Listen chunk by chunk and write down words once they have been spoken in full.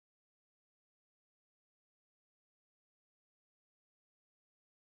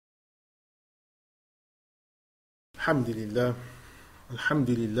Alhamdulillah,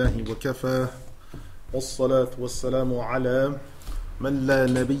 Alhamdulillah wa kafa, wassalatu wassalamu ala man la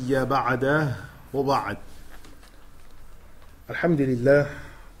nabiyya ba'dah wa ba'd. Alhamdulillah,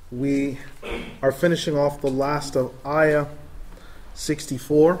 we are finishing off the last of ayah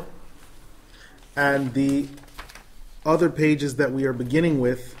 64, and the other pages that we are beginning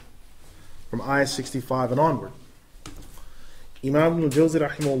with from ayah 65 and onward. Imam Al-Jawzi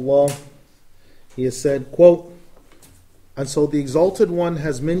rahimahullah, he has said, quote, and so the Exalted One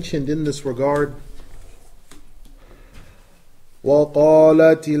has mentioned in this regard,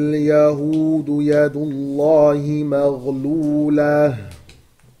 وَقَالَتِ الْيَهُودُ يَدُ اللَّهِ مَغْلُولَةٌ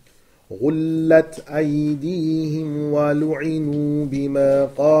غُلَّتْ أَيْدِيهِمْ وَلُعِنُوا بِمَا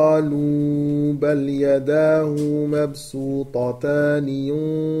قَالُوا بَلْ يَدَاهُ مَبْسُوطَتَانِ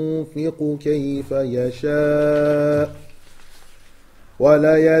يُنْفِقُ كَيْفَ يَشَاءُ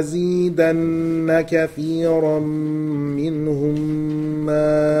وَلَيَزِيدَنَّ كَثِيرًا مِّنْهُمْ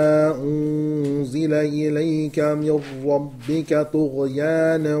مَا أُنْزِلَ إِلَيْكَ مِنْ رَبِّكَ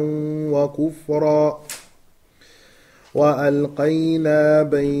طُغْيَانًا وَكُفْرًا وَأَلْقَيْنَا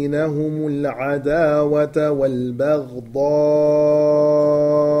بَيْنَهُمُ الْعَدَاوَةَ وَالْبَغْضَاءَ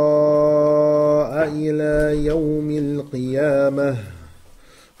إِلَى يَوْمِ الْقِيَامَةِ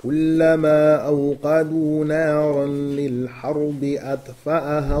كلما أوقدوا نارا للحرب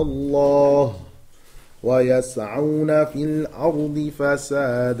أطفأها الله ويسعون في الأرض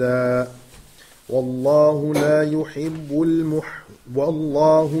فسادا والله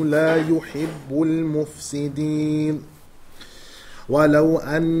لا يحب المفسدين ولو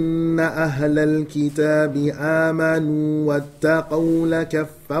أن أهل الكتاب آمنوا واتقوا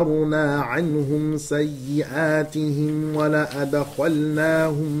لكفرنا عنهم سيئاتهم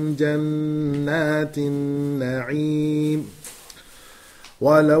ولأدخلناهم جنات النعيم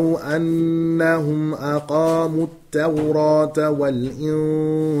ولو أنهم أقاموا التوراة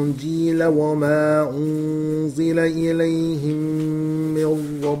والإنجيل وما أنزل إليهم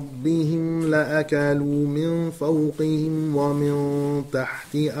من ربهم لأكلوا من فوقهم ومن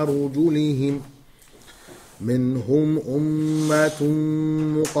تحت أرجلهم منهم أمة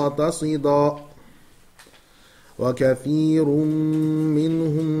مقتصدة وكثير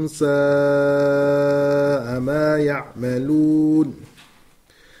منهم ساء ما يعملون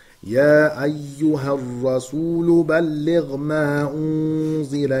يا أيها الرسول بلغ ما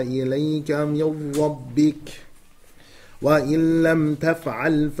أنزل إليك من ربك وإن لم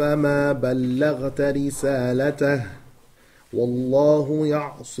تفعل فما بلغت رسالته والله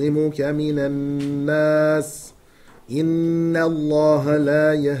يعصمك من الناس إن الله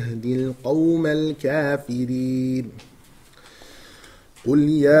لا يهدي القوم الكافرين قل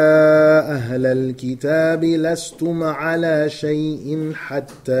يا أهل الكتاب لستم على شيء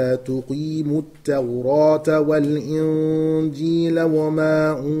حتى تقيموا التوراة والإنجيل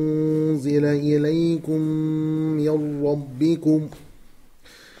وما أنزل إليكم من ربكم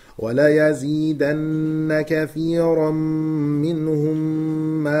وليزيدن كثيرا منهم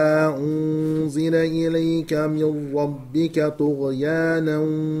ما أنزل إليك من ربك طغيانا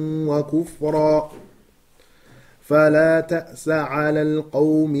وكفرا فلا تأس على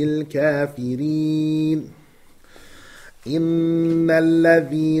القوم الكافرين إن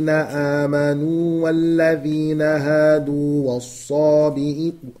الذين آمنوا والذين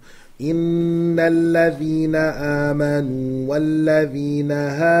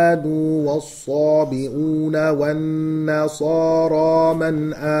هادوا والصابئون والنصارى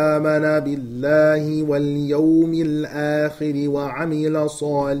من آمن بالله واليوم الآخر وعمل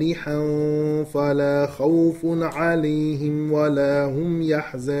صالحا فلا خوف عليهم ولا هم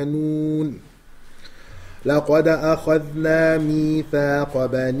يحزنون لقد أخذنا ميثاق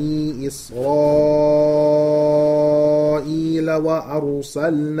بني إسرائيل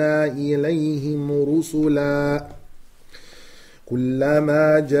وأرسلنا إليهم رسلا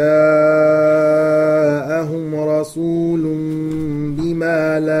كلما جاءهم رسول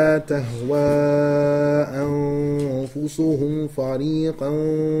بما لا تهوى أنفسهم فريقا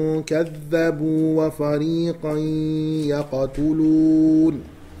كذبوا وفريقا يقتلون.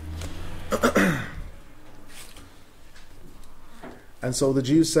 And so the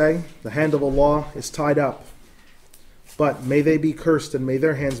Jews say, the hand of Allah is tied up, but may they be cursed and may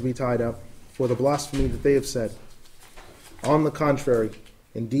their hands be tied up for the blasphemy that they have said. On the contrary,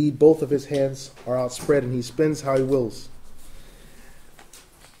 indeed both of his hands are outspread and he spins how he wills.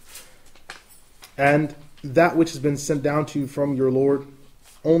 And that which has been sent down to you from your Lord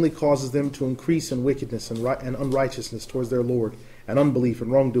only causes them to increase in wickedness and unrighteousness towards their Lord, and unbelief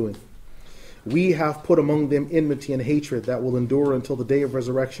and wrongdoing. We have put among them enmity and hatred that will endure until the day of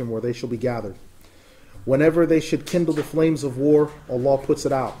resurrection, where they shall be gathered. Whenever they should kindle the flames of war, Allah puts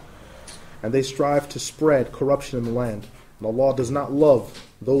it out, and they strive to spread corruption in the land. And Allah does not love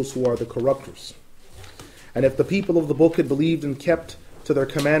those who are the corruptors. And if the people of the book had believed and kept to their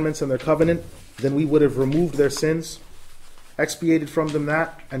commandments and their covenant, then we would have removed their sins, expiated from them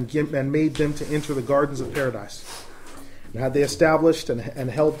that, and made them to enter the gardens of paradise. And had they established and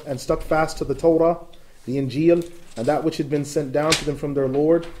held and stuck fast to the Torah, the Injil, and that which had been sent down to them from their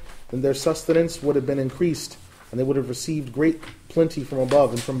Lord, then their sustenance would have been increased, and they would have received great plenty from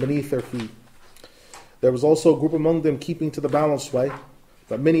above and from beneath their feet. There was also a group among them keeping to the balanced way,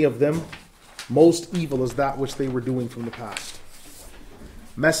 but many of them, most evil is that which they were doing from the past.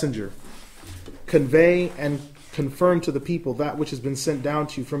 Messenger, convey and confirm to the people that which has been sent down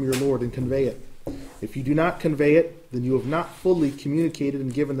to you from your Lord, and convey it. If you do not convey it, then you have not fully communicated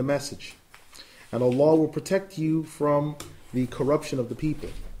and given the message. And Allah will protect you from the corruption of the people.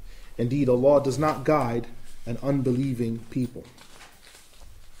 Indeed, Allah does not guide an unbelieving people.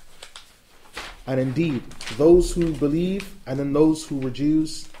 And indeed, those who believe, and then those who were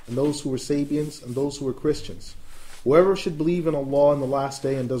Jews, and those who were Sabians, and those who were Christians, whoever should believe in Allah in the last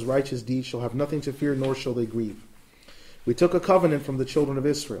day and does righteous deeds shall have nothing to fear, nor shall they grieve. We took a covenant from the children of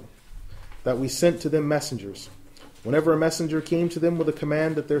Israel, that we sent to them messengers. Whenever a messenger came to them with a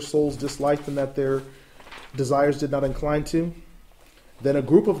command that their souls disliked and that their desires did not incline to, then a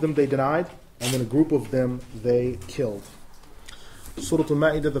group of them they denied, and then a group of them they killed. Surah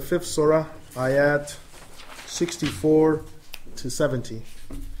Al-Maidah, the 5th surah, ayat 64 to 70.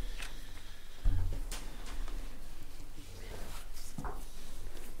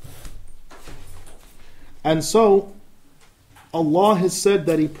 And so, Allah has said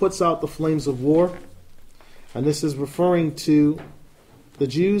that He puts out the flames of war, and this is referring to the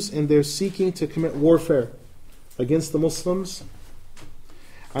Jews and their seeking to commit warfare against the Muslims,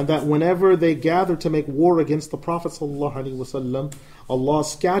 and that whenever they gathered to make war against the Prophet ﷺ, Allah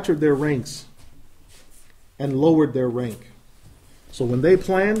scattered their ranks and lowered their rank. So when they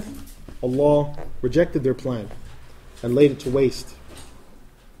planned, Allah rejected their plan and laid it to waste.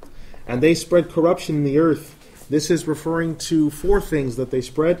 And they spread corruption in the earth. This is referring to 4 things that they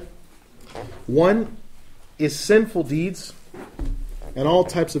spread. One is sinful deeds and all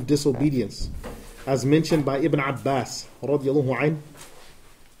types of disobedience, as mentioned by Ibn Abbas radiyallahu anhu.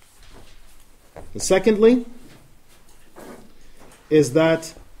 Secondly, is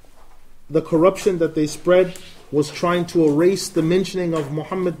that the corruption that they spread was trying to erase the mentioning of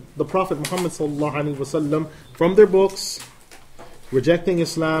Muhammad, the Prophet Muhammad sallallahu alaihi wasallam, from their books, rejecting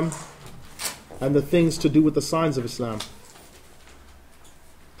Islam and the things to do with the signs of Islam.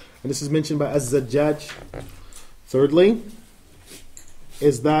 And this is mentioned by Az-Zajjaj. Thirdly,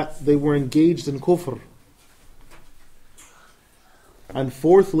 is that they were engaged in kufr. And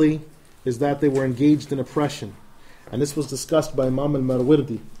fourthly, is that they were engaged in oppression. And this was discussed by Imam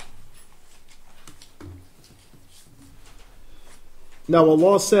al-Marwirdi. Now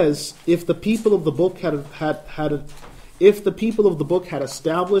Allah says, if the people of the book had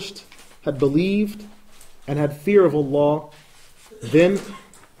established, had believed, and had fear of Allah, then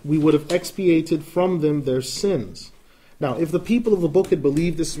we would have expiated from them their sins. Now, if the people of the book had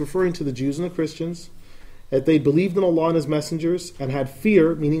believed, this is referring to the Jews and the Christians, that they believed in Allah and His messengers and had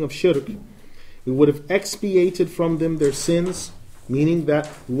fear, meaning of shirk, we would have expiated from them their sins, meaning that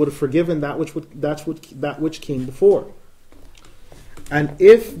we would have forgiven that which came before. And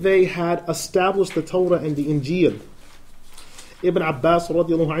if they had established the Torah and the Injil, Ibn Abbas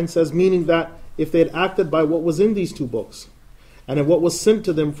radiyallahu anhu says, meaning that if they had acted by what was in these 2 books and in what was sent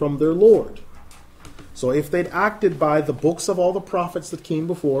to them from their Lord. So if they'd acted by the books of all the prophets that came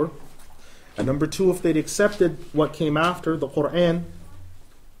before, and number 2, if they'd accepted what came after, the Quran,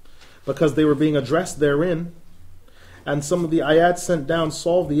 because they were being addressed therein, and some of the ayat sent down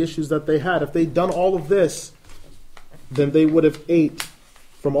solved the issues that they had. If they'd done all of this, then they would have ate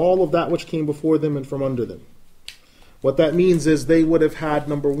from all of that which came before them and from under them. What that means is they would have had,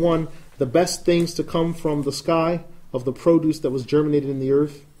 number 1, the best things to come from the sky, of the produce that was germinated in the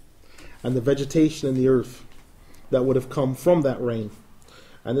earth, and the vegetation in the earth that would have come from that rain.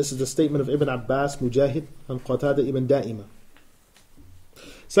 And this is the statement of Ibn Abbas, Mujahid, and Qatada ibn Da'ima.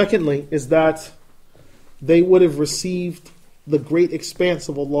 Secondly, is that they would have received the great expanse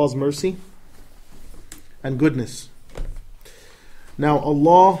of Allah's mercy and goodness. Now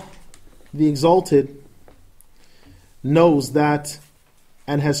Allah, the Exalted, knows that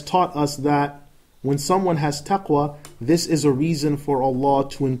and has taught us that when someone has taqwa, this is a reason for Allah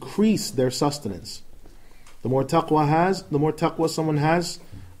to increase their sustenance. The more taqwa someone has,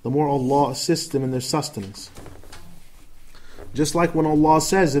 the more Allah assists them in their sustenance. Just like when Allah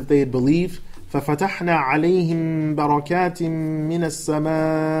says, if they had believed, فَفَتَحْنَا عَلَيْهِمْ بَرَكَاتٍ مِّنَ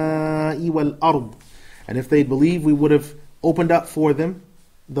السَّمَاءِ وَالْأَرْضِ. And if they believed, we would have opened up for them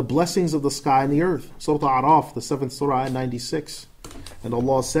the blessings of the sky and the earth. Surah Al-A'raf, the 7th surah, ayat 96. And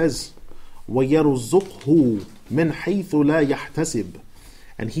Allah says, وَيَرُزُقْهُ مِنْ حَيْثُ لَا يَحْتَسِبْ.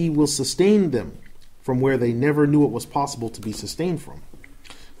 And He will sustain them from where they never knew it was possible to be sustained from.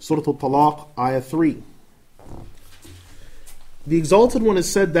 Surah Al-Talaq, ayah 3. The Exalted One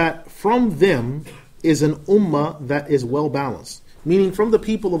has said that from them is an ummah that is well balanced. Meaning from the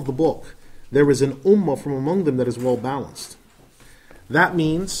people of the book, there is an ummah from among them that is well balanced. That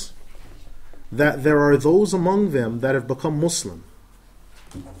means that there are those among them that have become Muslim.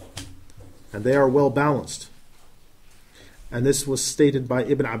 And they are well balanced. And this was stated by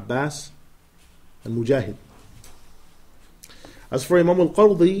Ibn Abbas and Mujahid. As for Imam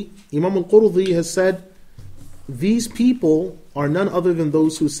Al-Qurdi has said, these people are none other than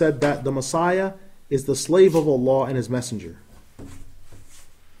those who said that the Messiah is the slave of Allah and His Messenger.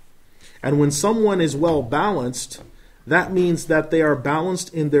 And when someone is well balanced, that means that they are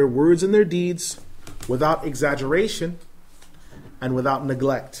balanced in their words and their deeds without exaggeration and without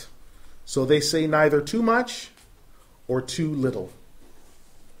neglect. So they say neither too much or too little.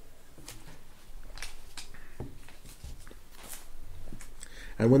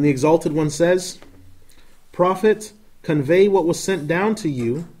 And when the Exalted One says, Prophet, convey what was sent down to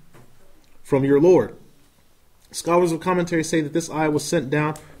you from your Lord. Scholars of commentary say that this ayah was sent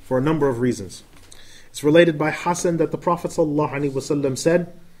down for a number of reasons. It's related by Hassan that the Prophet ﷺ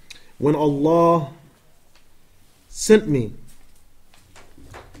said, when Allah sent me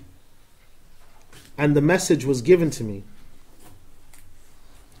and the message was given to me,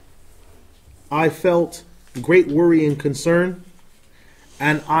 I felt great worry and concern,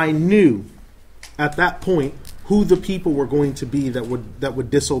 and I knew at that point who the people were going to be that would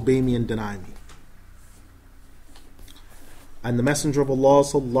disobey me and deny me. And the Messenger of Allah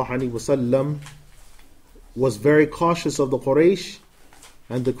ﷺ was very cautious of the Quraysh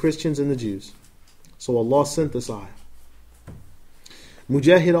and the Christians and the Jews. So Allah sent this ayah.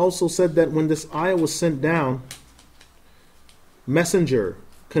 Mujahid also said that when this ayah was sent down, Messenger,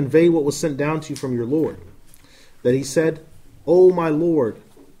 convey what was sent down to you from your Lord. That he said, O my Lord,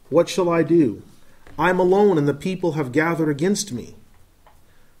 what shall I do? I am alone and the people have gathered against me.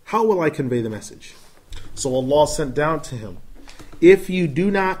 How will I convey the message? So Allah sent down to him, if you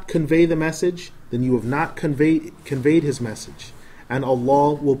do not convey the message, then you have not conveyed His message, and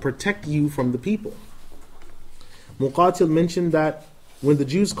Allah will protect you from the people. Muqatil mentioned that when the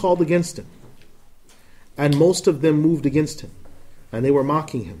Jews called against him, and most of them moved against him, and they were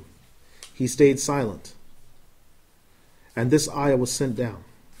mocking him, he stayed silent. And this ayah was sent down.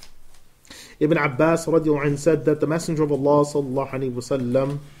 Ibn Abbas radiallahu anh said that the Messenger of Allah sallallahu alaihi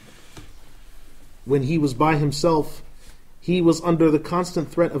wasallam, when he was by himself, he was under the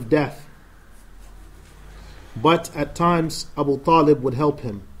constant threat of death. But at times Abu Talib would help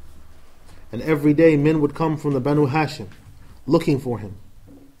him. And every day men would come from the Banu Hashim looking for him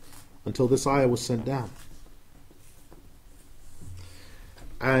until this ayah was sent down.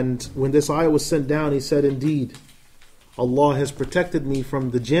 And when this ayah was sent down, he said, indeed, Allah has protected me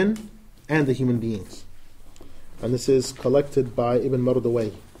from the jinn and the human beings. And this is collected by Ibn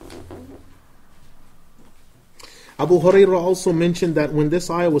Mardawayh. Abu Hurairah also mentioned that when this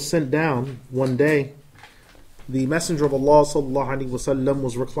ayah was sent down one day, the Messenger of Allah sallallahu alaihi wasallam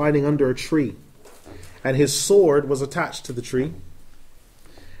was reclining under a tree, and his sword was attached to the tree.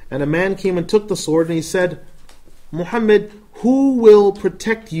 And a man came and took the sword, and he said, Muhammad, who will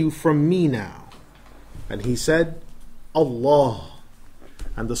protect you from me now? And he said, Allah.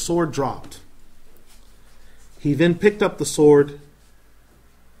 And the sword dropped. He then picked up the sword,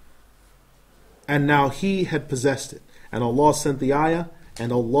 and now he had possessed it. And Allah sent the ayah,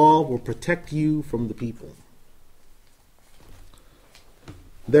 and Allah will protect you from the people.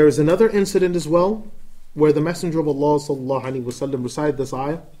 There is another incident as well, where the Messenger of Allah sallallahu alaihi wasallam recited this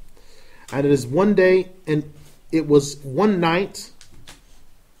ayah, and it is one day, and it was one night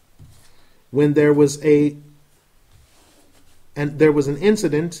when there was an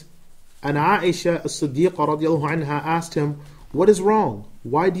incident, and Aisha as-Siddiqa radiallahu anha asked him, what is wrong?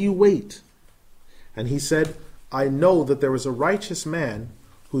 Why do you wait? And he said, I know that there is a righteous man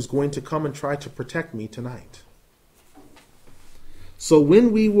who's going to come and try to protect me tonight. So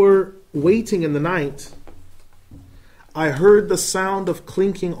when we were waiting in the night, I heard the sound of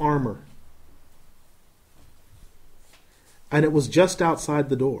clinking armor. And it was just outside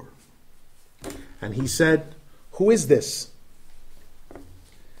the door. And he said, who is this?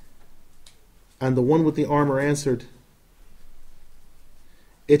 And the one with the armor answered,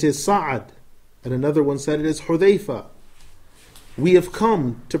 it is Sa'ad And another one said, it is Hudayfa. We have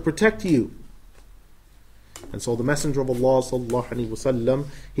come to protect you. And so the Messenger of Allah sallallahu alaihi wasallam,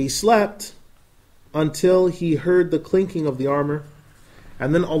 he slept until he heard the clinking of the armor,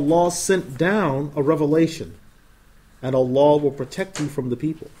 and then Allah sent down a revelation, and Allah will protect you from the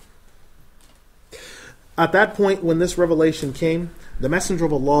people. At that point, when this revelation came, the Messenger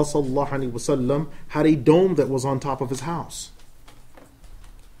of Allah sallallahu alaihi wasallam had a dome that was on top of his house,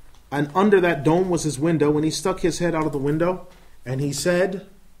 and under that dome was his window, and he stuck his head out of the window and he said,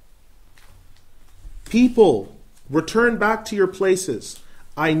 people, return back to your places.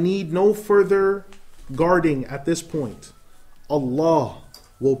 I need no further guarding at this point. Allah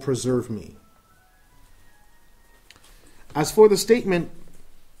will preserve me. As for the statement,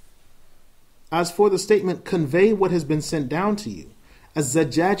 convey what has been sent down to you, as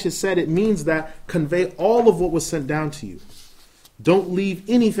Zajjaj has said, it means that convey all of what was sent down to you. Don't leave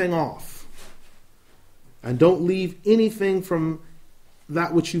anything off. And don't leave anything from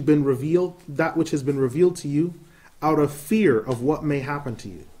that which has been revealed to you out of fear of what may happen to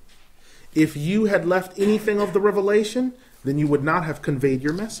you. If you had left anything of the revelation, then you would not have conveyed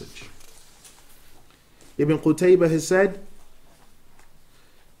your message. Ibn Qutaybah has said,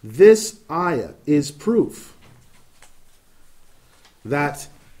 this ayah is proof that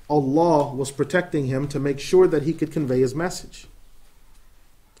Allah was protecting him to make sure that he could convey his message.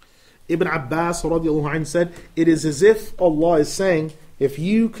 Ibn Abbas radiallahu anhu said, it is as if Allah is saying, if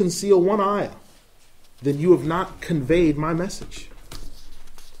you conceal one ayah, then you have not conveyed my message.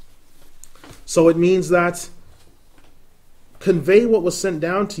 So it means that convey what was sent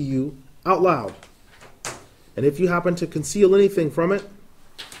down to you out loud. And if you happen to conceal anything from it,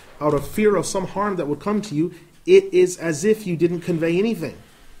 out of fear of some harm that would come to you, it is as if you didn't convey anything.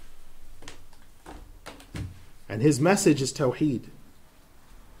 And his message is Tawheed.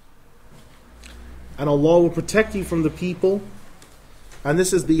 And Allah will protect you from the people. And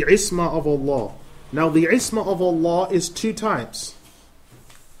this is the isma of Allah. Now the isma of Allah is two types.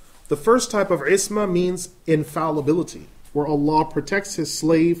 The first type of isma means infallibility, where Allah protects his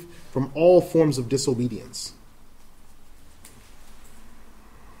slave from all forms of disobedience.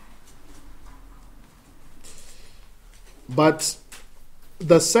 But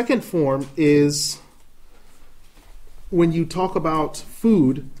the second form is when you talk about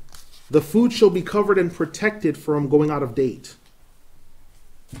food, the food shall be covered and protected from going out of date.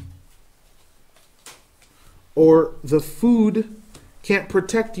 Or the food can't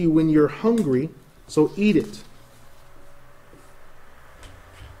protect you when you're hungry, so eat it.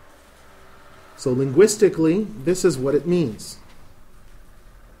 So linguistically, this is what it means.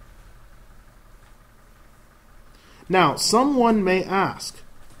 Now, someone may ask,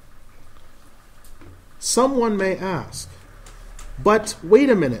 but wait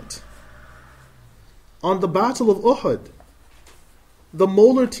a minute. On the Battle of Uhud, the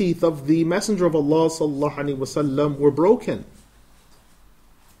molar teeth of the Messenger of Allah sallallahu alaihi wasallam were broken.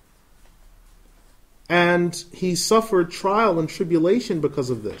 And he suffered trial and tribulation because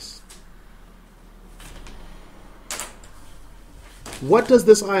of this. What does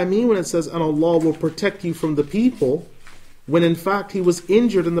this ayah mean when it says, and Allah will protect you from the people, when in fact he was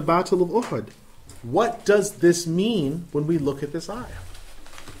injured in the Battle of Uhud? What does this mean when we look at this ayah?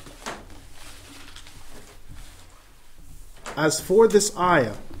 As for this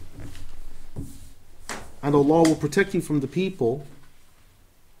ayah, and Allah will protect you from the people,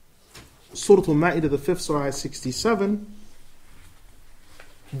 Surah Al-Maidah, the 5th Surah, ayah 67,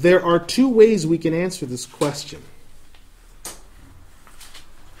 there are two ways we can answer this question.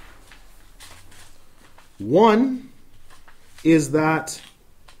 One is that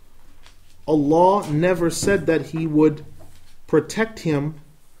Allah never said that He would protect him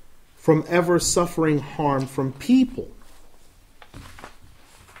from ever suffering harm from people.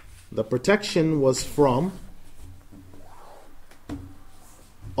 The protection was from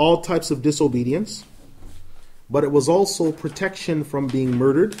all types of disobedience, but it was also protection from being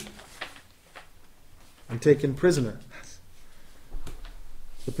murdered and taken prisoner.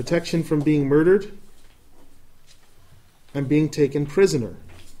 The protection from being murdered and being taken prisoner.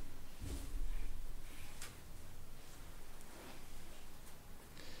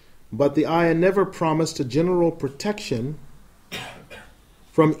 But the ayah never promised a general protection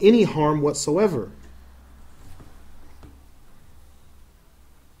from any harm whatsoever.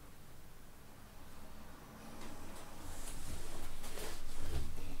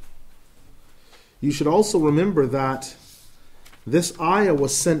 You should also remember that this ayah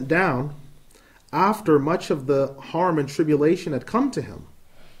was sent down after much of the harm and tribulation had come to him.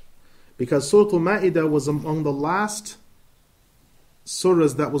 Because Surah Al-Maidah was among the last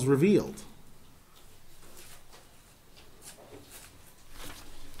surahs that was revealed.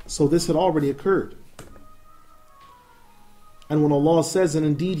 So this had already occurred. And when Allah says, and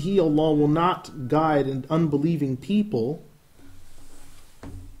indeed He, Allah, will not guide an unbelieving people,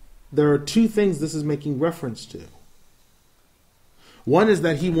 there are two things this is making reference to. One is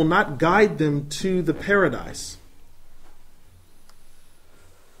that He will not guide them to the paradise.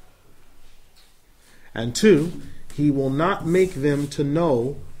 And two, He will not make them to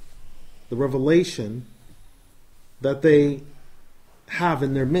know the revelation that they have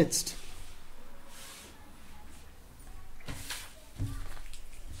in their midst.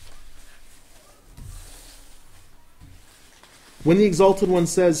 When the Exalted One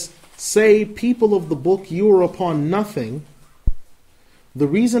says, say, people of the book, you are upon nothing, the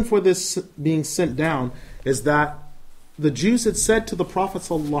reason for this being sent down is that the Jews had said to the Prophet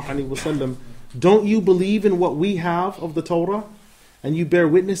ﷺ, don't you believe in what we have of the Torah, and you bear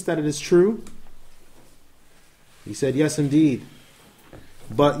witness that it is true? He said, yes, indeed.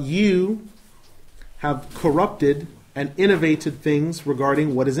 But you have corrupted and innovated things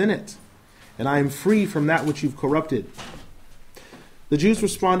regarding what is in it, and I am free from that which you've corrupted. The Jews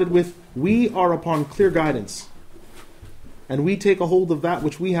responded with, we are upon clear guidance, and we take a hold of that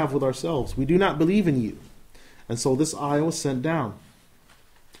which we have with ourselves. We do not believe in you. And so this ayah was sent down,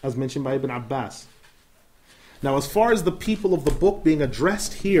 as mentioned by Ibn Abbas. Now, as far as the people of the book being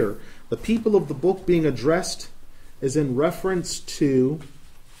addressed here, the people of the book being addressed is in reference to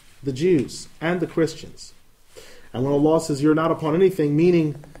the Jews and the Christians. And when Allah says you're not upon anything,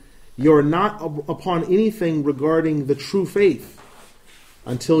 meaning you're not upon anything regarding the true faith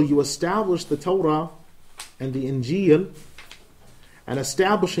until you establish the Torah and the Injil, and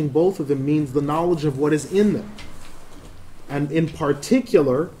establishing both of them means the knowledge of what is in them. And in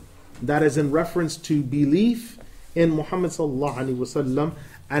particular, that is in reference to belief in Muhammad sallallahu alaihi wasallam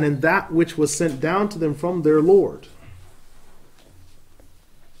and in that which was sent down to them from their Lord,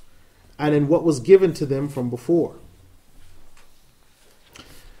 and in what was given to them from before.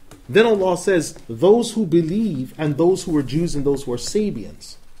 Then Allah says, those who believe and those who are Jews and those who are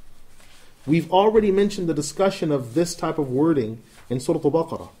Sabians. We've already mentioned the discussion of this type of wording in Surah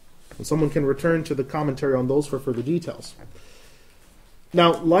Al-Baqarah, and someone can return to the commentary on those for further details.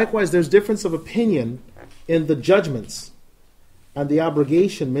 Now, likewise, there's difference of opinion in the judgments and the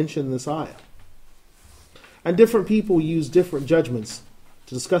abrogation mentioned in this ayah. And different people use different judgments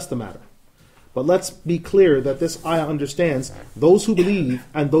to discuss the matter. But let's be clear that this ayah understands those who believe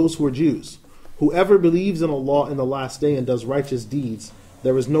and those who are Jews. Whoever believes in Allah in the last day and does righteous deeds,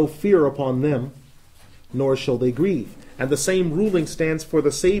 there is no fear upon them, nor shall they grieve. And the same ruling stands for the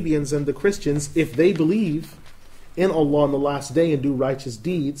Sabians and the Christians. If they believe in Allah in the last day and do righteous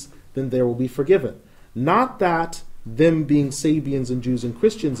deeds, then they will be forgiven. Not that them being Sabians and Jews and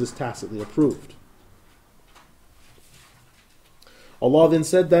Christians is tacitly approved. Allah then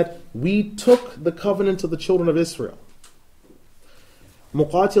said that we took the covenant of the children of Israel.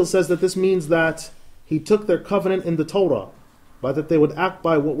 Muqatil says that this means that He took their covenant in the Torah, but that they would act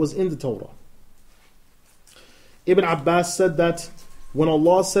by what was in the Torah. Ibn Abbas said that when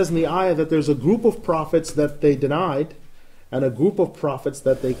Allah says in the ayah that there's a group of prophets that they denied and a group of prophets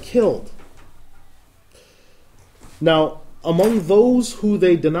that they killed. Now, among those who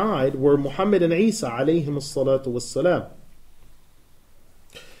they denied were Muhammad and Isa alayhim as-salatu was-salam.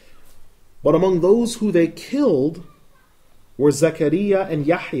 But among those who they killed were Zakaria and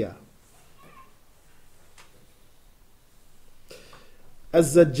Yahya.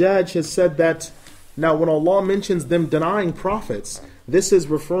 Az-Zajjaj has said that now when Allah mentions them denying prophets, this is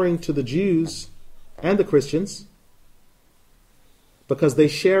referring to the Jews and the Christians because they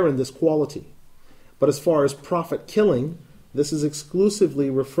share in this quality. But as far as prophet killing, this is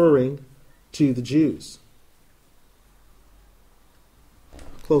exclusively referring to the Jews.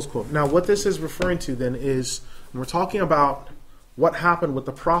 Close quote. Now, what this is referring to then is, when we're talking about what happened with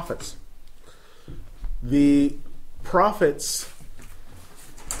the prophets. The prophets,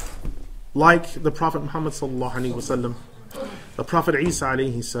 like the Prophet Muhammad sallallahu alaihi wasallam, the Prophet Isa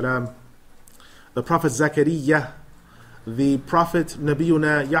alayhi salam, the Prophet Zakaria, the Prophet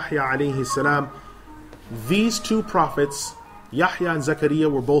Nabiyuna Yahya alayhi salam, these two prophets, Yahya and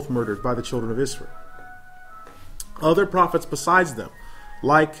Zakaria, were both murdered by the children of Israel. Other prophets besides them,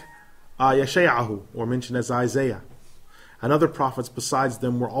 like Yasha'ahu, or mentioned as Isaiah, and other prophets besides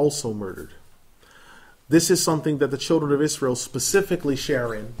them were also murdered. This is something that the children of Israel specifically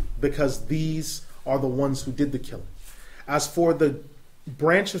share in, because these are the ones who did the killing. As for the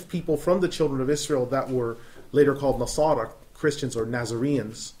branch of people from the children of Israel that were later called Nasara, Christians or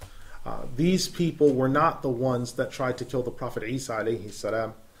Nazareans, these people were not the ones that tried to kill the Prophet Isa alayhi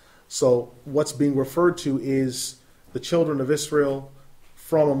salam. So what's being referred to is the children of Israel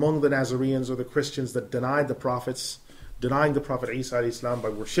from among the Nazarenes or the Christians that denied the prophets, denying the Prophet Isa alayhi salam by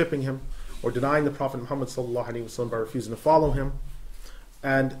worshipping him, or denying the Prophet Muhammad sallallahu alaihi wasallam by refusing to follow him,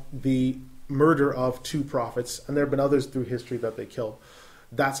 and the murder of 2 prophets, and there have been others through history that they killed.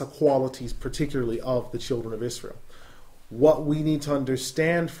 That's a quality particularly of the children of Israel. What we need to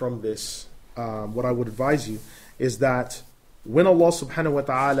understand from this, what I would advise you, is that when Allah subhanahu wa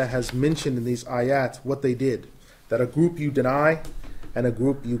ta'ala has mentioned in these ayat what they did, that a group you deny and a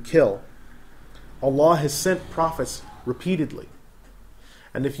group you kill, Allah has sent prophets repeatedly.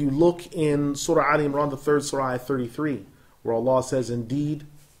 And if you look in Surah Ali Imran, the 3rd Surah, ayat 33, where Allah says, Indeed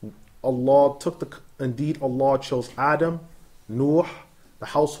Allah chose Adam, Nuh, the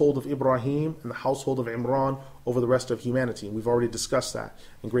household of Ibrahim, and the household of Imran over the rest of humanity. And we've already discussed that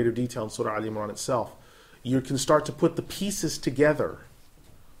in greater detail in Surah Ali Imran itself. You can start to put the pieces together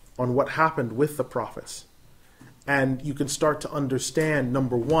on what happened with the prophets. And you can start to understand,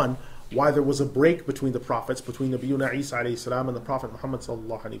 number one, why there was a break between the prophets, between Nabiyuna Isa alayhi salam and the Prophet Muhammad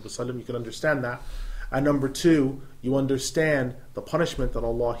sallallahu alaihi wasallam. You can understand that. And number two, you understand the punishment that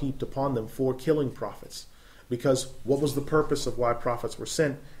Allah heaped upon them for killing prophets. Because what was the purpose of why prophets were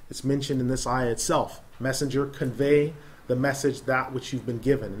sent? It's mentioned in this ayah itself. Messenger, convey the message, that which you've been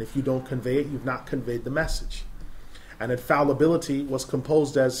given. And if you don't convey it, you've not conveyed the message. And infallibility was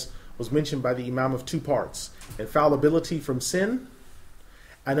composed, as was mentioned by the Imam, of 2 parts. Infallibility from sin,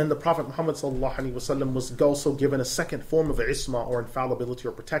 and then the Prophet Muhammad ﷺ was also given a second form of isma, or infallibility,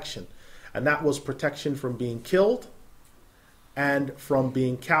 or protection. And that was protection from being killed and from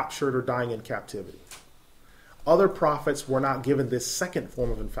being captured or dying in captivity. Other prophets were not given this second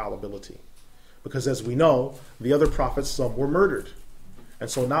form of infallibility, because as we know, the other prophets, some were murdered. And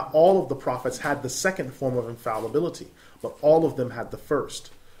so not all of the prophets had the second form of infallibility, but all of them had the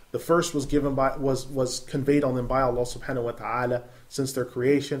first. The first was given by was conveyed on them by Allah subhanahu wa ta'ala since their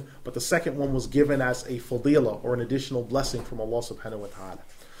creation, but the second one was given as a fadila, or an additional blessing from Allah subhanahu wa ta'ala.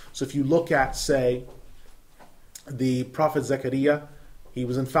 So if you look at, say, the Prophet Zakaria, he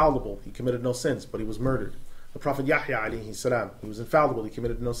was infallible, he committed no sins, but he was murdered. The Prophet Yahya alayhi salam, he was infallible, he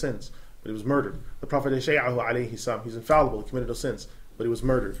committed no sins, but he was murdered. The Prophet Isha'ahu alayhi salam, he's infallible, he committed no sins, but he was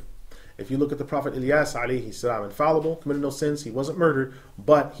murdered. If you look at the Prophet Ilyas alayhi salam, infallible, committed no sins, he wasn't murdered,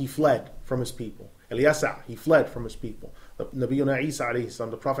 but he fled from his people. Ilyasa, he fled from his people. The Nabiyuna Isa alayhi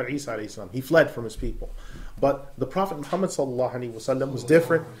salam, the Prophet Isa alayhi salam, he fled from his people. But the Prophet Muhammad sallallahu alaihi wasallam was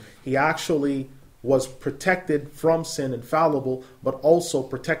different. He actually was protected from sin, infallible, but also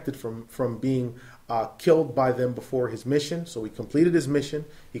protected from being killed by them before his mission. So he completed his mission,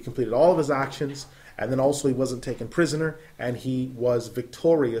 he completed all of his actions, and then also he wasn't taken prisoner, and he was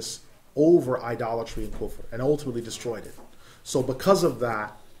victorious over idolatry and kufr, and ultimately destroyed it. So because of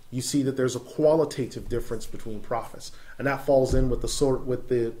that, you see that there's a qualitative difference between prophets, and that falls in with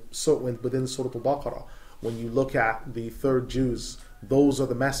within Surah Al-Baqarah. When you look at the 3rd Jews, those are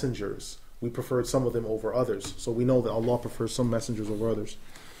the messengers. We preferred some of them over others. So we know that Allah prefers some messengers over others.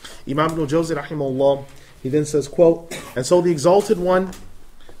 Imam Ibn Al-Jawzi rahimahullah, he then says, quote, and so the Exalted One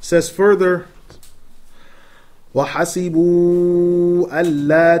says further, وَحَسِبُوا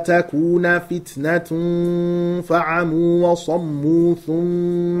أَلَّا تَكُونَ فِتْنَةٌ فَعَمُوا وَصَمُّوا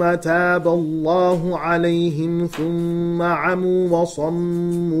ثُمَّ تَابَ اللَّهُ عَلَيْهِمْ ثُمَّ عَمُوا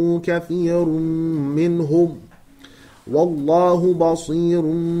وَصَمُّوا كَثِيرٌ مِّنْهُمْ وَاللَّهُ بَصِيرٌ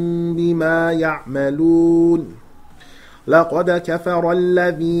بِمَا يَعْمَلُونَ لقد كفر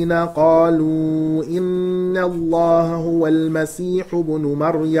الذين قالوا إن الله هو المسيح ابن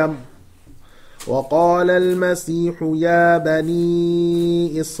مريم وقال المسيح يا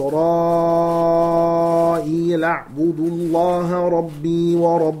بني إسرائيل اعبدوا الله ربي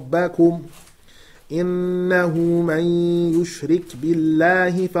وربكم إنه من يشرك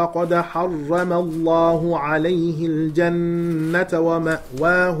بالله فقد حرم الله عليه الجنة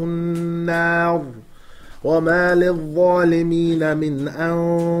ومأواه النار وما للظالمين من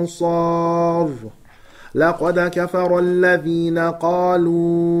أنصار لقد كفر الذين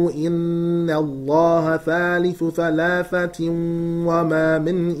قالوا إن الله ثالث ثلاثة وما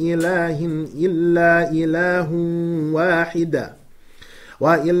من إله إلا إله واحد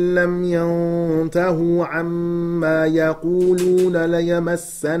وإن لم ينتهوا عما يقولون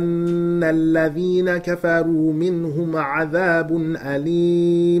ليمسن الذين كفروا منهم عذاب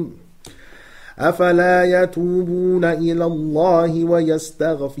أليم أفلا يتوبون إلى الله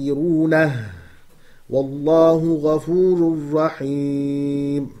ويستغفرونه والله غفور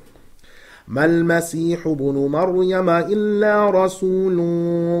رحيم ما المسيح ابن مريم إلا رسول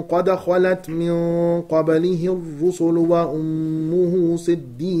قد خلت من قبله الرسل وأمه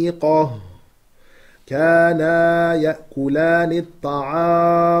صديقة كانا يأكلان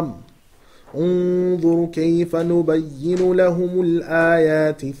الطعام انظر كيف نبين لهم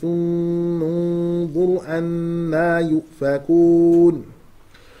الآيات ثم انظر أنا يؤفكون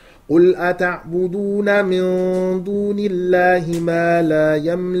قل أتعبدون من دون الله ما لا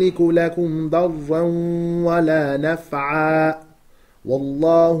يملك لكم ضرا ولا نفعا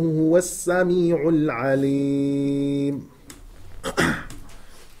والله هو السميع العليم.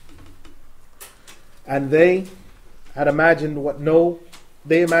 And they had imagined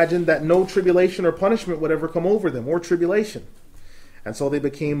they imagined that no tribulation or punishment would ever come over them, or tribulation. And so they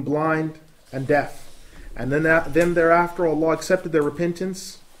became blind and deaf. And then thereafter Allah accepted their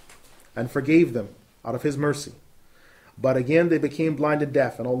repentance and forgave them out of His mercy. But again they became blind and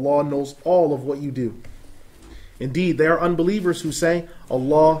deaf, and Allah knows all of what you do. Indeed, they are unbelievers who say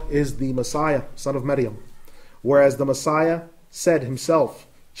Allah is the Messiah, son of Maryam, whereas the Messiah said himself,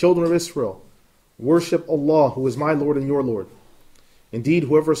 children of Israel, worship Allah, who is my Lord and your Lord. Indeed,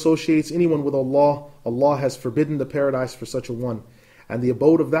 whoever associates anyone with Allah, Allah has forbidden the paradise for such a one, and the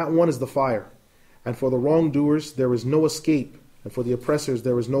abode of that one is the fire. And for the wrongdoers there is no escape, and for the oppressors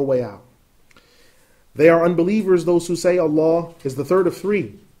there is no way out. They are unbelievers, those who say Allah is the third of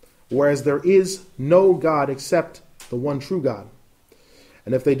three, whereas there is no God except the one true God.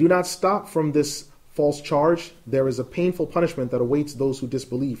 And if they do not stop from this false charge, there is a painful punishment that awaits those who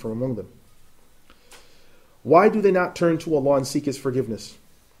disbelieve from among them. Why do they not turn to Allah and seek His forgiveness?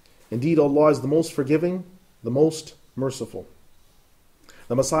 Indeed, Allah is the most forgiving, the most merciful.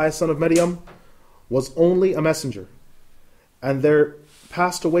 The Messiah, son of Maryam, was only a messenger, and there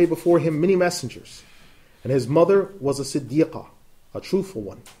passed away before him many messengers, and his mother was a siddiqah, a truthful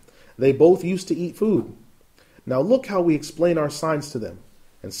one. They both used to eat food. Now look how we explain our signs to them,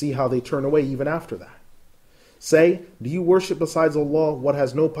 and see how they turn away even after that. Say, do you worship besides Allah what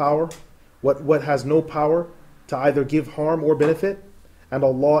has no power, what has no power to either give harm or benefit, and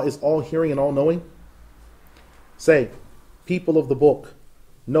Allah is all hearing and all knowing? Say, people of the book,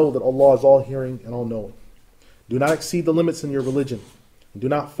 know that Allah is all hearing and all knowing. Do not exceed the limits in your religion, and do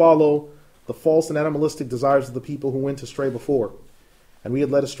not follow the false and animalistic desires of the people who went astray before, and we had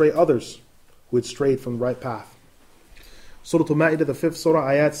led astray others who had strayed from the right path. Surah Al-Maidah, the 5th surah,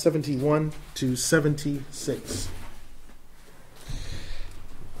 ayat 71 to 76.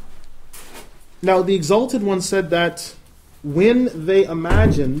 Now the Exalted One said that when they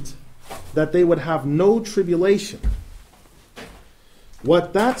imagined that they would have no tribulation,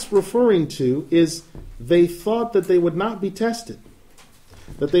 what that's referring to is they thought that they would not be tested,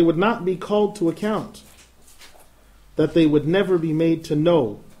 that they would not be called to account, that they would never be made to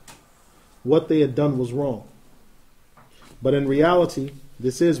know what they had done was wrong. But in reality,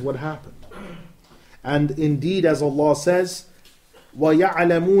 this is what happened. And indeed, as Allah says,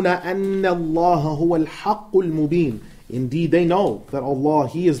 وَيَعْلَمُونَ أَنَّ اللَّهَ هُوَ الْحَقُّ الْمُبِينَ. Indeed, they know that Allah,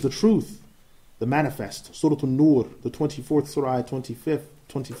 He is the truth, the manifest. Surah An-Nur, the 24th surah,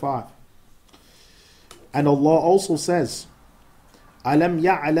 25. And Allah also says, أَلَمْ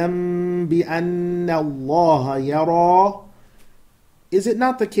يَعْلَمْ بِأَنَّ اللَّهَ يَرَى. Is it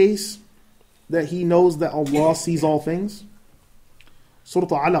not the case that he knows that Allah sees all things? Surah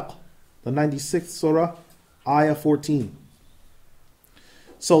Al-Alaq, the 96th surah, ayah 14.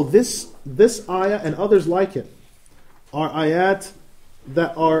 So this ayah and others like it are ayat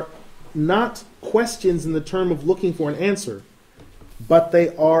that are not questions in the term of looking for an answer, but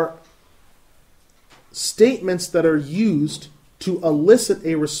they are statements that are used to elicit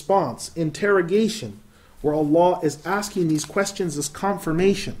a response, interrogation, where Allah is asking these questions as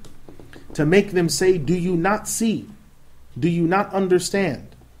confirmation, to make them say, do you not see? Do you not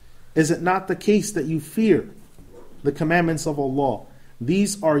understand? Is it not the case that you fear the commandments of Allah?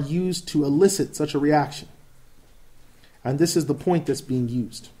 These are used to elicit such a reaction. And this is the point that's being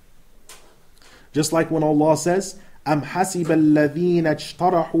used. Just like when Allah says, أَمْ حَسِبَ الَّذِينَ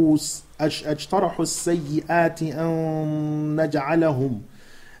اجْتَرَحُوا السَّيِّئَاتِ أَن نَجْعَلَهُمْ.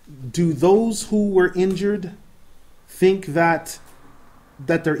 Do those who were injured think that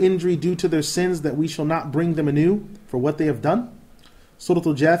their injury due to their sins, that we shall not bring them anew for what they have done? Surah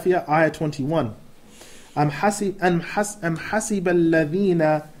Al-Jathiyah, ayah 21. أَمْ حَسِبَ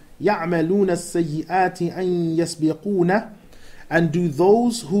الَّذِينَ يَعْمَلُونَ السَّيِّئَاتِ أَن يَسْبِقُونَ. And do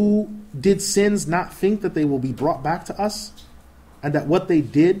those who did sins not think that they will be brought back to us, and that what they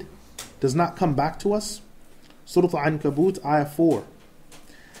did does not come back to us? Surah Al-Ankabut, ayah 4.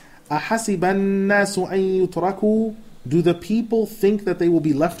 أَحَسِبَ النَّاسُ أَن يُتْرَكُوا. Do the people think that they will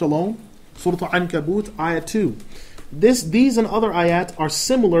be left alone? Surah Al-Ankabut, ayah 2. These and other ayat are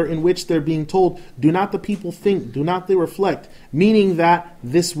similar, in which they're being told, do not the people think, do not they reflect, meaning that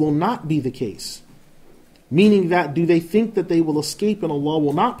this will not be the case. Meaning that, do they think that they will escape and Allah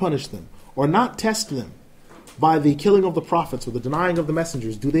will not punish them or not test them by the killing of the prophets or the denying of the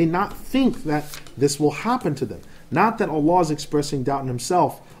messengers? Do they not think that this will happen to them? Not that Allah is expressing doubt in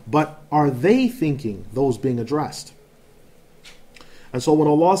Himself, but are they thinking those being addressed? And so when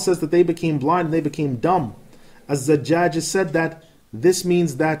Allah says that they became blind and they became dumb, as Zajjaj has said, that this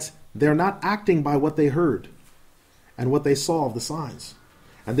means that they're not acting by what they heard and what they saw of the signs.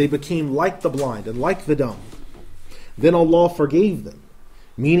 And they became like the blind and like the dumb. Then Allah forgave them,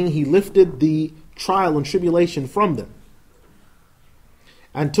 meaning He lifted the trial and tribulation from them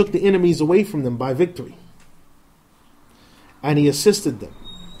and took the enemies away from them by victory. And He assisted them.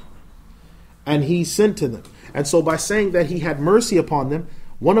 And He sent to them. And so by saying that He had mercy upon them,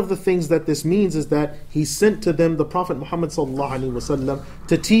 one of the things that this means is that He sent to them the Prophet Muhammad ﷺ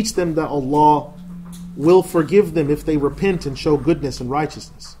to teach them that Allah will forgive them if they repent and show goodness and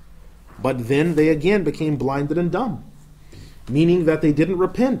righteousness. But then they again became blinded and dumb, meaning that they didn't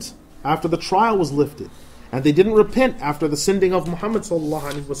repent after the trial was lifted, and they didn't repent after the sending of Muhammad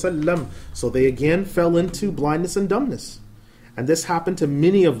ﷺ. So they again fell into blindness and dumbness. And this happened to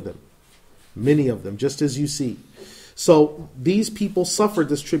many of them, just as you see. So these people suffered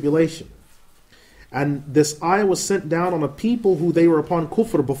this tribulation. And this ayah was sent down on a people who they were upon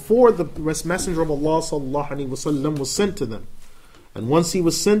kufr before the Messenger of Allah ﷺ was sent to them. And once he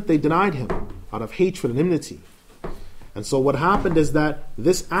was sent, they denied him out of hatred and enmity. And so what happened is that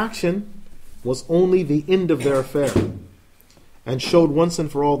this action was only the end of their affair and showed once and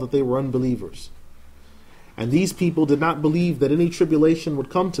for all that they were unbelievers. And these people did not believe that any tribulation would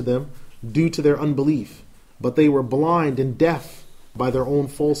come to them due to their unbelief, but they were blind and deaf by their own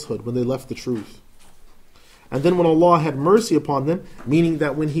falsehood when they left the truth. And then when Allah had mercy upon them, meaning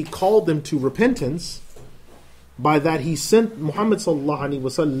that when He called them to repentance, by that He sent Muhammad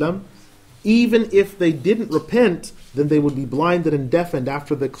ﷺ, even if they didn't repent, then they would be blinded and deafened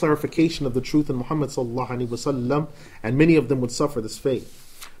after the clarification of the truth in Muhammad ﷺ, and many of them would suffer this fate.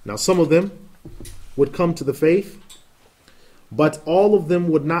 Now some of them would come to the faith, but all of them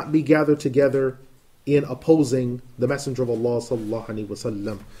would not be gathered together in opposing the Messenger of Allah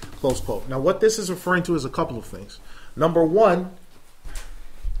ﷺ. Close quote. Now what this is referring to is a couple of things. Number one,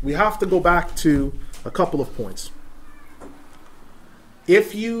 we have to go back to a couple of points.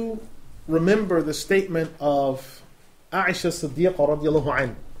 If you remember the statement of Aisha Siddiqa radiallahu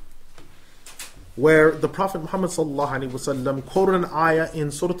anha, where the Prophet Muhammad ﷺ quoted an ayah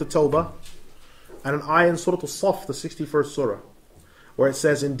in Surah At-Tawbah and an ayah in Surah As-Saff, the 61st surah, where it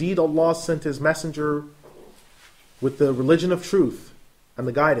says, indeed Allah sent His messenger with the religion of truth and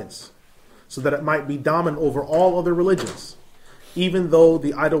the guidance, so that it might be dominant over all other religions, even though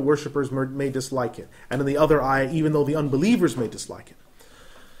the idol worshippers may dislike it. And in the other ayah, even though the unbelievers may dislike it.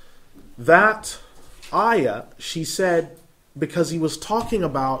 That ayah, she said, because He was talking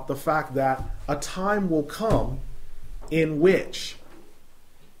about the fact that a time will come in which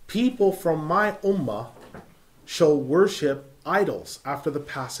people from my ummah shall worship idols after the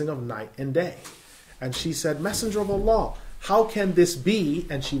passing of night and day. And she said, Messenger of Allah, how can this be?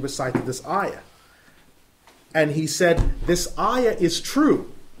 And she recited this ayah. And he said, this ayah is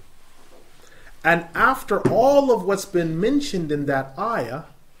true. And after all of what's been mentioned in that ayah,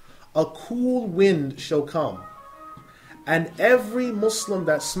 a cool wind shall come. And every Muslim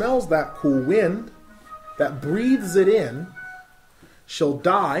that smells that cool wind, that breathes it in, shall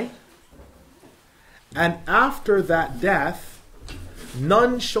die. And after that death,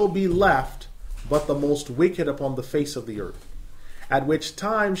 none shall be left but the most wicked upon the face of the earth. At which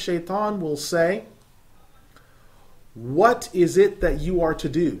time Shaitan will say, what is it that you are to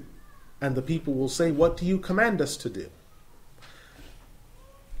do? And the people will say, what do you command us to do?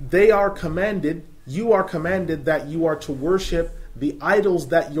 You are commanded that you are to worship the idols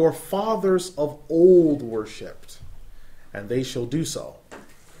that your fathers of old worshipped. And they shall do so.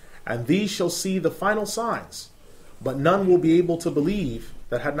 And these shall see the final signs. But none will be able to believe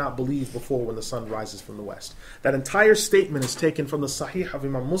that had not believed before when the sun rises from the west. That entire statement is taken from the Sahih of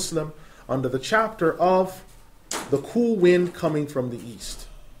Imam Muslim under the chapter of the cool wind coming from the east.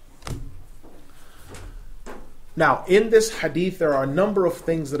 Now, in this hadith, there are a number of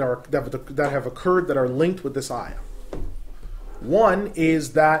things that have occurred that are linked with this ayah. One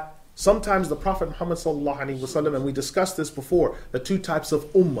is that sometimes the Prophet Muhammad ﷺ, and we discussed this before, the two types of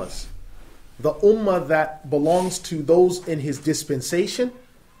ummahs. The ummah that belongs to those in his dispensation,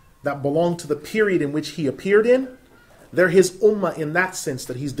 that belong to the period in which he appeared in, they're his ummah in that sense,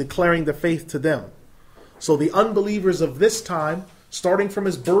 that he's declaring the faith to them. So the unbelievers of this time starting from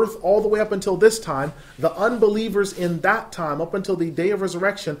his birth all the way up until this time, the unbelievers in that time, up until the day of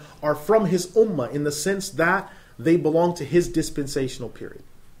resurrection, are from his ummah in the sense that they belong to his dispensational period.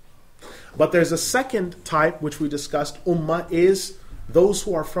 But there's a second type, which we discussed, ummah, is those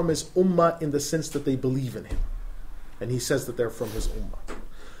who are from his ummah in the sense that they believe in him. And he says that they're from his ummah.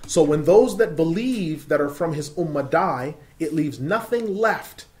 So when those that believe that are from his ummah die, it leaves nothing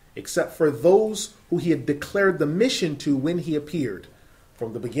left except for those who he had declared the mission to when he appeared,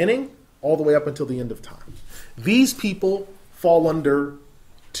 from the beginning all the way up until the end of time. These people fall under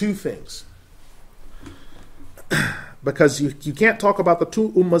two things. Because you can't talk about the two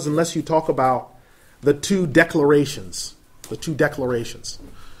ummahs unless you talk about the two declarations. The two declarations.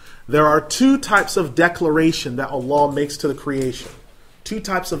 There are two types of declaration that Allah makes to the creation. Two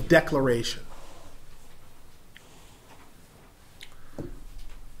types of declaration.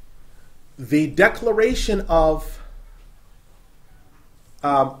 The declaration of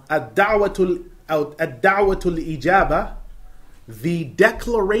ad-da'watul ijaba, the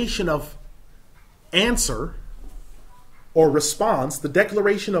declaration of answer or response, the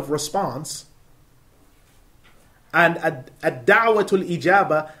declaration of response, and ad-da'watul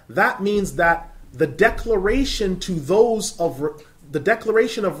ijaba, that means that the declaration to those of the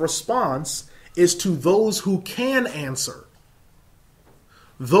declaration of response is to those who can answer.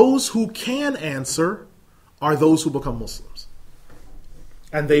 Those who can answer are those who become Muslims.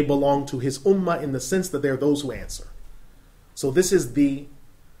 And they belong to his ummah in the sense that they're those who answer. So this is the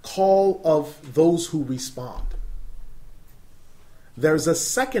call of those who respond. There's a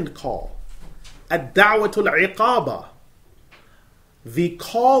second call, ad-da'watul iqaba, the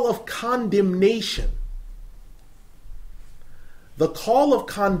call of condemnation. The call of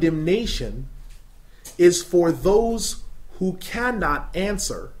condemnation is for those who cannot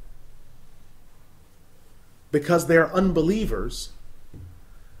answer because they are unbelievers,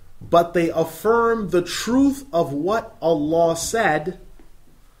 but they affirm the truth of what Allah said,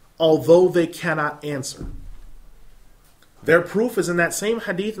 although they cannot answer. Their proof is in that same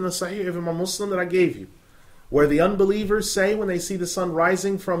hadith in the Sahih of Imam Muslim that I gave you, where the unbelievers say when they see the sun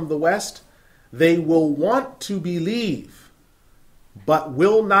rising from the west, they will want to believe, but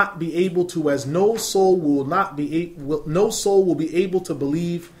will not be able to, as no soul will be able to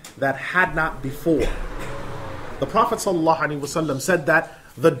believe that had not before. The Prophet ﷺ said that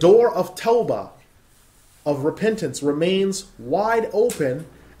the door of tawbah, of repentance, remains wide open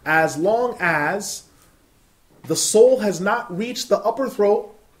as long as the soul has not reached the upper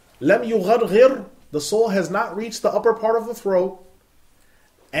throat. Lam yugharghir, the soul has not reached the upper part of the throat,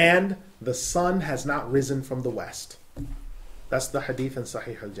 and the sun has not risen from the west. That's the hadith in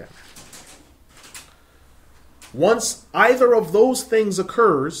Sahih al-Jami. Once either of those things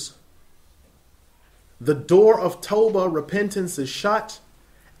occurs, the door of tawbah, repentance, is shut,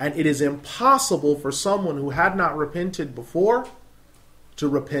 and it is impossible for someone who had not repented before to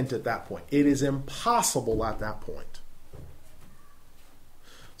repent at that point. It is impossible at that point.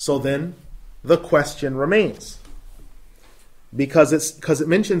 So then the question remains, because it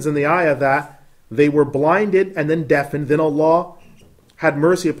mentions in the ayah that they were blinded and then deafened, then Allah had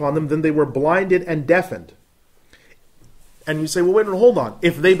mercy upon them, then they were blinded and deafened. And you say, well, wait a minute, hold on.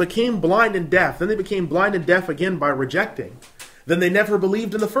 If they became blind and deaf, then they became blind and deaf again by rejecting, then they never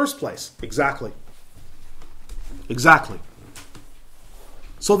believed in the first place. Exactly.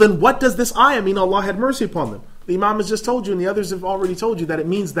 So then what does this ayah mean, Allah had mercy upon them? The Imam has just told you, and the others have already told you, that it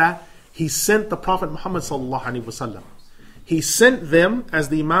means that he sent the Prophet Muhammad sallallahu alaihi wasallam. He sent them, as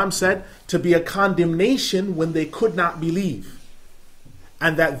the Imam said, to be a condemnation when they could not believe,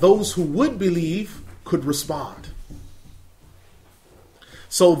 and that those who would believe could respond.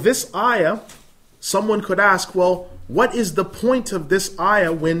 So this ayah, someone could ask, well, what is the point of this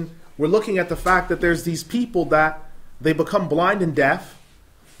ayah when we're looking at the fact that there's these people that they become blind and deaf,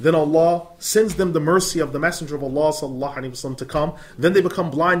 then Allah sends them the mercy of the Messenger of Allah sallallahu alaihi wasallam to come, then they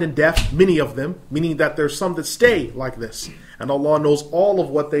become blind and deaf, many of them, meaning that there's some that stay like this, and Allah knows all of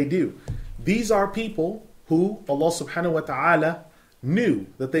what they do. These are people who Allah subhanahu wa ta'ala knew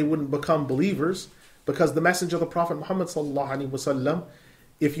that they wouldn't become believers, because the Messenger of the Prophet Muhammad sallallahu alaihi wasallam,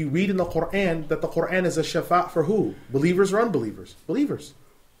 if you read in the Quran that the Quran is a shafa' for who? Believers or unbelievers? Believers.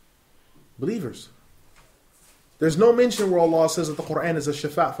 There's no mention where Allah says that the Quran is a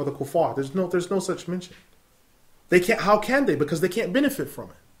shafa' for the kuffar. There's no such mention. They can't. How can they? Because they can't benefit from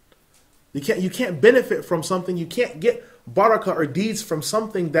it. You can't benefit from something. You can't get barakah or deeds from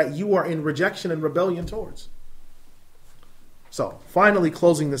something that you are in rejection and rebellion towards. So, finally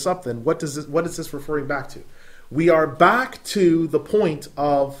closing this up then, what is this referring back to? We are back to the point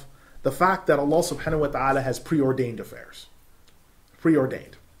of the fact that Allah subhanahu wa ta'ala has preordained affairs.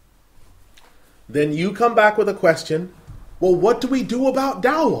 preordained. Then you come back with a question, well, what do we do about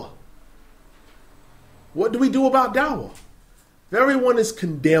dawah? What do we do about dawah? If everyone is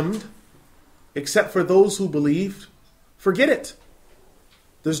condemned, except for those who believed, forget it.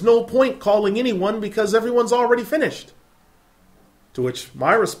 There's no point calling anyone because everyone's already finished. To which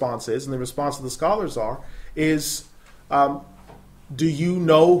my response is, and the response of the scholars is, do you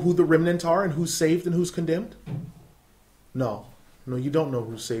know who the remnant are and who's saved and who's condemned? No, you don't know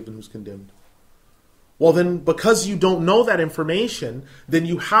who's saved and who's condemned. Well then, because you don't know that information, then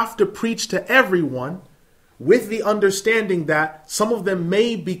you have to preach to everyone with the understanding that some of them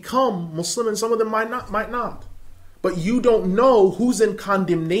may become Muslim and some of them might not. But you don't know who's in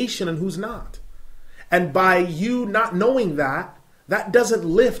condemnation and who's not. And by you not knowing that, that doesn't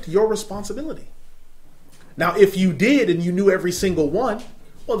lift your responsibility. Now, if you did and you knew every single one,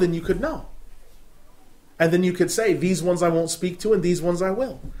 well, then you could know. And then you could say, these ones I won't speak to and these ones I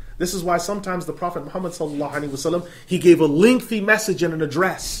will. This is why sometimes the Prophet Muhammad ﷺ, he gave a lengthy message and an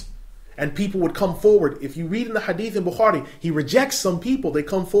address. And people would come forward. If you read in the hadith in Bukhari, he rejects some people. They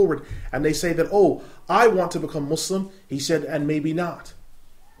come forward and they say that, oh, I want to become Muslim. He said, and maybe not.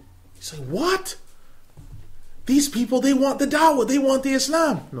 You say, what? These people, they want the dawah. They want the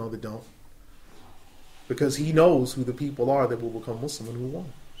Islam. No, they don't. Because he knows who the people are that will become Muslim and who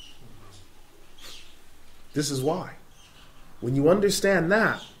won't. This is why. When you understand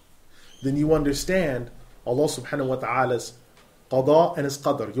that, then you understand Allah subhanahu wa ta'ala's qada and his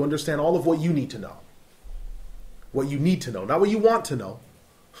qadr. You understand all of what you need to know. What you need to know. Not what you want to know.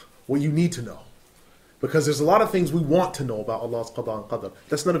 What you need to know. Because there's a lot of things we want to know about Allah's qada and qadr.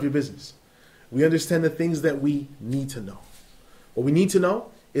 That's none of your business. We understand the things that we need to know. What we need to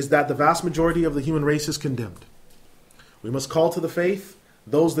know is that the vast majority of the human race is condemned. We must call to the faith.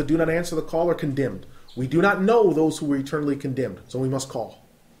 Those that do not answer the call are condemned. We do not know those who were eternally condemned. So we must call.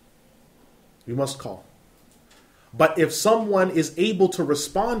 We must call. But if someone is able to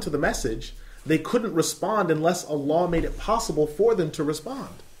respond to the message, they couldn't respond unless Allah made it possible for them to respond.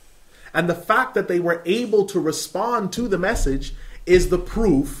 And the fact that they were able to respond to the message is the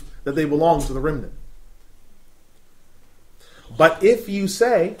proof that they belong to the remnant. But if you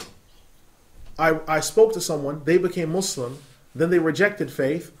say, I spoke to someone, they became Muslim, then they rejected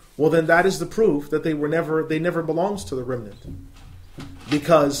faith, well then that is the proof that they never belongs to the remnant.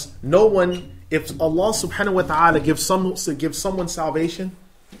 Because no one, if Allah subhanahu wa ta'ala gives someone salvation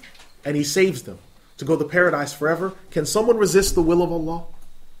and He saves them to go to paradise forever, can someone resist the will of Allah?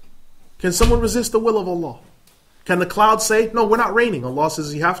 Can someone resist the will of Allah? Can the clouds say, no, we're not raining? Allah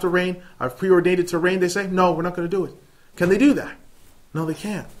says you have to rain. I've preordained it to rain. They say, no, we're not going to do it. Can they do that? No, they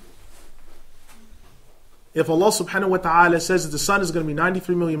can't. If Allah subhanahu wa ta'ala says that the sun is going to be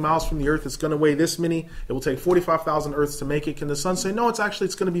 93 million miles from the earth, it's going to weigh this many, it will take 45,000 earths to make it, can the sun say, no, it's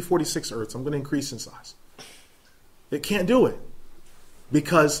going to be 46 earths, I'm going to increase in size? It can't do it.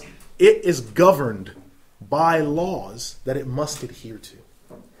 Because it is governed by laws that it must adhere to.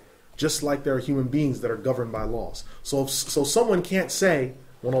 Just like there are human beings that are governed by laws. So someone can't say,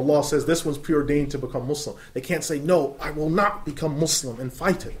 when Allah says this one's preordained to become Muslim, they can't say, no, I will not become Muslim and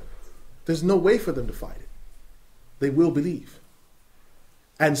fight it. There's no way for them to fight it. They will believe.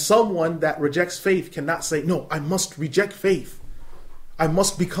 And someone that rejects faith cannot say, no, I must reject faith. I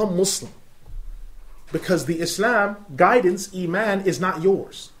must become Muslim. Because the Islam guidance, Iman, is not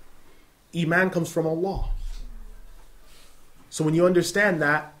yours. Iman comes from Allah. So when you understand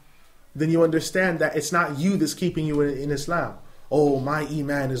that, then you understand that it's not you that's keeping you in Islam. Oh, my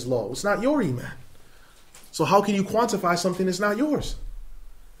Iman is low. It's not your Iman. So how can you quantify something that's not yours?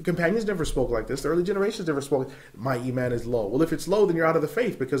 The companions never spoke like this. The early generations never spoke, my Iman is low. Well, if it's low, then you're out of the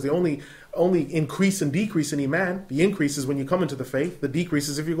faith, because the only increase and decrease in Iman, the increase is when you come into the faith, the decrease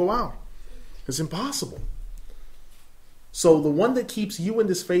is if you go out. It's impossible. So the one that keeps you in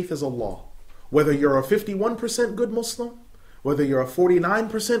this faith is Allah. Whether you're a 51% good Muslim, whether you're a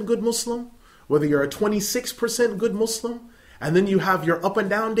 49% good Muslim, whether you're a 26% good Muslim, and then you have your up and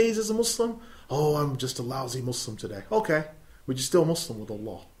down days as a Muslim. Oh, I'm just a lousy Muslim today. Okay, but you're still Muslim with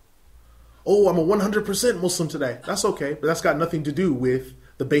Allah. Oh, I'm a 100% Muslim today. That's okay, but that's got nothing to do with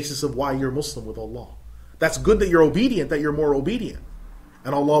the basis of why you're Muslim with Allah. That's good that you're obedient, that you're more obedient.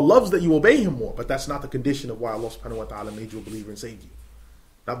 And Allah loves that you obey Him more, but that's not the condition of why Allah subhanahu wa ta'ala made you a believer and saved you.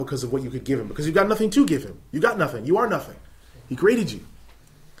 Not because of what you could give Him, because you've got nothing to give Him. You got nothing. You are nothing. He created you.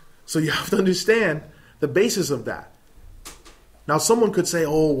 So you have to understand the basis of that. Now someone could say,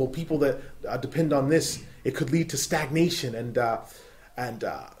 oh, well, people that depend on this, it could lead to stagnation and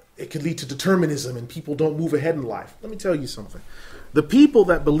it could lead to determinism and people don't move ahead in life. Let me tell you something. The people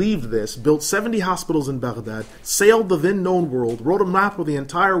that believed this built 70 hospitals in Baghdad, sailed the then known world, wrote a map of the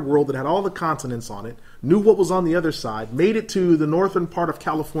entire world that had all the continents on it, knew what was on the other side, made it to the northern part of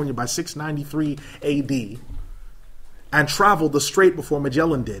California by 693 AD, and traveled the strait before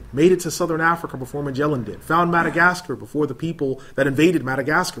Magellan did, made it to southern Africa before Magellan did, found Madagascar before the people that invaded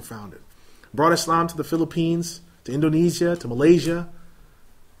Madagascar found it, brought Islam to the Philippines, to Indonesia, to Malaysia.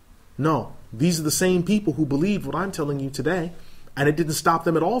 No, these are the same people who believed what I'm telling you today. And it didn't stop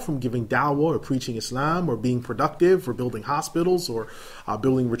them at all from giving da'wah or preaching Islam or being productive or building hospitals or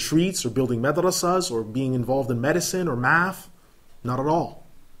building retreats or building madrasas or being involved in medicine or math. Not at all.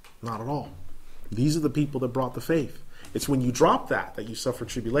 Not at all. These are the people that brought the faith. It's when you drop that you suffer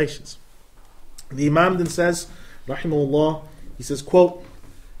tribulations. The Imam then says, rahimahullah, he says, quote,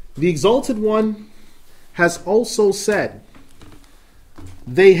 "The Exalted One has also said,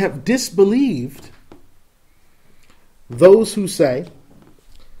 they have disbelieved those who say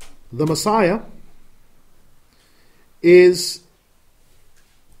the Messiah is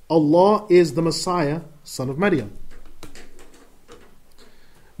Allah is the Messiah, son of Maryam."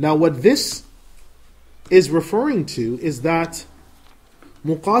 Now what this is referring to is that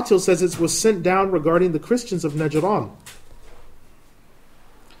Muqatil says it was sent down regarding the Christians of Najran.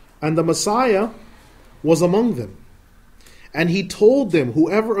 And the Messiah was among them. And he told them,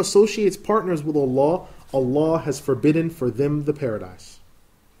 whoever associates partners with Allah, Allah has forbidden for them the paradise.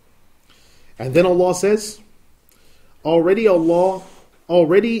 And then Allah says, already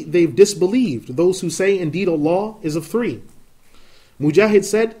they've disbelieved those who say indeed Allah is of three. Mujahid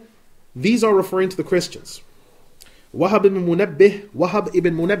said, these are referring to the Christians. Wahab ibn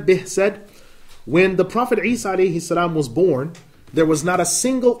Munabbih said, when the Prophet Isa alayhi salam was born, there was not a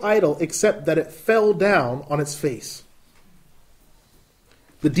single idol except that it fell down on its face.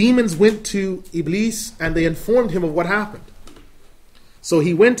 The demons went to Iblis and they informed him of what happened. So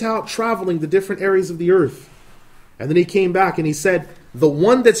he went out traveling the different areas of the earth. And then he came back and he said, the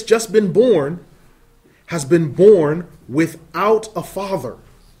one that's just been born has been born without a father.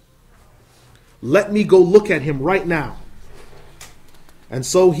 Let me go look at him right now. And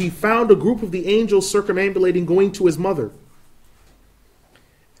so he found a group of the angels circumambulating, going to his mother.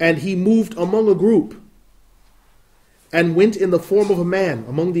 And he moved among a group and went in the form of a man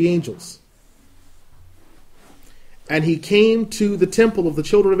among the angels. And he came to the temple of the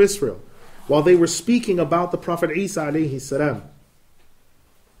children of Israel while they were speaking about the Prophet Isa alayhi salam.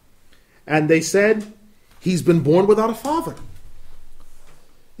 And they said, he's been born without a father.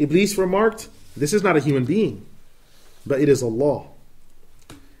 Iblis remarked, this is not a human being, but it is Allah.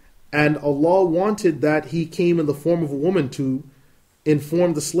 And Allah wanted that he came in the form of a woman to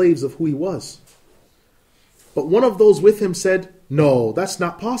inform the slaves of who he was. But one of those with him said, no, that's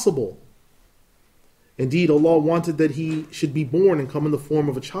not possible. Indeed, Allah wanted that he should be born and come in the form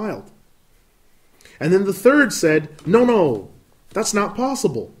of a child. And then the third said, no, that's not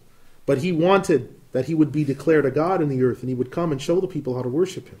possible. But he wanted that he would be declared a God in the earth and he would come and show the people how to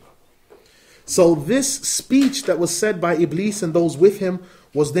worship him. So this speech that was said by Iblis and those with him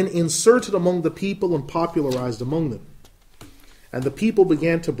was then inserted among the people and popularized among them. And the people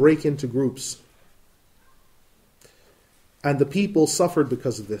began to break into groups. And the people suffered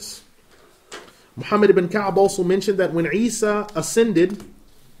because of this. Muhammad ibn Ka'b also mentioned that when Isa ascended,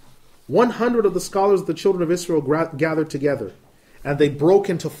 100 of the scholars of the children of Israel gathered together. And they broke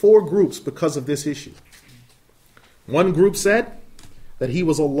into 4 groups because of this issue. One group said that he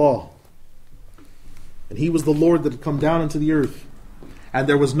was Allah. And he was the Lord that had come down into the earth. And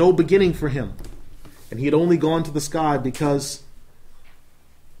there was no beginning for him. And he had only gone to the sky because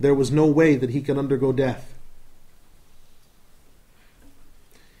there was no way that he could undergo death.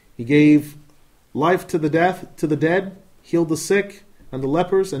 He gave life to the dead, healed the sick and the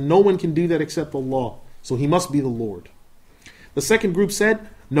lepers, and no one can do that except Allah. So he must be the Lord. The second group said,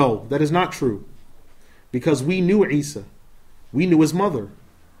 no, that is not true. Because we knew Isa. We knew his mother.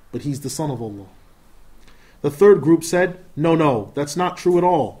 But he's the son of Allah. The third group said, no, that's not true at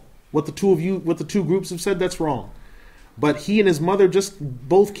all. What the two groups have said, that's wrong. But he and his mother just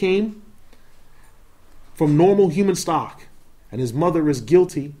both came from normal human stock. And his mother is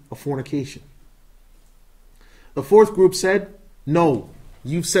guilty of fornication. The fourth group said, no,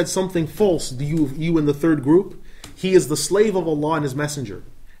 you've said something false, you and the third group. He is the slave of Allah and his messenger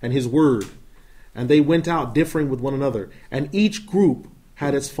and his word. And they went out differing with one another. And each group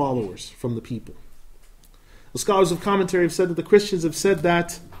had its followers from the people. The scholars of commentary have said that the Christians have said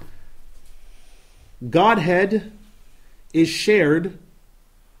that Godhead is shared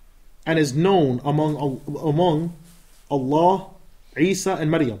and is known among Allah, Isa, and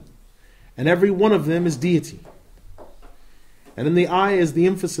Maryam. And every one of them is deity. And in the ayah is the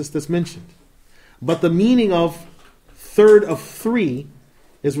emphasis that's mentioned. But the meaning of third of three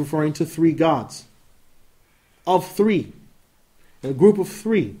is referring to three gods. Of three. A group of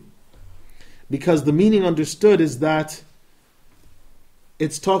three. Because the meaning understood is that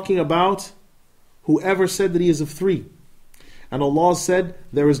it's talking about whoever said that he is of three. And Allah said,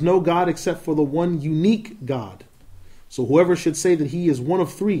 there is no God except for the one unique God. So whoever should say that he is one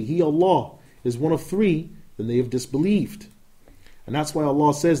of three, he, Allah, is one of three, then they have disbelieved. And that's why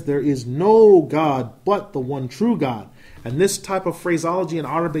Allah says, there is no God but the one true God. And this type of phraseology in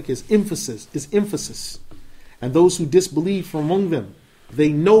Arabic is emphasis. And those who disbelieve from among them, they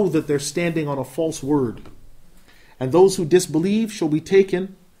know that they're standing on a false word. And those who disbelieve shall be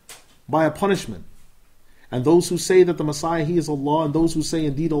taken by a punishment. And those who say that the Messiah, he is Allah, and those who say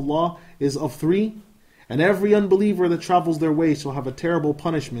indeed Allah is of three, and every unbeliever that travels their way shall have a terrible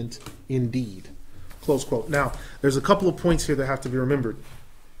punishment indeed. Close quote. Now, there's a couple of points here that have to be remembered.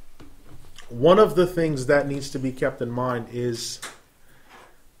 One of the things that needs to be kept in mind is,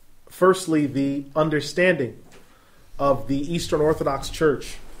 firstly, the understanding of the Eastern Orthodox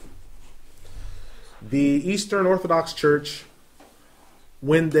Church. The Eastern Orthodox Church,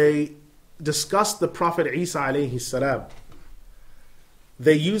 when they discuss the Prophet Isa alayhi salam,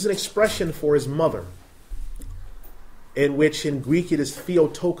 they use an expression for his mother, in which in Greek it is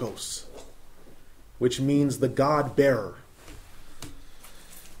Theotokos, which means the God bearer.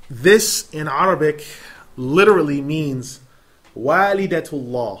 This in Arabic literally means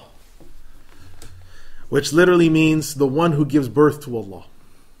Walidatullah, which literally means the one who gives birth to Allah.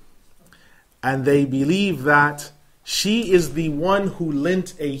 And they believe that she is the one who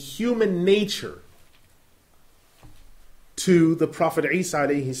lent a human nature to the Prophet Isa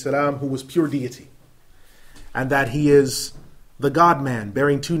alayhi salam, who was pure deity. And that he is the God-man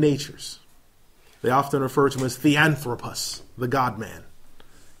bearing two natures. They often refer to him as Theanthropos, the God-man.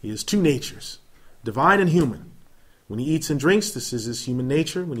 He has two natures, divine and human. When he eats and drinks, this is his human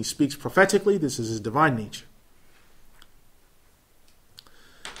nature. When he speaks prophetically, this is his divine nature.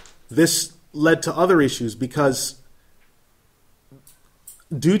 This led to other issues because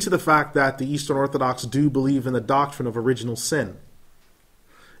due to the fact that the Eastern Orthodox do believe in the doctrine of original sin,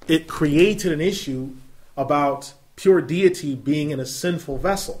 it created an issue about pure deity being in a sinful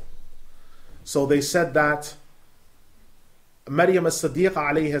vessel. So they said that Maryam as-Siddiqa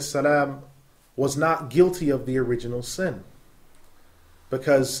alayhi salam was not guilty of the original sin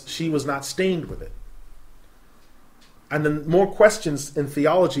because she was not stained with it. And then more questions in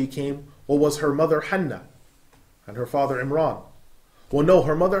theology came. Well, was her mother Hannah and her father Imran? Well, no,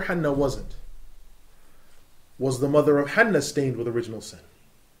 her mother Hannah wasn't. Was the mother of Hannah stained with original sin?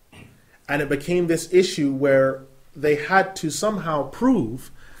 And it became this issue where they had to somehow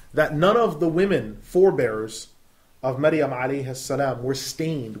prove that none of the women forebears of Maryam alayhi salam were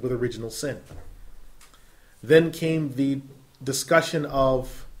stained with original sin. Then came the discussion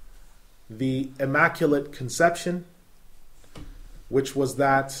of the Immaculate Conception, which was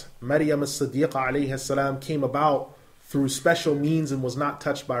that Maryam as-Siddiqa alayhi salam came about through special means and was not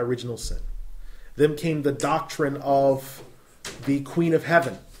touched by original sin. Then came the doctrine of the Queen of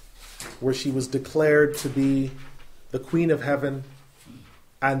Heaven, where she was declared to be the Queen of Heaven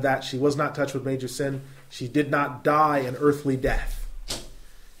and that she was not touched with major sin. She did not die an earthly death.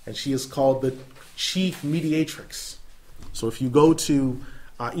 And she is called the chief mediatrix. So if you go to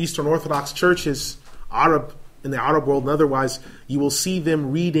Eastern Orthodox churches, in the Arab world and otherwise, you will see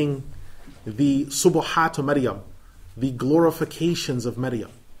them reading the Subuhat Maryam, the glorifications of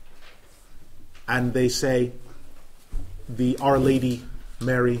Maryam. And they say the Our Lady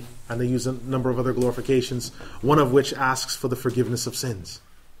Mary, and they use a number of other glorifications, one of which asks for the forgiveness of sins.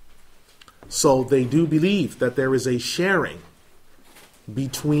 So they do believe that there is a sharing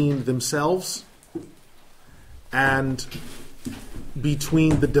between themselves and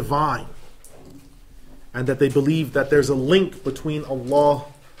between the divine, and that they believe that there's a link between Allah,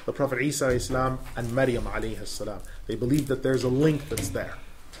 the Prophet Isa alayhi salam, and Maryam alayhi salam. They believe that there's a link that's there.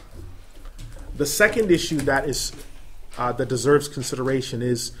 The second issue that is that deserves consideration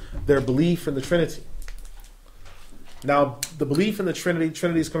is their belief in the Trinity. Now, the belief in the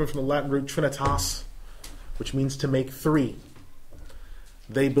Trinity is coming from the Latin root trinitas, which means to make three.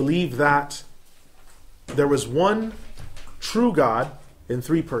 They believe that there was one true God in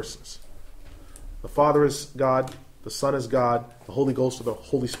three persons. The Father is God, the Son is God, the Holy Ghost or the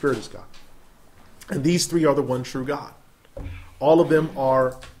Holy Spirit is God. And these three are the one true God. All of them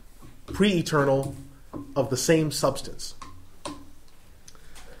are pre-eternal, of the same substance.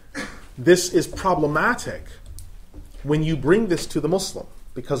 This is problematic when you bring this to the Muslim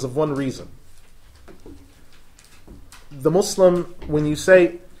because of one reason. The Muslim, when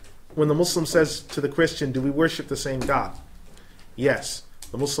the Muslim says to the Christian, do we worship the same God? Yes.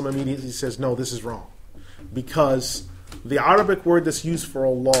 The Muslim immediately says, no, this is wrong. Because the Arabic word that's used for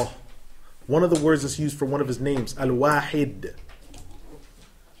Allah, one of the words that's used for one of his names, Al-Wahid.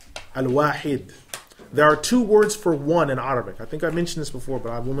 Al-Wahid. There are two words for one in Arabic. I think I mentioned this before,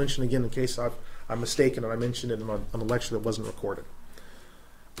 but I will mention again in case I'm mistaken and I mentioned it on a lecture that wasn't recorded.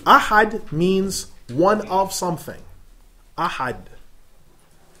 Ahad means one of something. Ahad.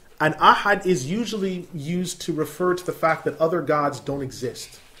 And ahad is usually used to refer to the fact that other gods don't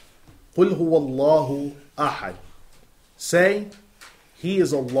exist. Qul huwallahu ahad. Say, He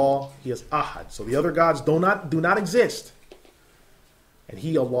is Allah, He is ahad. So the other gods do not exist. And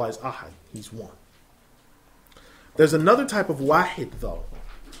He, Allah, is ahad. He's one. There's another type of wahid though.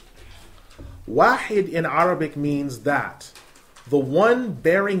 Wahid in Arabic means that the one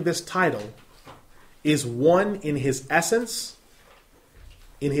bearing this title is one in his essence,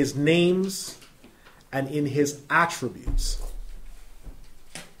 in his names, and in his attributes.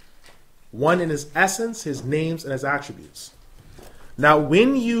 One in his essence, his names, and his attributes. Now,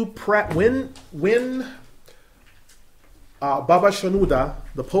 when Baba Shenouda,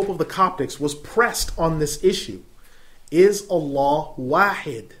 the Pope of the Coptics, was pressed on this issue, is Allah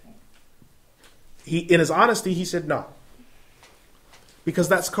wahid? In his honesty, he said no, because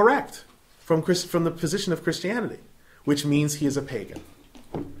that's correct from the position of Christianity, which means he is a pagan.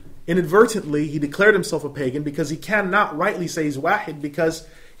 Inadvertently, he declared himself a pagan because he cannot rightly say he's wahid, because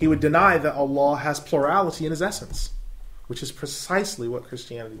he would deny that Allah has plurality in his essence, which is precisely what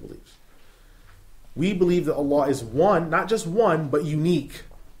Christianity believes. We believe that Allah is one, not just one, but unique,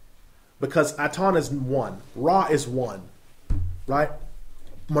 because Atan is one, Ra is one, right?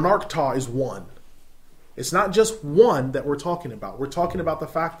 Monarch Ta is one. It's not just one that we're talking about. We're talking about the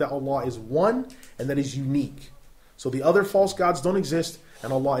fact that Allah is one and that He's unique. So the other false gods don't exist,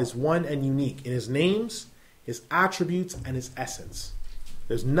 and Allah is one and unique in His names, His attributes, and His essence.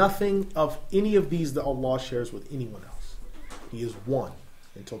 There's nothing of any of these that Allah shares with anyone else. He is one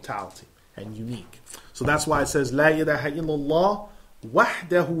in totality and unique. So that's why it says, La ilaha illallah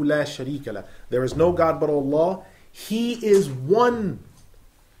wahdahu la sharika lah. There is no God but Allah. He is one.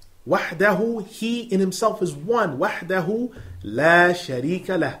 Wahdahu, He in Himself is one. Wahdahu la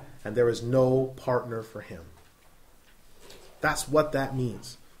sharika lah. And there is no partner for Him. That's what that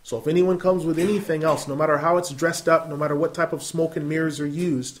means. So if anyone comes with anything else, no matter how it's dressed up, no matter what type of smoke and mirrors are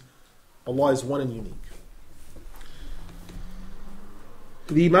used, Allah is one and unique.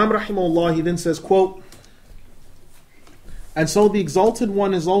 The Imam rahimahullah, he then says, quote, and so the Exalted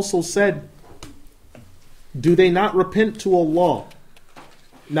One has also said, do they not repent to Allah?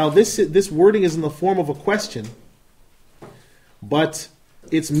 Now this wording is in the form of a question, but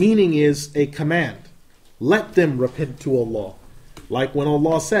its meaning is a command. Let them repent to Allah. Like when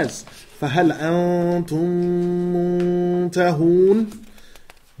Allah says, فَهَلْ أَنْتُمْ مُنْتَهُونَ?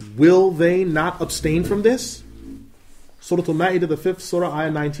 Will they not abstain from this? Surah Al-Maidah, the 5th Surah,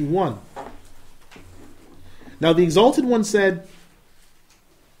 Ayah 91. Now the Exalted One said,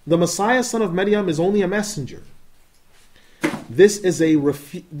 the Messiah, son of Maryam, is only a messenger. This is a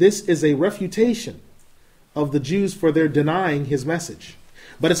refutation of the Jews for their denying His message.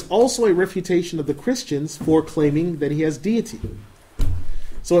 But it's also a refutation of the Christians for claiming that He has deity.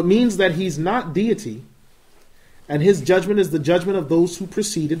 So it means that He's not deity, and His judgment is the judgment of those who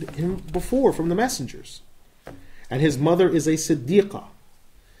preceded Him before from the messengers. And His mother is a Siddiqah.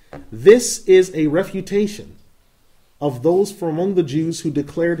 This is a refutation of those from among the Jews who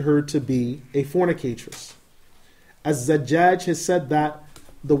declared her to be a fornicatress. As Zajjaj has said that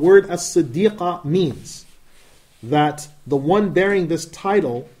the word as-Siddiqah means that the one bearing this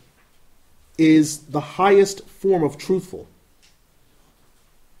title is the highest form of truthful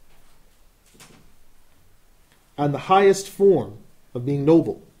and the highest form of being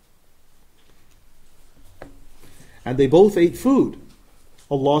noble. And they both ate food.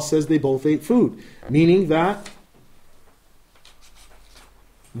 Allah says they both ate food, meaning that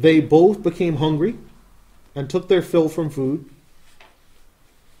they both became hungry and took their fill from food.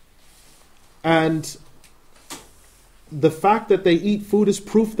 And the fact that they eat food is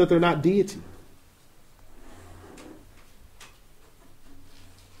proof that they're not deity.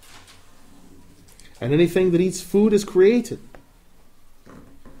 And anything that eats food is created.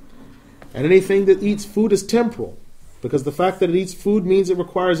 And anything that eats food is temporal. Because the fact that it eats food means it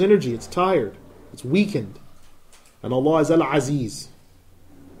requires energy. It's tired. It's weakened. And Allah is Al-Aziz,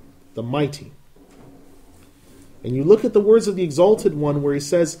 the mighty. And you look at the words of the Exalted One where he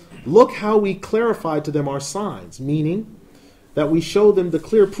says, look how we clarified to them our signs, meaning that we show them the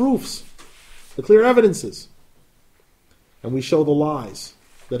clear proofs, the clear evidences, and we show the lies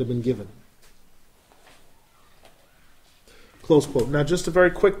that have been given. Close quote. Now just a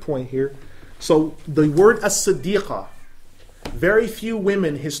very quick point here. So the word as-siddiqa, very few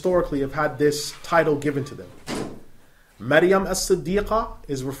women historically have had this title given to them. Maryam as-siddiqa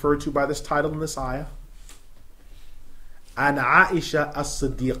is referred to by this title in this ayah. And Aisha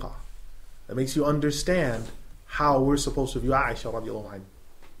as-siddiqa. That makes you understand how we're supposed to view Aisha radiallahu anha.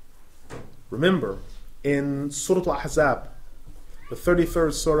 Remember, in Surah Al-Ahzab, the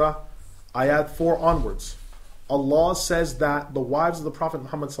 33rd surah, ayat 4 onwards, Allah says that the wives of the Prophet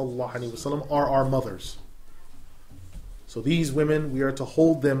Muhammad sallallahu alaihi wasallam are our mothers. So these women, we are to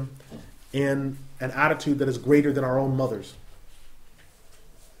hold them in an attitude that is greater than our own mothers.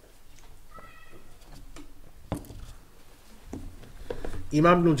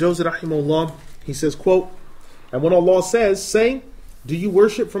 Imam ibn Al-Jawzi rahimahullah, he says, quote, and when Allah says, say, do you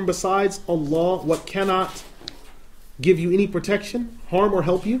worship from besides Allah what cannot give you any protection, harm, or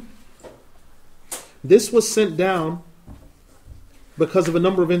help you? This was sent down because of a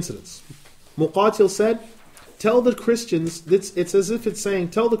number of incidents. Muqatil said, tell the Christians, it's as if it's saying,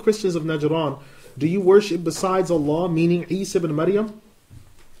 tell the Christians of Najran, do you worship besides Allah, meaning Isa ibn Maryam,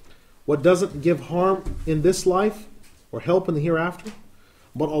 what doesn't give harm in this life or help in the hereafter?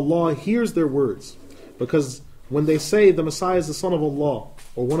 But Allah hears their words, because when they say the Messiah is the son of Allah,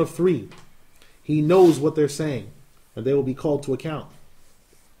 or one of three, He knows what they're saying, and they will be called to account.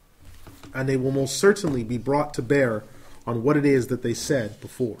 And they will most certainly be brought to bear on what it is that they said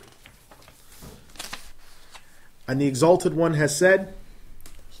before. And the Exalted One has said,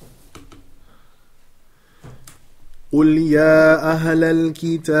 قُلْ يَا أَهْلَ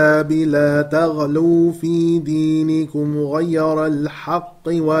الْكِتَابِ لَا تَغْلُوا فِي دِينِكُمْ غَيَّرَ الْحَقِّ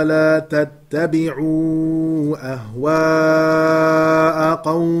وَلَا تَتَّبِعُوا أَهْوَاءَ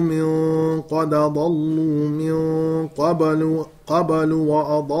قَوْمٍ قَدْ ضَلُّوا مِنْ قَبْلُ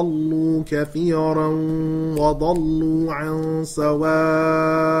وَأَضَلُّوا كَثِيرًا وَضَلُّوا عَنْ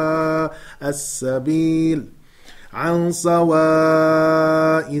سَوَاءِ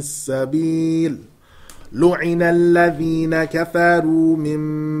السَّبِيلِ لعن الذين كفروا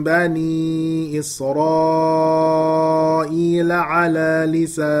من بني إسرائيل على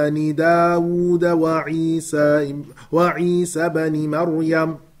لسان داود وعيسى بن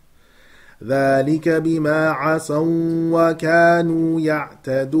مريم ذلك بما عصوا وكانوا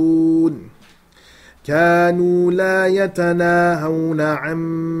يعتدون كانوا لا يتناهون عن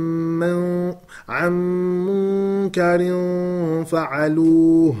منكر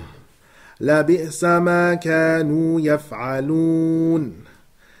فعلوه لبئس ما كانوا يفعلون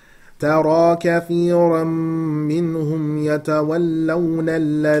ترى كثيرا منهم يتولون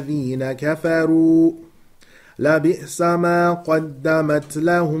الذين كفروا لبئس ما قدمت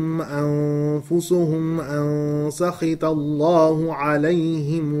لهم أنفسهم أن سخط الله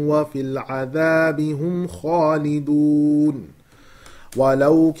عليهم وفي العذاب هم خالدون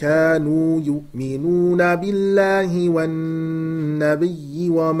ولو كانوا يؤمنون بالله والنبي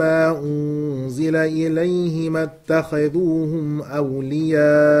وما أنزل إليه ما اتخذوهم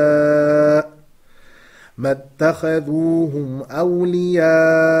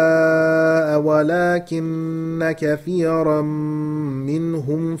أولياء ولكن كثيرا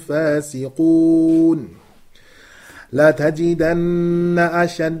منهم فاسقون لتجدن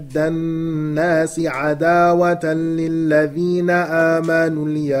أشد الناس عداوة للذين آمنوا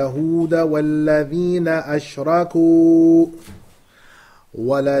اليهود والذين أشركوا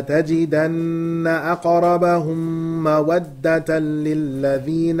ولتجدن أقربهم مودة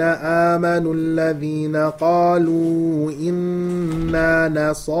للذين آمنوا الذين قالوا إنا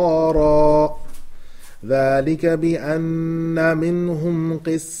نصارى ذلك بأن منهم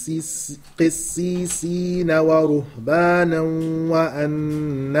قسيسين ورهبانا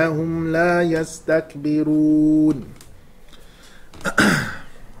وأنهم لا يستكبرون.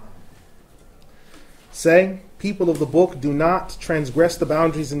 Saying, people of the book, do not transgress the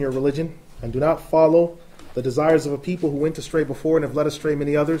boundaries in your religion, and do not follow the desires of a people who went astray before and have led astray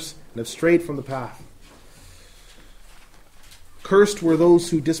many others, and have strayed from the path. Cursed were those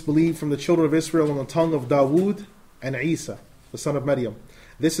who disbelieved from the children of Israel on the tongue of Dawood and Isa, the son of Maryam.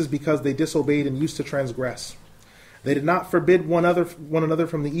 This is because they disobeyed and used to transgress. They did not forbid one another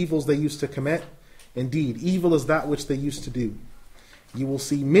from the evils they used to commit. Indeed, evil is that which they used to do. You will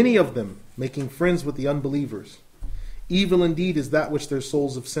see many of them making friends with the unbelievers. Evil indeed is that which their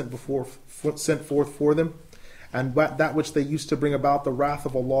souls have sent forth for them, and that which they used to bring about the wrath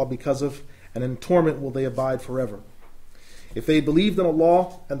of Allah because of, and in torment will they abide forever. If they believed in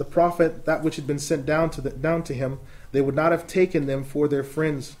Allah and the Prophet, that which had been sent down to him, they would not have taken them for their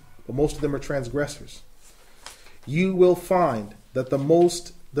friends, but most of them are transgressors. You will find that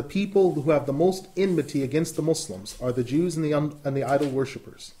the people who have the most enmity against the Muslims are the Jews and the idol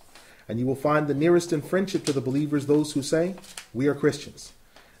worshippers. And you will find the nearest in friendship to the believers those who say, we are Christians.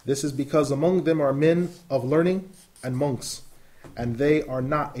 This is because among them are men of learning and monks, and they are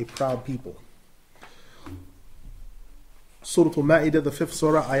not a proud people. Surah Al-Maidah, the 5th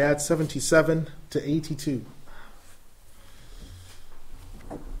surah, ayat 77 to 82.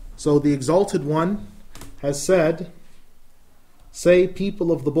 So the Exalted One has said, say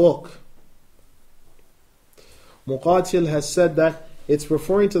people of the book. Muqatil has said that it's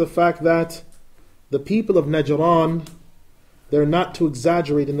referring to the fact that the people of Najran, they're not to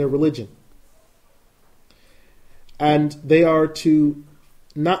exaggerate in their religion. And they are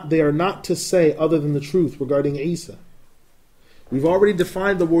not to say other than the truth regarding Isa. We've already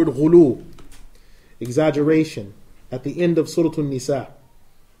defined the word ghulu, exaggeration, at the end of Surah An-Nisa.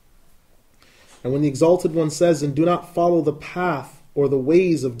 And when the Exalted One says, and do not follow the path or the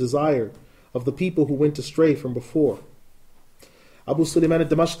ways of desire of the people who went astray from before. Abu Sulaiman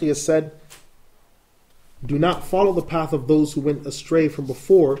al-Damashqi has said, do not follow the path of those who went astray from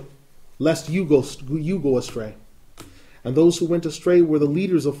before, lest you go astray. And those who went astray were the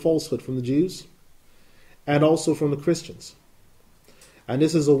leaders of falsehood from the Jews and also from the Christians. And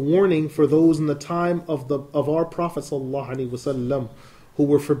this is a warning for those in the time of our Prophet ﷺ who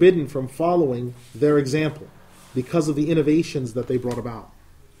were forbidden from following their example because of the innovations that they brought about.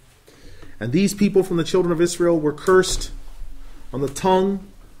 And these people from the children of Israel were cursed on the tongue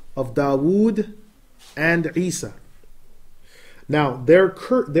of Dawood and Isa. Now,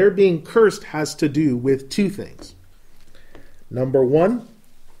 their being cursed has to do with two things. Number one,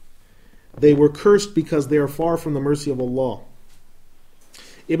 they were cursed because they are far from the mercy of Allah.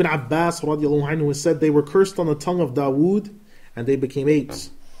 Ibn Abbas radiallahu anhu said they were cursed on the tongue of Dawood and they became apes.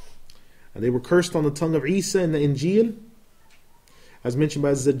 And they were cursed on the tongue of Isa in the Injil, as mentioned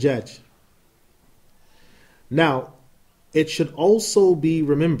by Zajjaj. Now, it should also be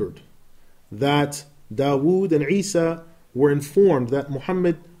remembered that Dawood and Isa were informed that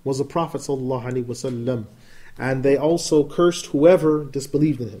Muhammad was a prophet sallallahu alaihi wasallam, and they also cursed whoever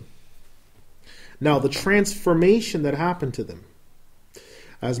disbelieved in him. Now, the transformation that happened to them,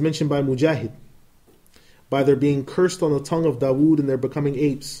 as mentioned by Mujahid, by their being cursed on the tongue of Dawood and their becoming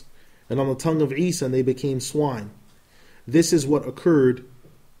apes, and on the tongue of Isa and they became swine. This is what occurred,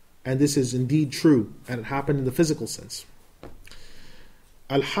 and this is indeed true, and it happened in the physical sense.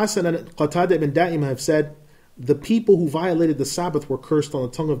 Al-Hasan and Qatada ibn Da'imah have said, the people who violated the Sabbath were cursed on the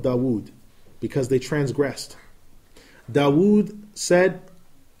tongue of Dawood, because they transgressed. Dawood said,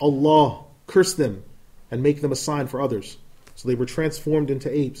 Allah, curse them, and make them a sign for others. So they were transformed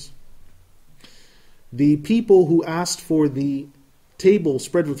into apes. The people who asked for the table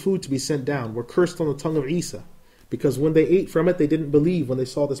spread with food to be sent down were cursed on the tongue of Isa, because when they ate from it, they didn't believe when they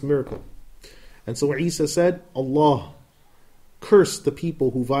saw this miracle. And so Isa said, Allah, curse the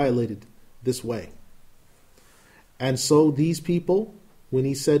people who violated this way. And so these people, when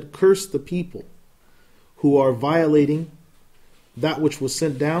he said, curse the people who are violating that which was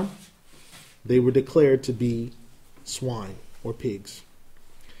sent down, they were declared to be swine or pigs.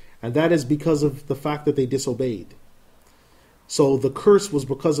 And that is because of the fact that they disobeyed. So the curse was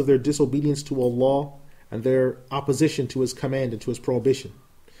because of their disobedience to Allah and their opposition to His command and to His prohibition,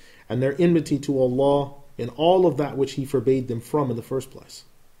 and their enmity to Allah in all of that which He forbade them from in the first place.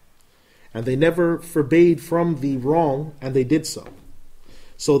 And they never forbade from the wrong, and they did so.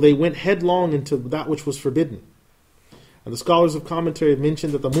 So they went headlong into that which was forbidden. And the scholars of commentary have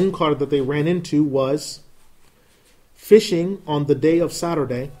mentioned that the munkar that they ran into was fishing on the day of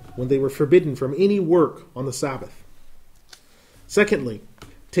Saturday, when they were forbidden from any work on the Sabbath. Secondly,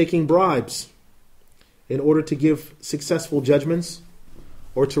 taking bribes in order to give successful judgments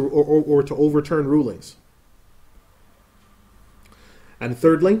or to overturn rulings. And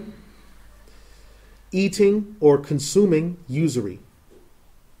thirdly, eating or consuming usury,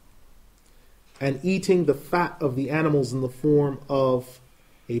 and eating the fat of the animals in the form of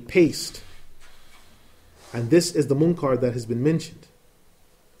a paste. And this is the munkar that has been mentioned.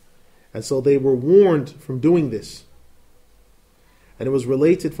 And so they were warned from doing this. And it was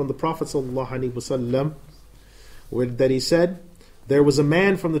related from the Prophet ﷺ that he said, there was a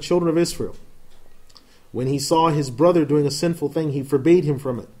man from the children of Israel. When he saw his brother doing a sinful thing, he forbade him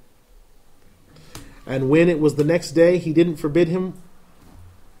from it. And when it was the next day, he didn't forbid him,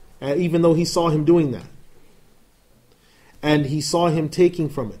 even though he saw him doing that. And he saw him taking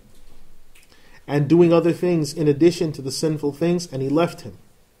from it. and doing other things in addition to the sinful things, and he left him.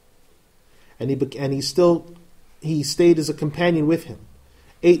 And he stayed as a companion with him,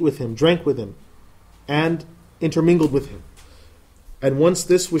 ate with him, drank with him, and intermingled with him. And once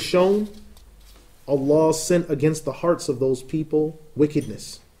this was shown, Allah sent against the hearts of those people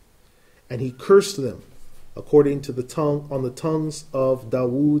wickedness, and He cursed them according to on the tongues of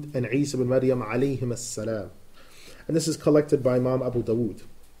Dawood and Isa ibn Maryam alayhim as-salam. And this is collected by Imam Abu Dawood.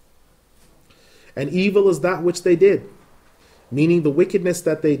 And evil is that which they did, meaning the wickedness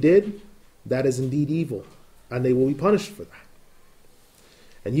that they did, that is indeed evil, and they will be punished for that.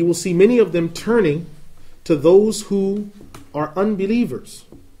 And you will see many of them turning to those who are unbelievers.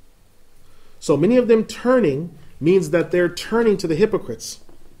 So many of them turning means that they're turning to the hypocrites,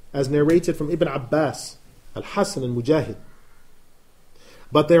 as narrated from Ibn Abbas, Al-Hasan and Mujahid.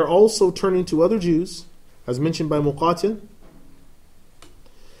 But they're also turning to other Jews, as mentioned by Muqatil.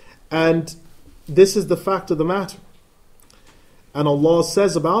 And this is the fact of the matter. And Allah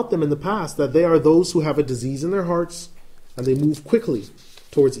says about them in the past that they are those who have a disease in their hearts and they move quickly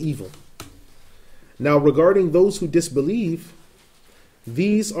towards evil. Now, regarding those who disbelieve,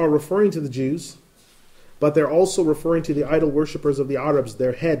 these are referring to the Jews, but they're also referring to the idol worshippers of the Arabs,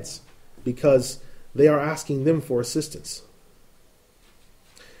 their heads, because they are asking them for assistance.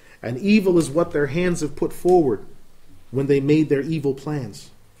 And evil is what their hands have put forward when they made their evil plans,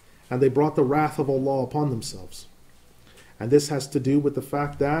 and they brought the wrath of Allah upon themselves. And this has to do with the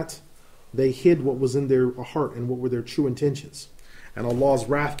fact that they hid what was in their heart and what were their true intentions. And Allah's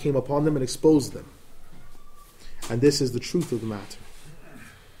wrath came upon them and exposed them. And this is the truth of the matter.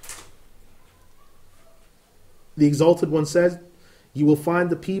 The Exalted One says, you will find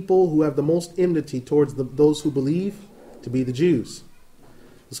the people who have the most enmity towards those who believe to be the Jews.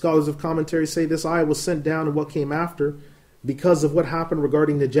 The scholars of commentary say this ayah was sent down and what came after because of what happened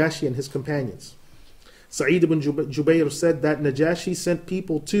regarding Najashi and his companions. Sa'id ibn Jubayr said that Najashi sent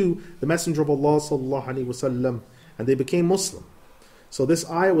people to the Messenger of Allah sallallahu alaihi wasallam, and they became Muslim. So this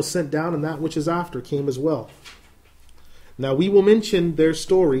ayah was sent down, and that which is after came as well. Now we will mention their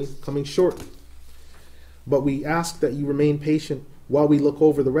story coming shortly, but we ask that you remain patient while we look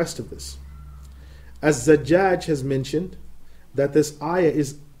over the rest of this. As Zajjaj has mentioned, that this ayah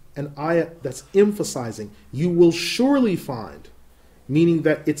is an ayah that's emphasizing, you will surely find, meaning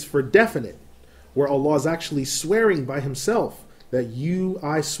that it's for definite, where Allah is actually swearing by Himself that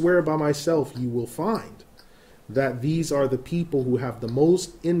I swear by myself, you will find that these are the people who have the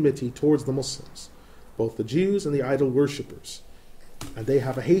most enmity towards the Muslims, both the Jews and the idol worshippers, and they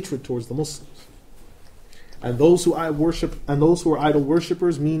have a hatred towards the Muslims. And those who are idol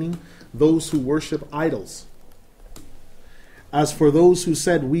worshippers, meaning those who worship idols. As for those who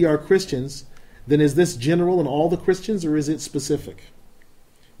said we are Christians, then is this general in all the Christians, or is it specific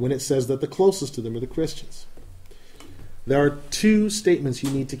when it says that the closest to them are the Christians? There are two statements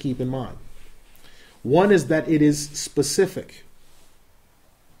you need to keep in mind. One is that it is specific,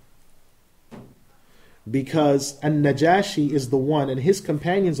 because An-Najashi is the one, and his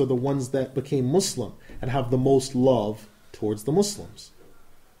companions are the ones that became Muslim and have the most love towards the Muslims.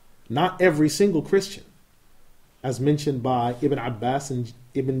 Not every single Christian, as mentioned by Ibn Abbas and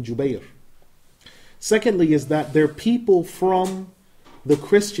Ibn Jubayr. Secondly is that they're people from the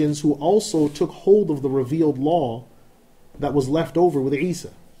Christians who also took hold of the revealed law that was left over with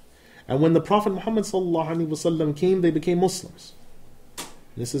Isa. And when the Prophet Muhammad ﷺ came, they became Muslims.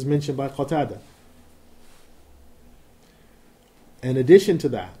 This is mentioned by Qatada. In addition to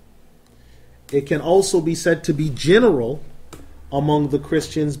that, it can also be said to be general among the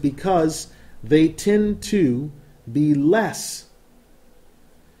Christians because they tend to be less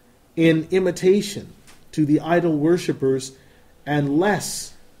in imitation to the idol worshippers and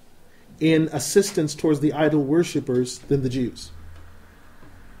less in assistance towards the idol worshippers than the Jews.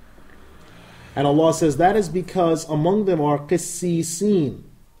 And Allah says that is because among them are qissisin.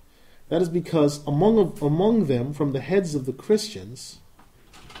 That is because among them, from the heads of the Christians,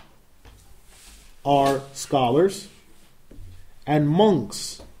 are scholars and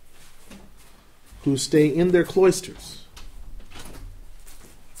monks who stay in their cloisters.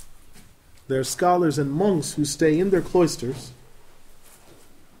 There are scholars and monks who stay in their cloisters,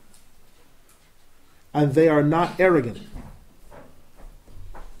 and they are not arrogant.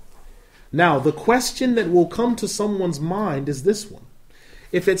 Now, the question that will come to someone's mind is this one.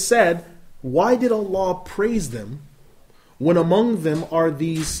 If it said, why did Allah praise them when among them are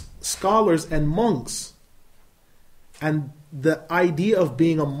these scholars and monks? And the idea of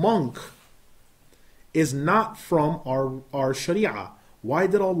being a monk is not from our Sharia. Why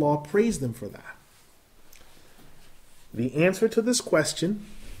did Allah praise them for that? The answer to this question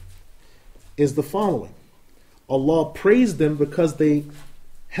is the following. Allah praised them because they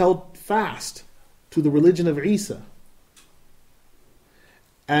held fast to the religion of Isa.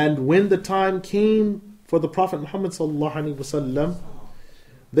 And when the time came for the Prophet Muhammad sallallahu alaihi wasallam,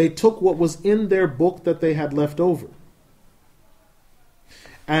 they took what was in their book that they had left over.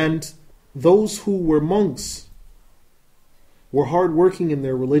 And those who were monks were hardworking in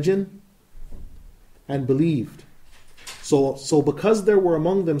their religion and believed. So because there were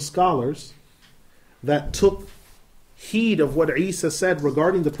among them scholars that took heed of what Isa said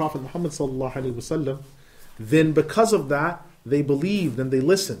regarding the Prophet Muhammad sallallahu alaihi wasallam, then because of that, they believed and they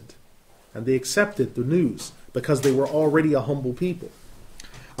listened and they accepted the news because they were already a humble people.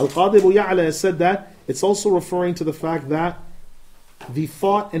 Al-Qadi Abu Ya'la has said that it's also referring to the fact that the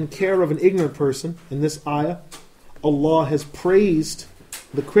thought and care of an ignorant person in this ayah, Allah has praised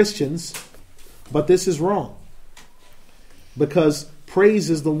the Christians, but this is wrong. Because praise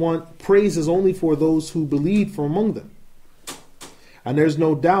is only for those who believe from among them. And there's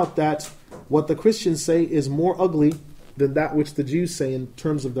no doubt that what the Christians say is more ugly than that which the Jews say in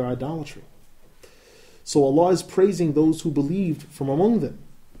terms of their idolatry. So Allah is praising those who believed from among them.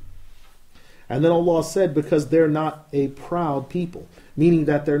 And then Allah said, because they're not a proud people, meaning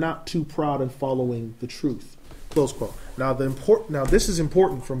that they're not too proud in following the truth. Close quote. Now this is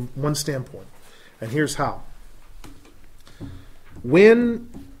important from one standpoint, and here's how. When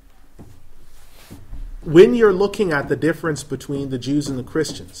you're looking at the difference between the Jews and the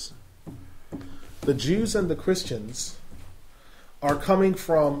Christians, the Jews and the Christians are coming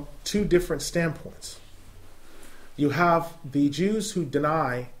from two different standpoints. You have the Jews who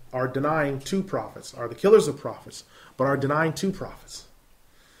are denying two prophets, are the killers of prophets, but are denying two prophets.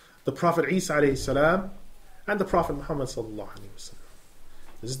 The Prophet Isa alayhi salam and the Prophet Muhammad sallallahu alaihi wasallam.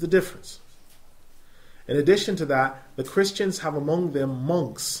 This is the difference. In addition to that, the Christians have among them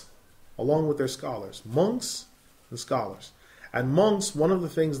monks, along with their scholars. Monks and scholars. And monks, one of the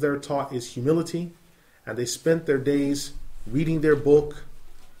things they're taught is humility, and they spent their days reading their book,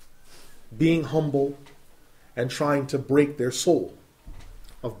 being humble, and trying to break their soul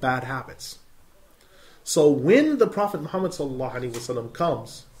of bad habits. So when the Prophet Muhammad sallallahu alaihi wasallam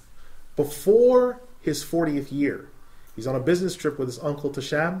comes, before his 40th year, he's on a business trip with his uncle to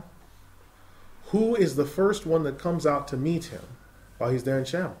Sham. Who is the first one that comes out to meet him while he's there in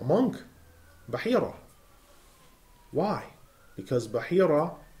Sham? A monk, Bahira. Why? Because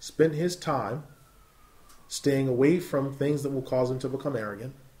Bahira spent his time staying away from things that will cause him to become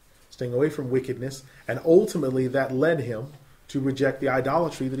arrogant, staying away from wickedness, and ultimately that led him to reject the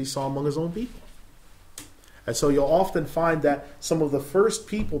idolatry that he saw among his own people. And so you'll often find that some of the first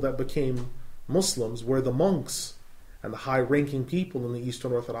people that became Muslims were the monks and the high-ranking people in the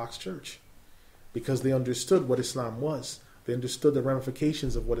Eastern Orthodox Church, because they understood what Islam was. They understood the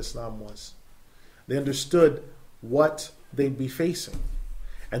ramifications of what Islam was. They understood what they'd be facing.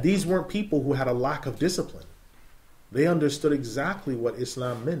 And these weren't people who had a lack of discipline. They understood exactly what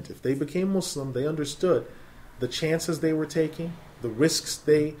Islam meant. If they became Muslim, they understood the chances they were taking, the risks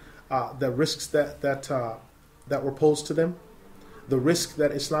that were posed to them, the risk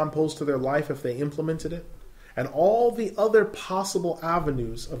that Islam posed to their life if they implemented it, and all the other possible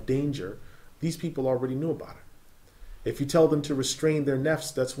avenues of danger. These people already knew about it. If you tell them to restrain their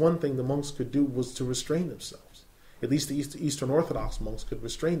nafs, that's one thing the monks could do, was to restrain themselves. At least the Eastern Orthodox monks could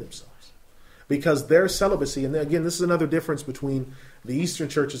restrain themselves. Because their celibacy, and again, this is another difference between the Eastern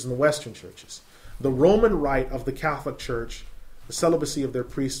churches and the Western churches. The Roman rite of the Catholic Church, the celibacy of their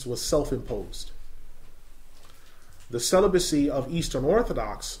priests was self-imposed. The celibacy of Eastern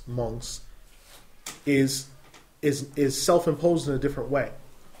Orthodox monks is self-imposed in a different way.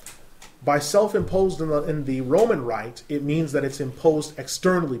 By self-imposed in the Roman rite, it means that it's imposed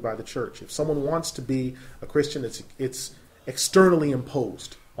externally by the church. If someone wants to be a Christian, it's externally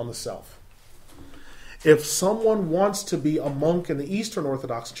imposed on the self. If someone wants to be a monk in the Eastern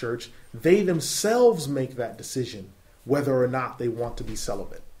Orthodox Church, they themselves make that decision whether or not they want to be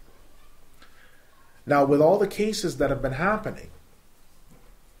celibate. Now, with all the cases that have been happening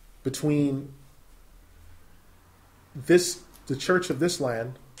between the church of this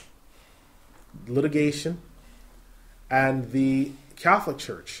land, litigation, and the Catholic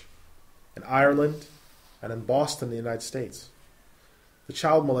Church in Ireland and in Boston, the United States, the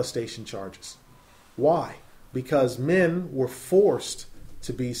child molestation charges. Why? Because men were forced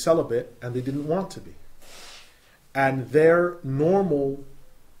to be celibate and they didn't want to be. And their normal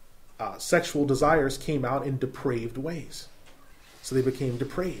sexual desires came out in depraved ways. So they became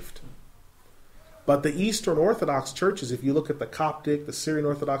depraved. But the Eastern Orthodox churches, if you look at the Coptic, the Syrian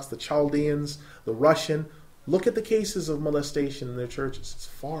Orthodox, the Chaldeans, the Russian, look at the cases of molestation in their churches. It's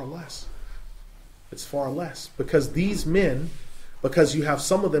far less. It's far less. Because these men, because you have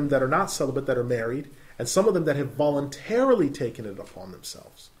some of them that are not celibate that are married, and some of them that have voluntarily taken it upon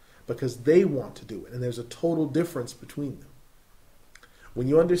themselves because they want to do it. And there's a total difference between them. When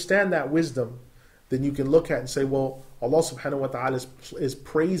you understand that wisdom, then you can look at and say, well, Allah subhanahu wa ta'ala is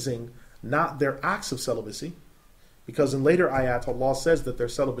praising not their acts of celibacy, because in later ayat Allah says that their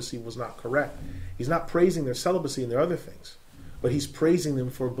celibacy was not correct. He's not praising their celibacy and their other things, but He's praising them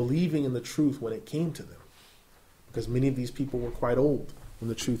for believing in the truth when it came to them. Because many of these people were quite old when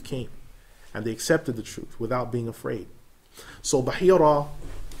the truth came, and they accepted the truth without being afraid. So Bahira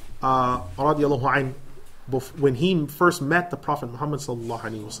radiallahu anhu, when he first met the Prophet Muhammad sallallahu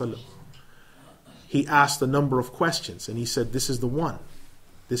alaihi wasallam, he asked a number of questions, and he said, this is the one.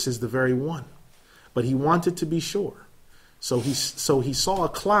 This is the very one. But he wanted to be sure. So he saw a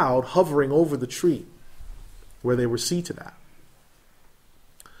cloud hovering over the tree where they were seated at.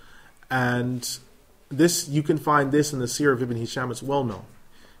 And this, you can find this in the Seerah of Ibn Hisham. It's well known.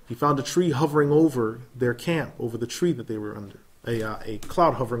 He found a tree hovering over their camp, over the tree that they were under. A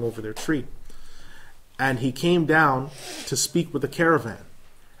cloud hovering over their tree. And he came down to speak with the caravan.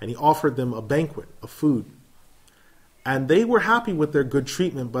 And he offered them a banquet of food. And they were happy with their good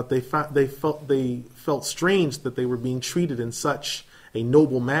treatment, but they felt strange that they were being treated in such a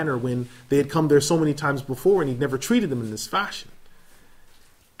noble manner when they had come there so many times before and he'd never treated them in this fashion.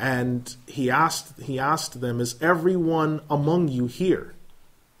 And he asked them, is everyone among you here?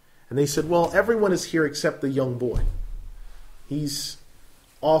 And they said, well, everyone is here except the young boy. He's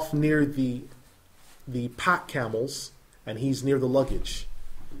off near the pack camels, and he's near the luggage.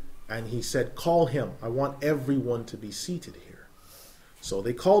 And he said, call him. I want everyone to be seated here. So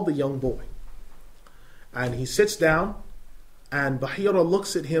they called the young boy. And he sits down, and Bahira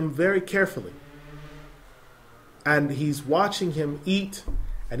looks at him very carefully. And he's watching him eat,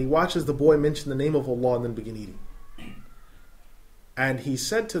 and he watches the boy mention the name of Allah and then begin eating. And he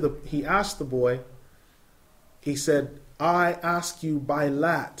asked the boy, he said, I ask you by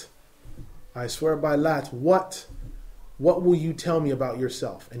Lat, I swear by Lat, what will you tell me about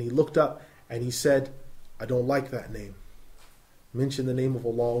yourself? And he looked up and he said, I don't like that name. Mention the name of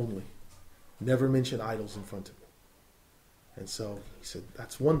Allah only. Never mention idols in front of me. And so he said,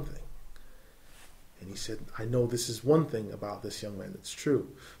 that's one thing. And he said, I know this is one thing about this young man that's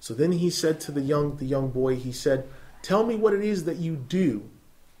true. So then he said to the young boy, he said, tell me what it is that you do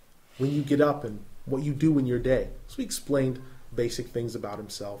when you get up and what you do in your day. So he explained basic things about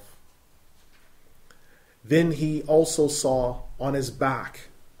himself. Then he also saw on his back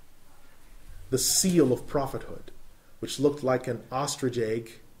the seal of prophethood, which looked like an ostrich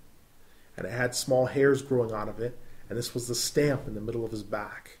egg, and it had small hairs growing out of it, and this was the stamp in the middle of his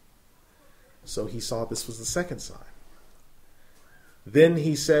back. So he saw this was the second sign. Then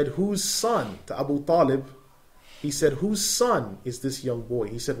he said, whose son? To Abu Talib, he said, whose son is this young boy?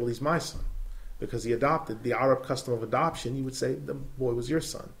 He said, well, he's my son. Because he adopted, the Arab custom of adoption, you would say the boy was your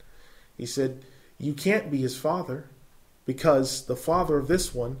son. He said, you can't be his father because the father of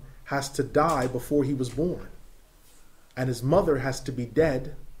this one has to die before he was born. And his mother has to be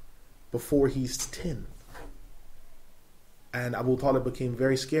dead before he's 10. And Abu Talib became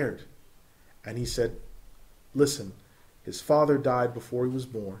very scared. And he said, listen, his father died before he was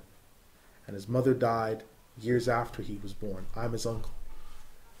born, and his mother died years after he was born. I'm his uncle.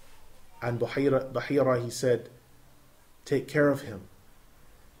 And Bahira, he said, take care of him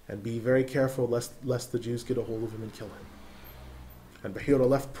and be very careful lest the Jews get a hold of him and kill him. And Bahira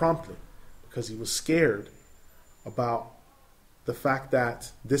left promptly because he was scared about the fact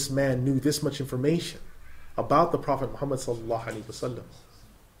that this man knew this much information about the Prophet Muhammad sallallahu alaihi wasallam,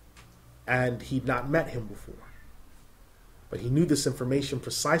 and he'd not met him before. But he knew this information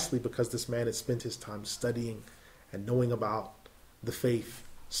precisely because this man had spent his time studying and knowing about the faith,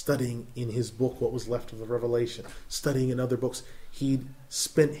 studying in his book what was left of the revelation, studying in other books. He'd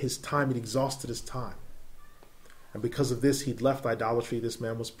spent his time, he'd exhausted his time. And because of this, he'd left idolatry. This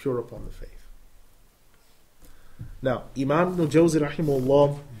man was pure upon the faith. Now, Imam Ibn Al-Jawzi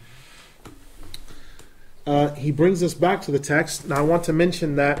rahimahullah, he brings us back to the text. Now I want to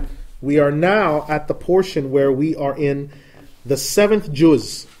mention that we are now at the portion where we are in the 7th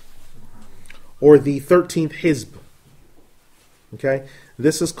juz, or the 13th hizb. Okay?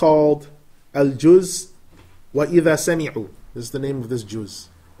 This is called Al-Juz wa idha sami'u. This is the name of this juz.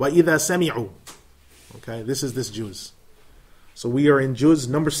 Wa idha sami'u. Okay? This is this juz. So we are in juz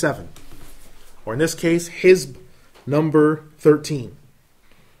number 7. Or in this case, hizb number 13.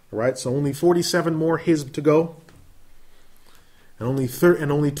 Alright? So only 47 more hizb to go. And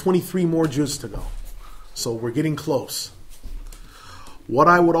only 23 more juz to go. So we're getting close. What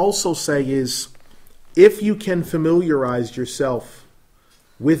I would also say is if you can familiarize yourself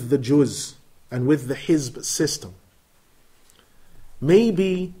with the juz and with the hizb system,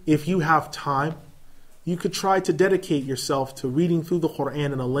 maybe if you have time, you could try to dedicate yourself to reading through the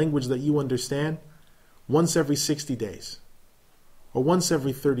Quran in a language that you understand once every 60 days or once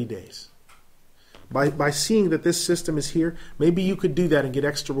every 30 days. By seeing that this system is here, maybe you could do that and get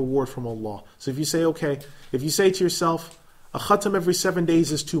extra reward from Allah. So if you say, okay, if you say to yourself, a khatam every 7 days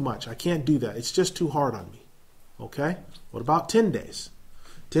is too much, I can't do that, it's just too hard on me. Okay, what about 10 days?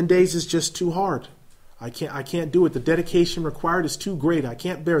 10 days is just too hard. I can't do it. The dedication required is too great. I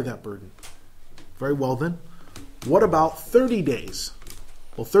can't bear that burden. Very well then. What about 30 days?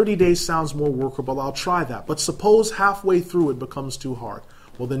 Well, 30 days sounds more workable. I'll try that. But suppose halfway through it becomes too hard.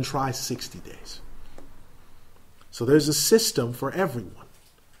 Well, then try 60 days. So there's a system for everyone.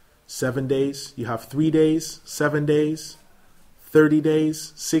 7 days, you have 3 days, 7 days, 30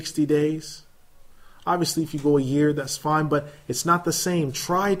 days, 60 days. Obviously, if you go a year, that's fine, but it's not the same.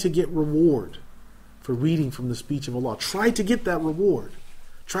 Try to get reward for reading from the speech of Allah. Try to get that reward.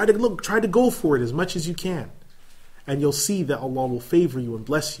 Try to go for it as much as you can. And you'll see that Allah will favor you and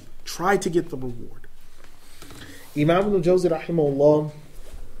bless you. Try to get the reward. Imam al-Jawzi rahimahullah,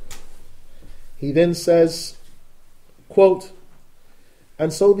 he then says, quote,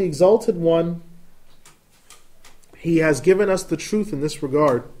 and so the Exalted One, He has given us the truth in this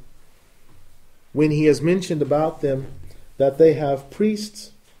regard when He has mentioned about them that they have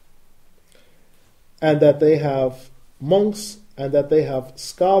priests and that they have monks and that they have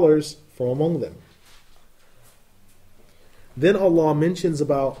scholars from among them. Then Allah mentions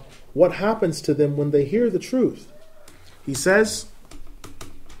about what happens to them when they hear the truth. He says,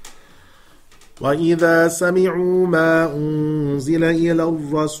 وَإِذَا سَمِعُوا مَا أُنزِلَ إِلَى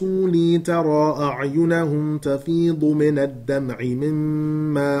الرَّسُولِ تَرَى أَعْيُنَهُمْ تَفِيضُ مِنَ الدَّمْعِ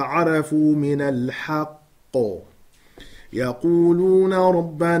مِمَّا عَرَفُوا مِنَ الْحَقِّ يَقُولُونَ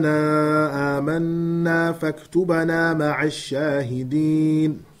رَبَّنَا آمَنَّا فَاكْتُبْنَا مَعَ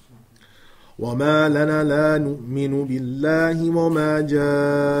الشَّاهِدِينَ وَمَا لَنَا لَا نُؤْمِنُ بِاللَّهِ وَمَا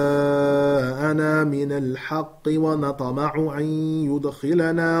جَاءَنَا مِنَ الْحَقِّ وَنَطْمَعُ أَنْ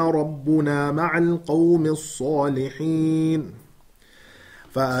يُدْخِلَنَا رَبُّنَا مَعَ الْقَوْمِ الصَّالِحِينَ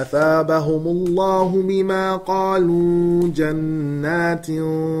فَأَثَابَهُمُ اللَّهُ بِمَا قَالُوا جَنَّاتٍ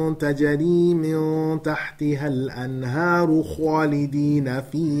تَجْرِي مِنْ تَحْتِهَا الْأَنْهَارُ خَالِدِينَ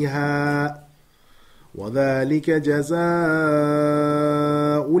فِيهَا وَذَلِكَ جَزَاءُ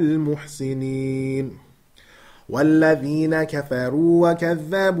الْمُحْسِنِينَ وَالَّذِينَ كَفَرُوا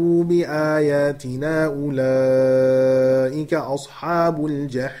وَكَذَّبُوا بِآيَاتِنَا أُولَئِكَ أَصْحَابُ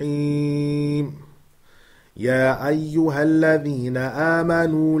الْجَحِيمِ يَا أَيُّهَا الَّذِينَ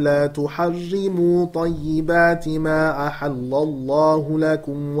آمَنُوا لَا تُحَرِّمُوا طَيِّبَاتِ مَا أَحَلَّ اللَّهُ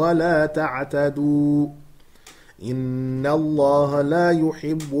لَكُمْ وَلَا تَعْتَدُوا إِنَّ اللَّهَ لَا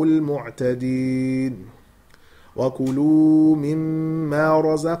يُحِبُّ الْمُعْتَدِينَ وَكُلُوا مِمَّا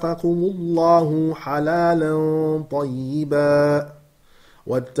رَزَقَكُمُ اللَّهُ حَلَالًا طَيِّبًا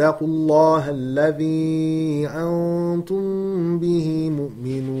وَاتَّقُوا اللَّهَ الَّذِي أَنْتُمْ بِهِ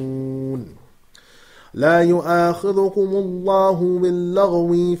مُؤْمِنُونَ لا يؤاخذكم الله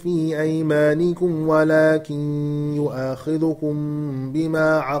باللغو في أيمانكم ولكن يؤاخذكم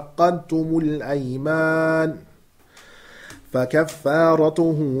بما عقدتم الأيمان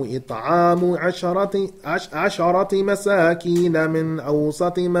فكفارته إطعام عشرة مساكين من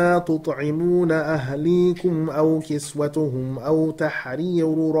أوسط ما تطعمون أهليكم أو كسوتهم أو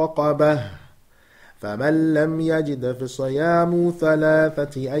تحرير رقبة فمن لم يجد فصيام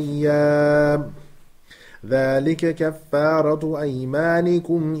 3 أيام ذلك كفارة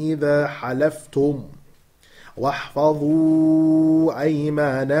أيمانكم إذا حلفتم واحفظوا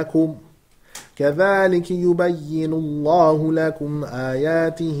أيمانكم كذلك يبين الله لكم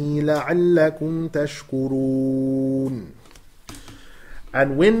آياته لعلكم تشكرون.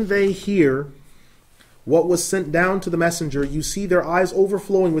 And when they hear what was sent down to the messenger, you see their eyes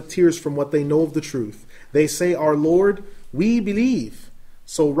overflowing with tears from what they know of the truth. They say, Our Lord, we believe.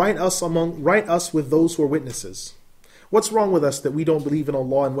 So write us with those who are witnesses. What's wrong with us that we don't believe in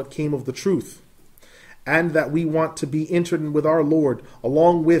Allah and what came of the truth, and that we want to be entered in with our Lord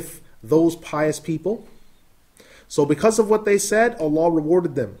along with those pious people? So because of what they said, Allah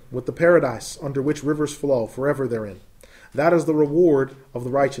rewarded them with the paradise under which rivers flow forever therein. That is the reward of the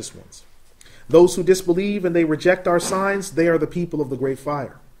righteous ones. Those who disbelieve and they reject our signs, they are the people of the great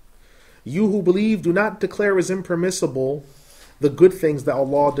fire. You who believe, do not declare as impermissible the good things that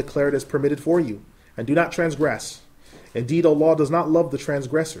Allah declared as permitted for you, and do not transgress. Indeed, Allah does not love the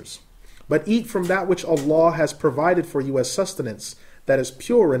transgressors. But eat from that which Allah has provided for you as sustenance, that is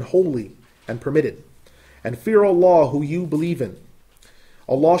pure and holy and permitted. and fear Allah who you believe in.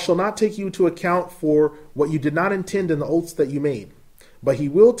 Allah shall not take you to account for what you did not intend in the oaths that you made, but He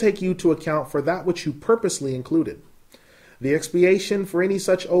will take you to account for that which you purposely included. The expiation for any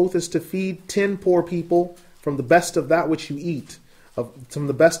such oath is to feed 10 poor people from the best of that which you eat, from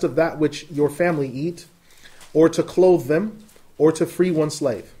the best of that which your family eat, or to clothe them, or to free one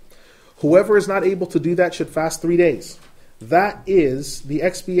slave. Whoever is not able to do that should fast 3 days. That is the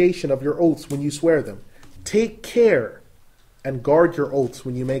expiation of your oaths when you swear them. Take care and guard your oaths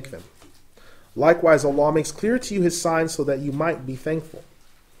when you make them. Likewise, Allah makes clear to you His signs so that you might be thankful.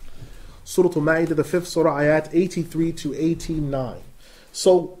 Surah Al-Maidah, the 5th Surah, ayat 83 to 89.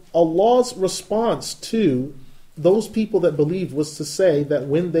 So Allah's response to those people that believed was to say that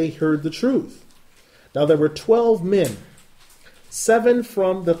when they heard the truth. Now there were 12 men, 7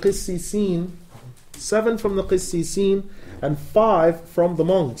 from the Qissisin, and 5 from the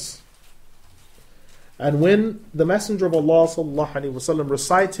monks. And when the Messenger of Allah ﷺ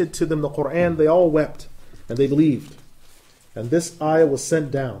recited to them the Quran, they all wept and they believed. And this ayah was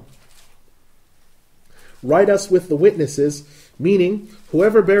sent down. Write us with the witnesses, meaning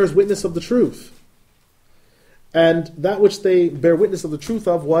whoever bears witness of the truth. And that which they bear witness of the truth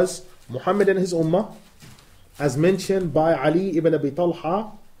of was Muhammad and his ummah, as mentioned by Ali ibn Abi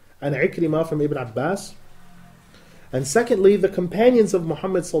Talha and Ikrimah from Ibn Abbas. And secondly, the companions of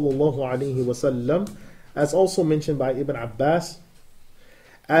Muhammad sallallahu alaihi wasallam, as also mentioned by Ibn Abbas.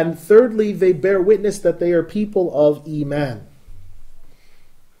 And thirdly, they bear witness that they are people of Iman,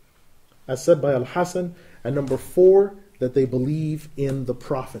 as said by Al-Hasan. And number 4, that they believe in the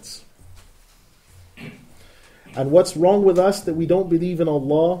prophets. And what's wrong with us that we don't believe in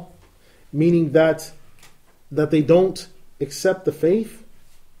Allah, meaning that they don't accept the faith?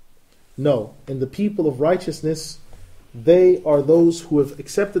 No, in the people of righteousness, they are those who have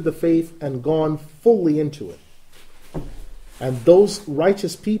accepted the faith and gone fully into it. And those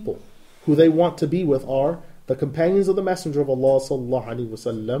righteous people who they want to be with are the companions of the Messenger of Allah sallallahu alaihi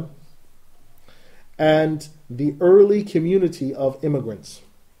wasallam and the early community of immigrants.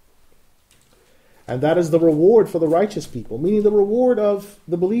 And that is the reward for the righteous people, meaning the reward of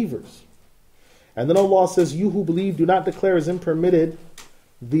the believers. And then Allah says, you who believe, do not declare as impermitted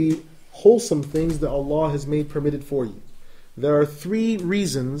the wholesome things that Allah has made permitted for you. There are 3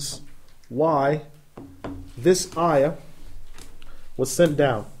 reasons why this ayah was sent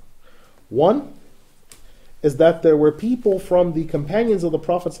down. One is that there were people from the companions of the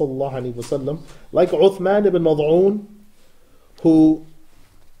Prophet ﷺ, like Uthman ibn Mad'un, who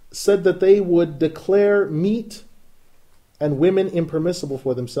said that they would declare meat and women impermissible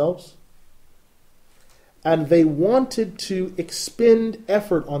for themselves. And they wanted to expend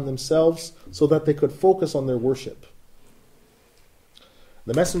effort on themselves so that they could focus on their worship.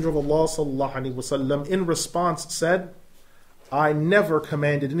 The Messenger of Allah ﷺ in response said, I never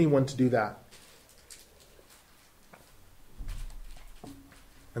commanded anyone to do that.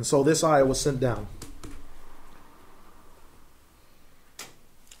 And so this ayah was sent down,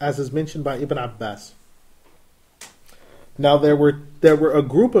 as is mentioned by Ibn Abbas. Now there were a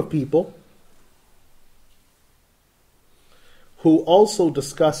group of people who also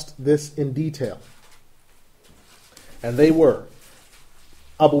discussed this in detail. And they were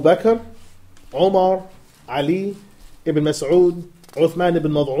Abu Bakr, Umar, Ali, Ibn Mas'ud, Uthman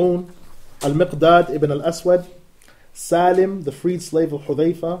ibn Mad'un, Al-Miqdad ibn Al-Aswad, Salim, the freed slave of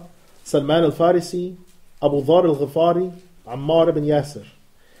Hudayfa, Salman al-Farisi, Abu Dhar al-Ghifari, Ammar ibn Yasir.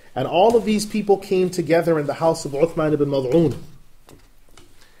 And all of these people came together in the house of Uthman ibn Mad'un.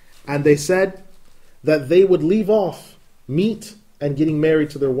 And they said that they would leave off meat and getting married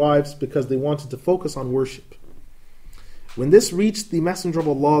to their wives because they wanted to focus on worship. When this reached the Messenger of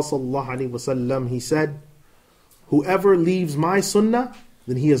Allah sallallahu alaihi wasallam, he said, whoever leaves my sunnah,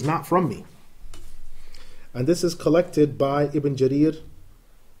 then he is not from me. And this is collected by Ibn Jarir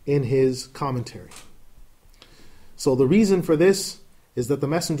in his commentary. So the reason for this is that the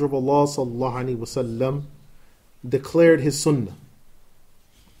Messenger of Allah sallallahu alaihi wasallam declared his sunnah.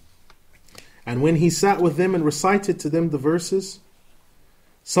 And when he sat with them and recited to them the verses,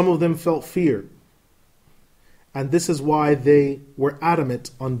 some of them felt fear. And this is why they were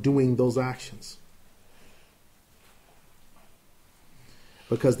adamant on doing those actions.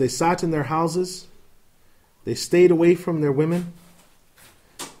 Because they sat in their houses, they stayed away from their women,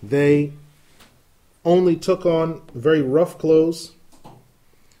 they only took on very rough clothes,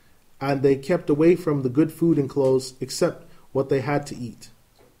 and they kept away from the good food and clothes except what they had to eat.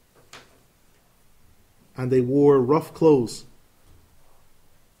 And they wore rough clothes,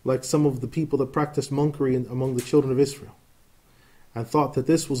 like some of the people that practiced monkery among the children of Israel, and thought that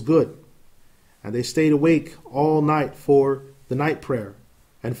this was good. And they stayed awake all night for the night prayer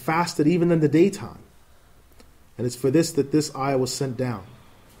and fasted even in the daytime. And it's for this that this ayah was sent down.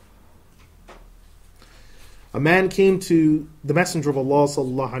 A man came to the Messenger of Allah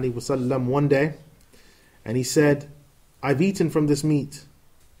sallallahu alaihi wasallam one day, and he said, I've eaten from this meat,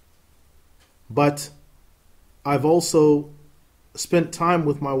 but I've also spent time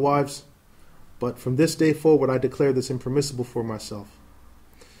with my wives, but from this day forward I declare this impermissible for myself.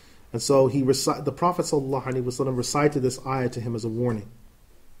 And so the Prophet sallallahu alaihi wasallam recited this ayah to him as a warning.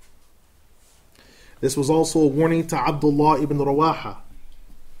 This was also a warning to Abdullah ibn Rawaha,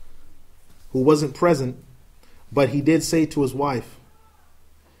 who wasn't present, but he did say to his wife,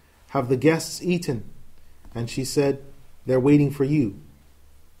 have the guests eaten? And she said, they're waiting for you.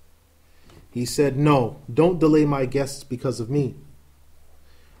 He said, no, don't delay my guests because of me.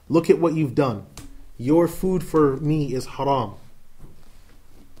 Look at what you've done. Your food for me is haram.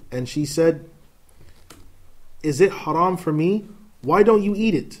 And she said, is it haram for me? Why don't you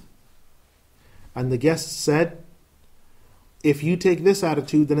eat it? And the guests said, if you take this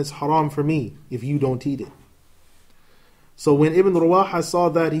attitude, then it's haram for me if you don't eat it. So when Ibn Rawaha saw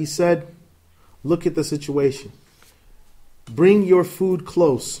that, he said, look at the situation. Bring your food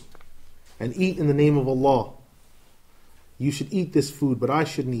close and eat in the name of Allah. You should eat this food, but I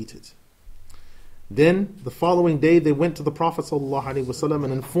shouldn't eat it. Then the following day they went to the Prophet ﷺ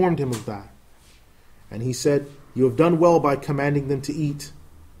and informed him of that. And he said, you have done well by commanding them to eat,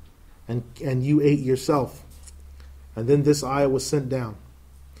 and you ate yourself. And then this ayah was sent down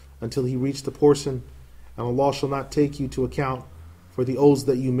until he reached the portion, and Allah shall not take you to account for the oaths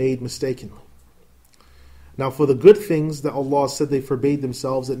that you made mistakenly. Now for the good things that Allah said they forbade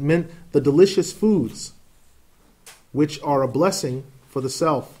themselves, it meant the delicious foods which are a blessing for the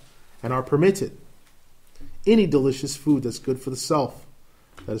self and are permitted. Any delicious food that's good for the self,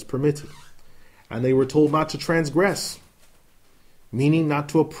 that is permitted. And they were told not to transgress, meaning not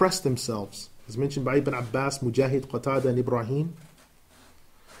to oppress themselves, as mentioned by Ibn Abbas, Mujahid, Qatada, and Ibrahim,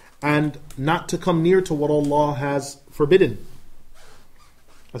 and not to come near to what Allah has forbidden,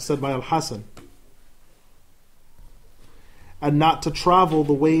 as said by Al-Hasan, and not to travel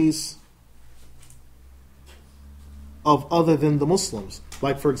the ways of other than the Muslims,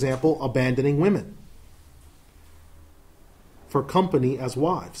 like for example abandoning women for company as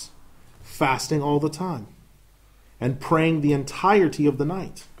wives, fasting all the time, and praying the entirety of the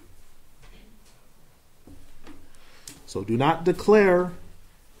night. So do not declare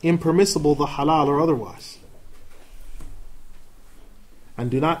impermissible the halal or otherwise, and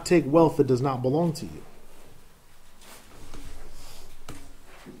do not take wealth that does not belong to you.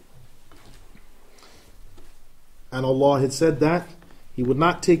 And Allah had said that He would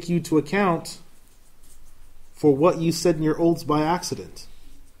not take you to account for what you said in your oaths by accident.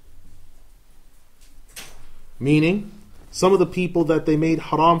 Meaning, some of the people that they made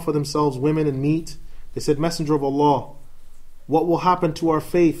haram for themselves, women and meat, they said, Messenger of Allah, what will happen to our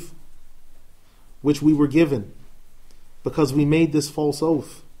faith which we were given because we made this false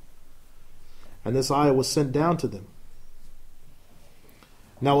oath? And this ayah was sent down to them.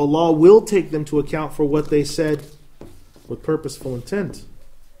 Now Allah will take them to account for what they said with purposeful intent.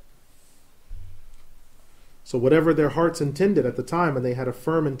 So whatever their hearts intended at the time, and they had a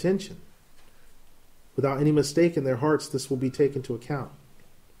firm intention, without any mistake in their hearts, this will be taken into account.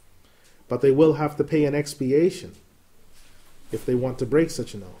 But they will have to pay an expiation if they want to break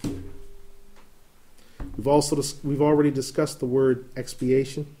such an oath. We've already discussed the word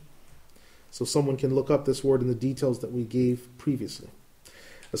expiation, so someone can look up this word in the details that we gave previously.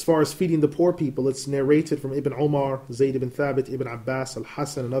 As far as feeding the poor people, it's narrated from Ibn Umar, Zayd ibn Thabit, Ibn Abbas,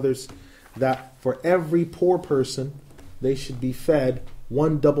 Al-Hasan, and others that for every poor person, they should be fed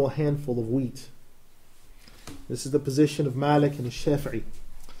one double handful of wheat. This is the position of Malik and Shafi'i.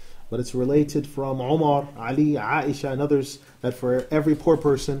 But it's related from Umar, Ali, Aisha, and others that for every poor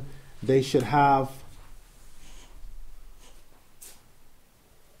person, they should have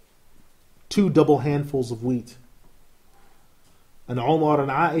 2 double handfuls of wheat. And Umar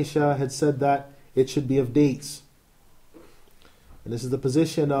and Aisha had said that it should be of dates. And this is the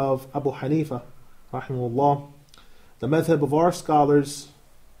position of Abu Hanifa, rahimahullah. The madhab of our scholars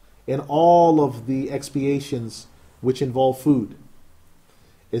in all of the expiations which involve food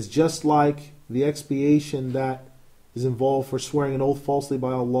is just like the expiation that is involved for swearing an oath falsely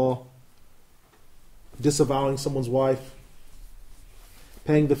by Allah, disavowing someone's wife,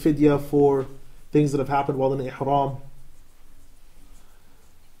 paying the fidya for things that have happened while in ihram,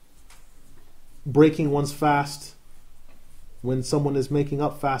 breaking one's fast when someone is making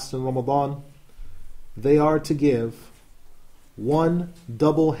up fast in Ramadan. They are to give one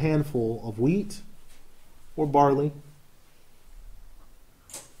double handful of wheat or barley,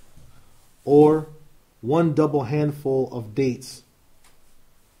 or one double handful of dates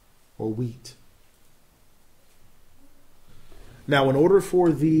or wheat. Now, in order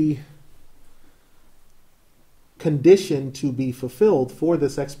for the condition to be fulfilled for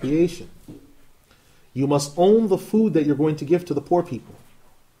this expiation, you must own the food that you're going to give to the poor people.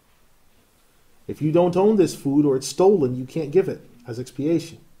 If you don't own this food or it's stolen, you can't give it as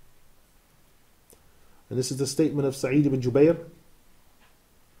expiation. And this is the statement of Sa'id ibn Jubayr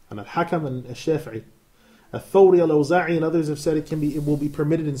and Al-Hakam and Al-Shafi'i. Al-Thawri, Al-Awza'i and others have said it will be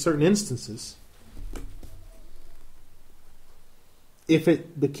permitted in certain instances if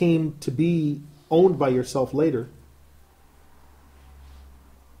it became to be owned by yourself later,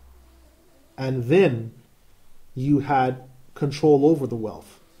 and then you had control over the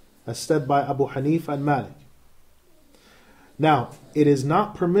wealth, as said by Abu Hanifa and Malik. Now, it is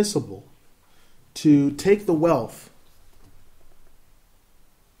not permissible to take the wealth.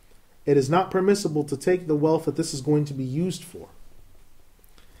 It is not permissible to take the wealth that this is going to be used for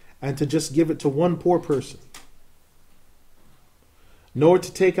and to just give it to one poor person, nor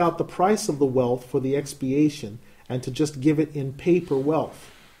to take out the price of the wealth for the expiation and to just give it in paper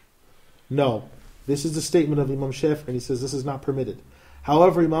wealth. No, this is the statement of Imam Shafi'i, and he says this is not permitted.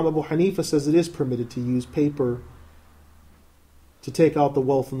 However, Imam Abu Hanifa says it is permitted to use paper, to take out the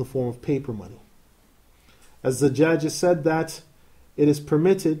wealth in the form of paper money. As the judge has said that it is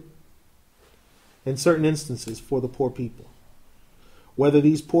permitted in certain instances for the poor people, whether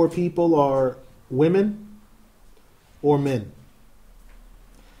these poor people are women or men.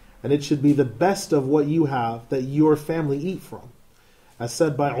 And it should be the best of what you have that your family eat from, as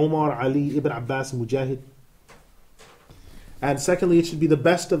said by Umar, Ali, Ibn Abbas, and Mujahid. And secondly, it should be the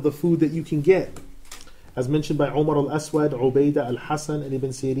best of the food that you can get, as mentioned by Umar al-Aswad, Ubaidah al-Hasan, and Ibn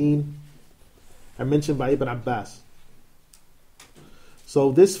Sirin, and mentioned by Ibn Abbas.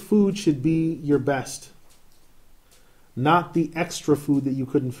 So this food should be your best, not the extra food that you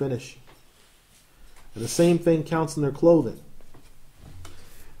couldn't finish. And the same thing counts in their clothing.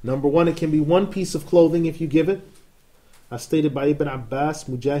 Number one, it can be one piece of clothing if you give it, as stated by Ibn Abbas,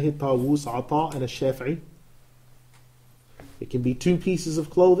 Mujahid, Tawus, Ata, and Al-Shafi'i. It can be two pieces of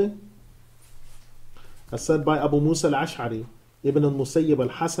clothing, as said by Abu Musa al-Ash'ari, Ibn al-Musayyib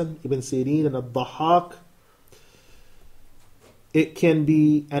al-Hasan, Ibn Sirin, and al-Dahhak. It can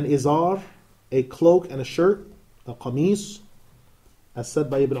be an izar, a cloak and a shirt, a qamis, as said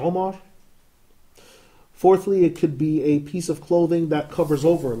by Ibn Umar. Fourthly, it could be a piece of clothing that covers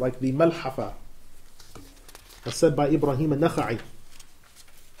over, like the malhafa, as said by Ibrahim al-Nakha'i.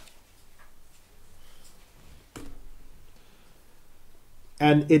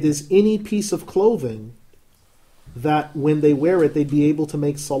 And it is any piece of clothing that when they wear it, they'd be able to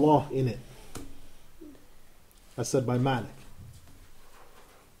make salah in it, as said by Malik.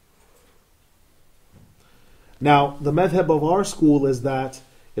 Now, the madhab of our school is that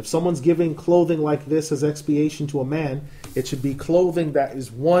if someone's giving clothing like this as expiation to a man, it should be clothing that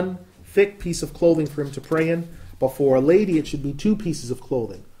is one thick piece of clothing for him to pray in. But for a lady, it should be two pieces of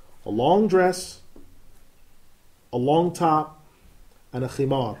clothing: a long dress, a long top, and a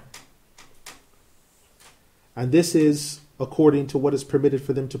khimar. And this is according to what is permitted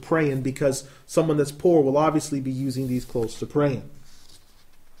for them to pray in, because someone that's poor will obviously be using these clothes to pray in.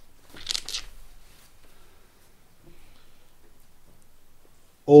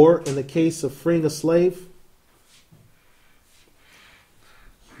 Or in the case of freeing a slave,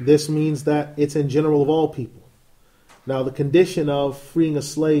 this means that it's in general of all people. Now, the condition of freeing a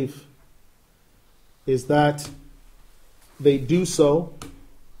slave is that they do so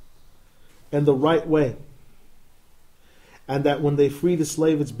in the right way, and that when they free the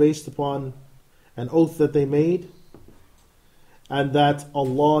slave, it's based upon an oath that they made, and that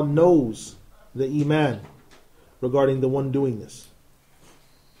Allah knows the iman regarding the one doing this.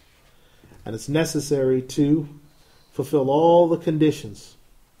 And it's necessary to fulfill all the conditions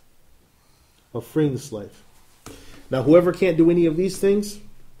of freeing the slave. Now, whoever can't do any of these things,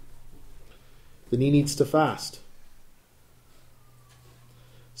 then he needs to fast.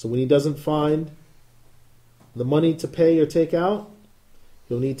 So when he doesn't find the money to pay or take out,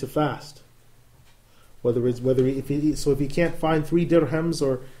 he'll need to fast. If he can't find 3 dirhams,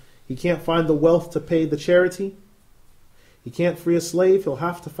 or he can't find the wealth to pay the charity, he can't free a slave, he'll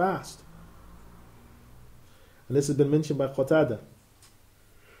have to fast. And this has been mentioned by Qatada.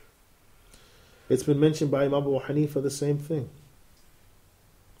 It's been mentioned by Imam Abu Hanifa, the same thing.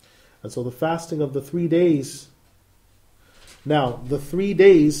 And so the fasting of the 3 days. Now, the 3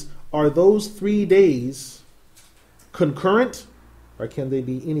 days, are those 3 days concurrent, or can they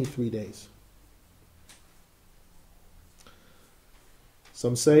be any 3 days?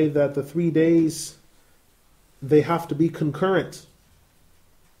 Some say that the 3 days, they have to be concurrent.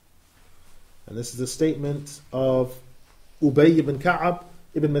 And this is a statement of Ubay ibn Ka'ab,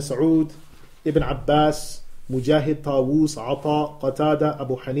 Ibn Mas'ud, Ibn Abbas, Mujahid, Tawus, Ata, Qatada,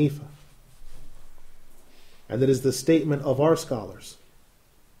 Abu Hanifa. And that is the statement of our scholars.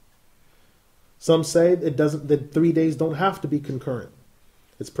 Some say that 3 days don't have to be concurrent.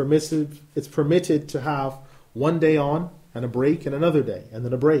 It's permitted to have 1 day on and a break and another day and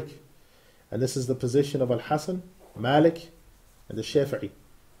then a break. And this is the position of Al-Hasan, Malik, and the Shafi'i.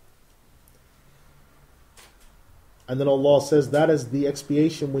 And then Allah says that is the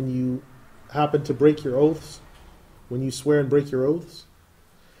expiation when you happen to break your oaths, when you swear and break your oaths,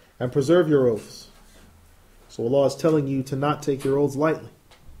 and preserve your oaths. So Allah is telling you to not take your oaths lightly,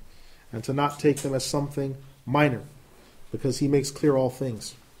 and to not take them as something minor, because He makes clear all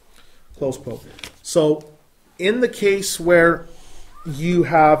things. Close quote. So, in the case where you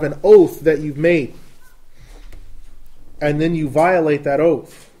have an oath that you've made, and then you violate that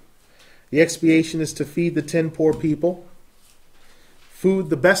oath, the expiation is to feed the 10 poor people, food,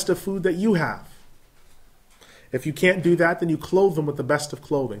 the best of food that you have. If you can't do that, then you clothe them with the best of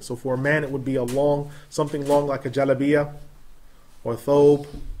clothing. So for a man, it would be something long like a jalabiyah, or thobe,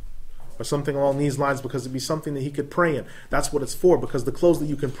 or something along these lines, because it'd be something that he could pray in. That's what it's for, because the clothes that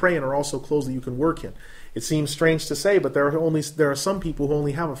you can pray in are also clothes that you can work in. It seems strange to say, but there are some people who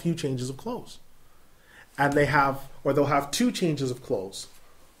only have a few changes of clothes. And they'll have 2 changes of clothes.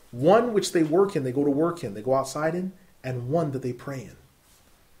 One which they work in, they go to work in, they go outside in, and one that they pray in.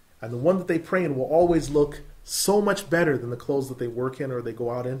 And the one that they pray in will always look so much better than the clothes that they work in or they go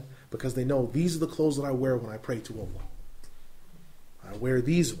out in, because they know these are the clothes that I wear when I pray to Allah. I wear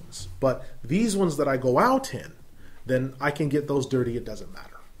these ones. But these ones that I go out in, then I can get those dirty, it doesn't matter.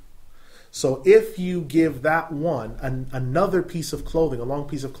 So if you give that one another piece of clothing, a long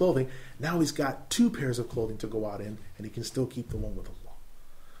piece of clothing, now he's got 2 pairs of clothing to go out in, and he can still keep the one with Allah.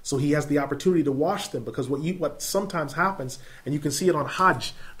 So he has the opportunity to wash them, because what sometimes happens, and you can see it on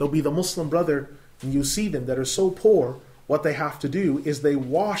Hajj, there'll be the Muslim brother, and you see them that are so poor, what they have to do is they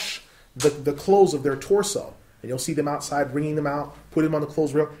wash the clothes of their torso. And you'll see them outside, bringing them out, put them on the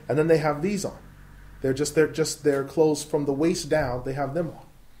clothes rail, and then they have these on. They're just their clothes from the waist down, they have them on.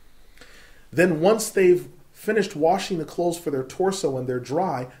 Then once they've finished washing the clothes for their torso and they're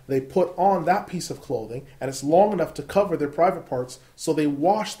dry, they put on that piece of clothing, and it's long enough to cover their private parts, so they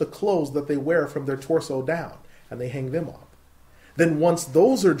wash the clothes that they wear from their torso down, and they hang them up. Then once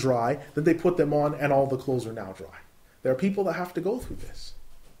those are dry, then they put them on, and all the clothes are now dry. There are people that have to go through this.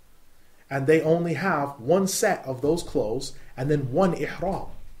 And they only have 1 set of those clothes, and then 1 ihram.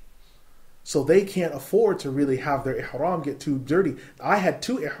 So they can't afford to really have their ihram get too dirty. I had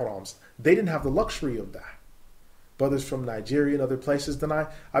 2 ihrams. They didn't have the luxury of that. Brothers from Nigeria and other places, then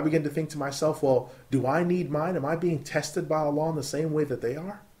I begin to think to myself, well, do I need mine? Am I being tested by Allah in the same way that they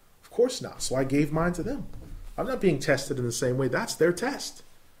are? Of course not. So I gave mine to them. I'm not being tested in the same way. That's their test.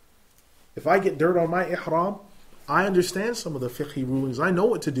 If I get dirt on my ihram, I understand some of the fiqhi rulings. I know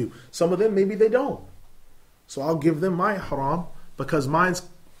what to do. Some of them, maybe they don't. So I'll give them my ihram, because mine's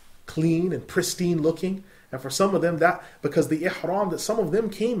clean and pristine looking. And for some of them, that because the ihram that some of them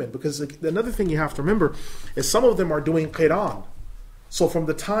came in, because another thing you have to remember is some of them are doing qiran. So from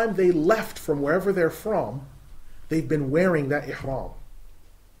the time they left from wherever they're from, they've been wearing that ihram.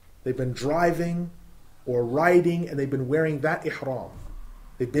 They've been driving or riding, and they've been wearing that ihram.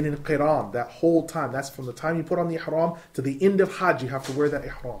 They've been in qiran that whole time. That's from the time you put on the ihram to the end of Hajj, you have to wear that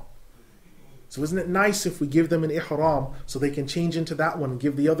ihram. So isn't it nice if we give them an ihram so they can change into that one and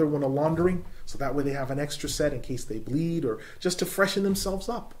give the other one a laundering, so that way they have an extra set in case they bleed, or just to freshen themselves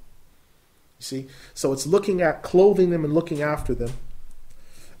up. You see? So it's looking at clothing them and looking after them.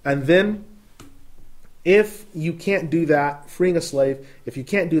 And then if you can't do that, freeing a slave, if you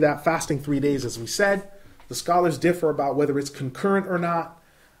can't do that, fasting 3 days, as we said. The scholars differ about whether it's concurrent or not.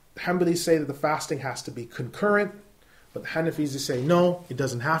 The Hanbalis say that the fasting has to be concurrent, but the Hanafis say no, it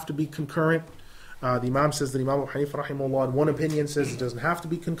doesn't have to be concurrent. The Imam says that Imam Abu Hanifa rahimahullah in one opinion says it doesn't have to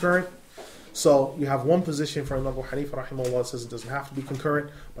be concurrent. So you have one position from Imam Abu Hanifa rahimahullah says it doesn't have to be concurrent,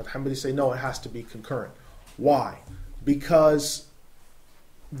 but the Hanbalis say no, it has to be concurrent. Why? Because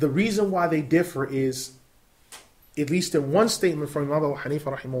the reason why they differ is, at least in one statement from Imam Abu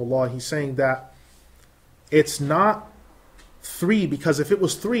Hanifa rahimahullah, he's saying that it's not 3, because if it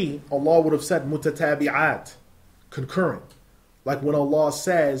was 3, Allah would have said mutatabi'at, concurrent. Like when Allah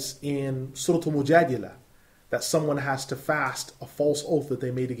says in Surah Al-Mujadilah that someone has to fast a false oath that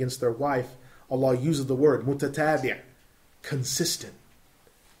they made against their wife, Allah uses the word mutatabi', consistent.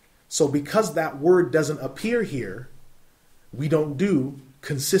 So because that word doesn't appear here, we don't do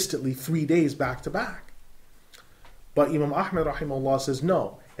consistently 3 days back to back. But Imam Ahmad rahimahullah says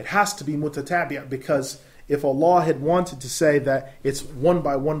no, it has to be mutatabi', because if Allah had wanted to say that it's one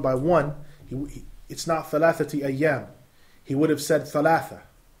by one, it's not thalathati ayyam. He would have said thalatha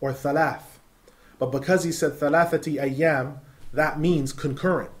or thalath. But because he said thalathati ayyam, that means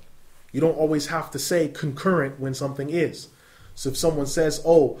concurrent. You don't always have to say concurrent when something is. So if someone says,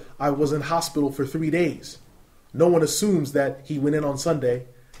 oh, I was in hospital for 3 days, no one assumes that he went in on Sunday,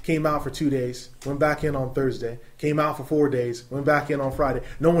 came out for 2 days, went back in on Thursday, came out for 4 days, went back in on Friday.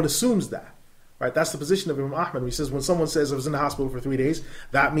 No one assumes that. Right? That's the position of Imam Ahmad. He says when someone says I was in the hospital for 3 days,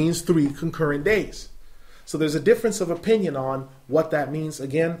 that means 3 concurrent days. So there's a difference of opinion on what that means.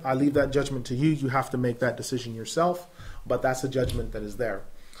 Again, I leave that judgment to you. You have to make that decision yourself. But that's a judgment that is there.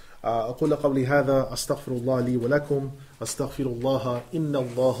 أقول قولي هذا أستغفر الله لي ولكم أستغفر الله إن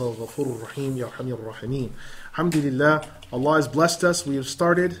الله غفور رحيم يرحم الراحمين. Alhamdulillah, Allah has blessed us. We have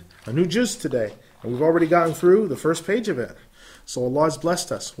started a new juz today, and we've already gotten through the first page of it. So Allah has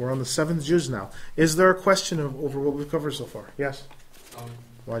blessed us. We're on the 7th juz now. Is there a question over what we've covered so far? Yes.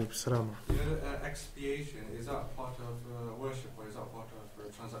 Wa alaikum salam. Expiation, is that part of worship, or is that part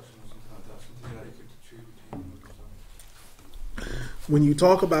of transaction or something like that? Something that you could choose between? When you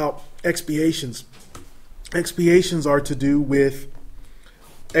talk about expiations are to do with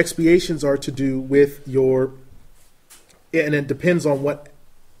your, and it depends on what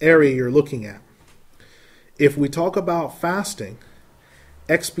area you're looking at. If we talk about fasting,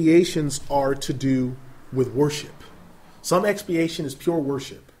 expiations are to do with worship. Some expiation is pure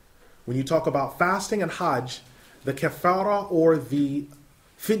worship. When you talk about fasting and Hajj, the kafara or the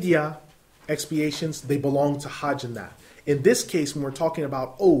fidya expiations, they belong to Hajj and that. In this case, when we're talking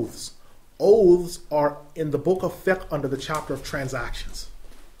about oaths are in the book of fiqh under the chapter of transactions.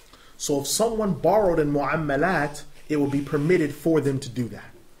 So if someone borrowed in mu'amalat, it will be permitted for them to do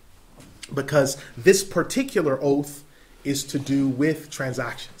that. Because this particular oath is to do with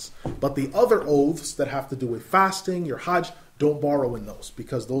transactions. But the other oaths that have to do with fasting, your Hajj, don't borrow in those,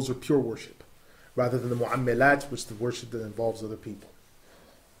 because those are pure worship, rather than the mu'amalat, which is the worship that involves other people.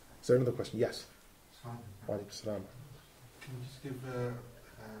 Is there another question? Yes. Wa alaikum salam. Can you just give a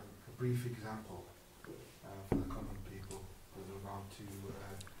brief example for the common people with regard to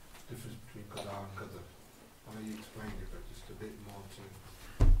the difference between qada and qadr? I know you explained it, but just a bit more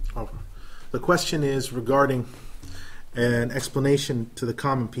to... The question is regarding an explanation to the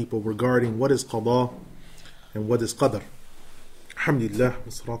common people regarding what is qada and what is qadr. Alhamdulillah,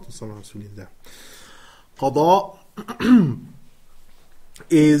 wassalatu wassalamu ala rasulillah. Qada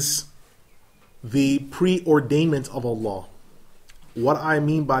is the preordainment of Allah. What I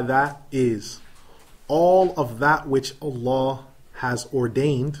mean by that is all of that which Allah has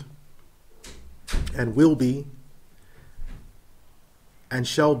ordained and will be and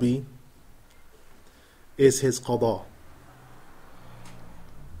shall be is His qada.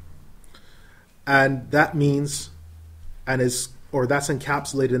 And that means, that's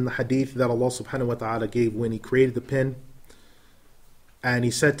encapsulated in the hadith that Allah subhanahu wa ta'ala gave when He created the pen, and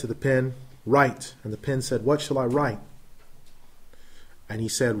He said to the pen, write. And the pen said, what shall I write? And He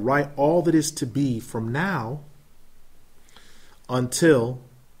said, write all that is to be from now until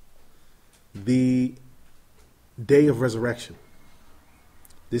the day of resurrection.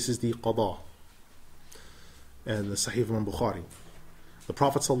 This is the qada. And the Sahih of Bukhari. The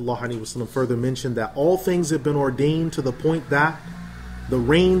Prophet ﷺ further mentioned that all things have been ordained to the point that the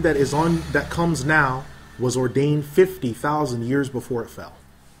rain that comes now was ordained 50,000 years before it fell.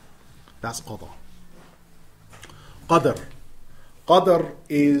 That's qada. Qadr. Qadr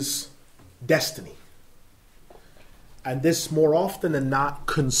is destiny. And this more often than not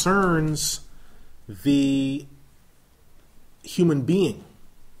concerns the human being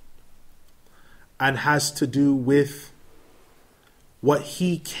and has to do with what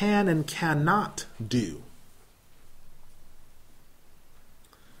he can and cannot do.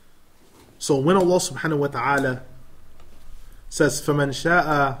 So when Allah subhanahu wa ta'ala says فَمَنْ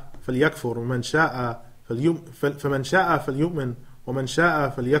شَاءَ فَلْيَكْفُرْ وَمَنْ شَاءَ فَلْيُؤْمِنْ وَمَنْ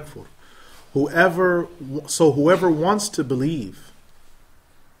شَاءَ فَلْيَكْفُرْ, whoever wants to believe,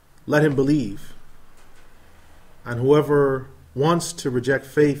 let him believe, and whoever wants to reject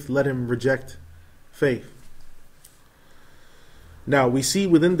faith, let him reject faith. Now we see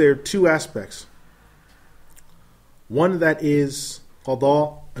within there two aspects. One that is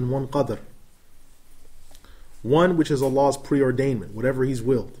qada and one qadr. One which is Allah's preordainment, whatever He's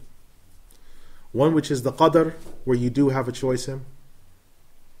willed. One which is the qadr, where you do have a choice in.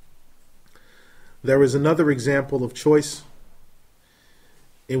 There is another example of choice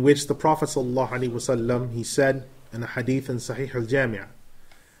in which the Prophet ﷺ, he said in a hadith in Sahih Al-Jami'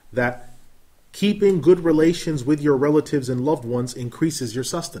 that keeping good relations with your relatives and loved ones increases your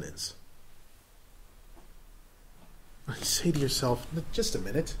sustenance. You say to yourself, just a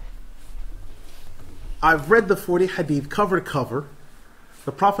minute. I've read the 40 hadith cover to cover.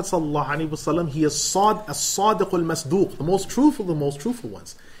 The Prophet ﷺ, he is as-sadiq al-masduq, the most truthful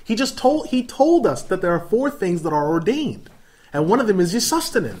ones. He told us that there are 4 things that are ordained. And one of them is your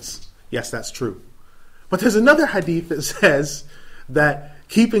sustenance. Yes, that's true. But there's another hadith that says that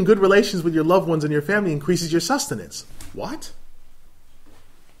keeping good relations with your loved ones and your family increases your sustenance. What?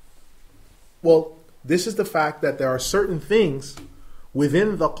 Well, this is the fact that there are certain things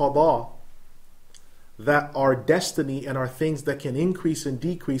within the qada that are destiny and are things that can increase and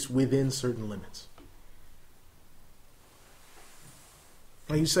decrease within certain limits.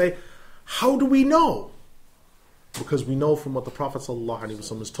 Now you say, how do we know? Because we know from what the Prophet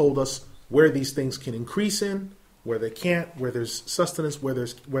ﷺ has told us where these things can increase in, where they can't, where there's sustenance, where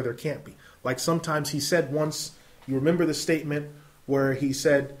there can't be. Like sometimes he said once, you remember the statement where he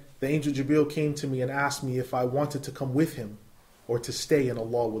said, the angel Jibreel came to me and asked me if I wanted to come with him or to stay, and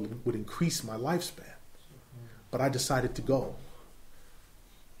Allah would increase my lifespan. But I decided to go.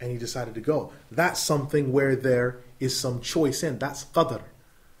 And he decided to go. That's something where there is some choice in. That's qadr.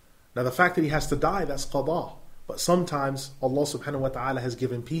 Now the fact that he has to die, that's qada. But sometimes Allah subhanahu wa ta'ala has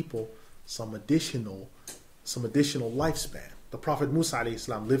given people some additional lifespan. The Prophet Musa alayhi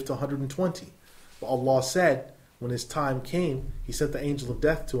salam lived to 120. But Allah said, when his time came, he sent the angel of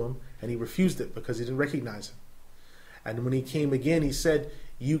death to him, and he refused it because he didn't recognize him. And when he came again, he said,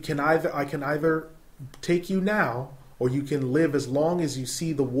 I can either take you now, or you can live as long as you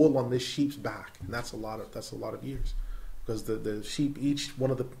see the wool on this sheep's back. And that's a lot of years. Because the sheep, each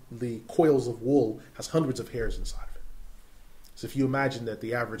one of the coils of wool has hundreds of hairs inside of it. So if you imagine that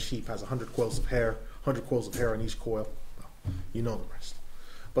the average sheep has 100 coils of hair on each coil, well, you know the rest.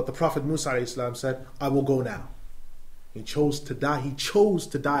 But the Prophet Musa ﷺ said, I will go now. He chose to die. He chose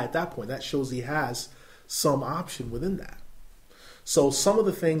to die at that point. That shows he has some option within that. So some of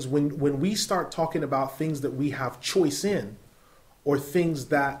the things, when we start talking about things that we have choice in, or things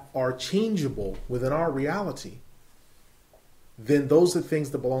that are changeable within our reality, then those are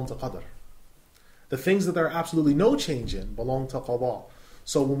things that belong to qadr. The things that there are absolutely no change in belong to qada.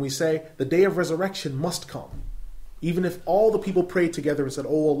 So when we say the day of resurrection must come, even if all the people prayed together and said,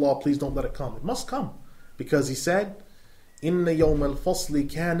 oh Allah, please don't let it come, it must come. Because he said, Inna yawm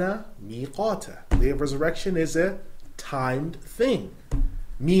al-fasli kana miqata. The day of resurrection is a timed thing.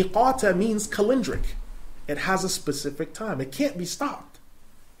 Miqata means calendric. It has a specific time. It can't be stopped.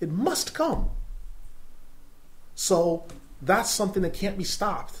 It must come. So that's something that can't be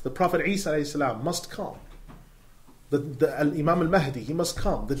stopped. The Prophet Isa alayhi salam must come. The Imam al-Mahdi, he must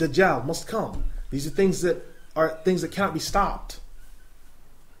come. The Dajjal must come. These are things that cannot be stopped.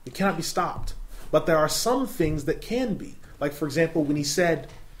 It cannot be stopped. But there are some things that can be. Like for example, when he said,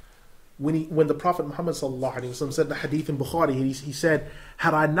 when the Prophet Muhammad sallallahu alaihi wasallam said in the hadith in Bukhari, he said,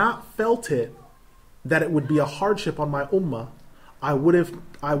 had I not felt it that it would be a hardship on my ummah, I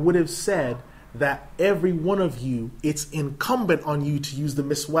would have said that every one of you, it's incumbent on you to use the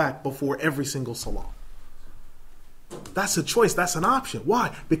miswak before every single salah. That's a choice. That's an option.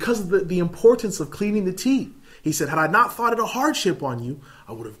 Why? Because of the importance of cleaning the teeth. He said, had I not thought it a hardship on you,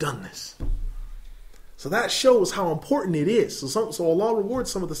 I would have done this. So that shows how important it is. So Allah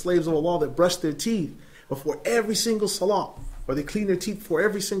rewards some of the slaves of Allah that brush their teeth before every single salah, or they clean their teeth before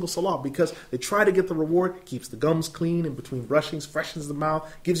every single salah, because they try to get the reward, keeps the gums clean in between brushings, freshens the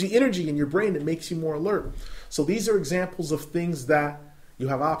mouth, gives you energy in your brain that makes you more alert. So these are examples of things that you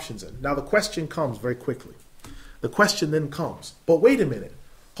have options in. Now the question comes very quickly. The question then comes, but wait a minute.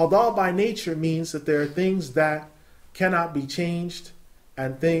 Qada by nature means that there are things that cannot be changed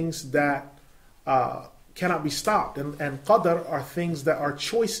and things that cannot be stopped. And qadr are things that are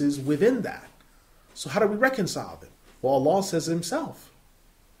choices within that. So how do we reconcile them? Well, Allah says himself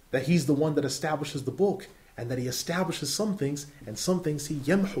that he's the one that establishes the book, and that he establishes some things, and some things he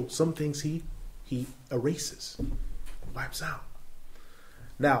yamhu, some things he erases, wipes out.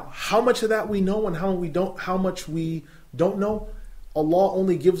 Now, how much of that we know and how much we don't know, Allah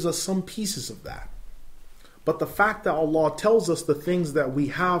only gives us some pieces of that. But the fact that Allah tells us the things that we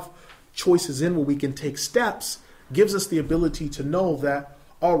have choices in, where we can take steps, gives us the ability to know that,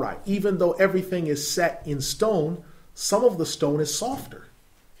 all right, even though everything is set in stone, some of the stone is softer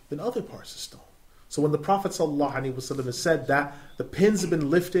than other parts of stone. So when the Prophet ﷺ has said that the pens have been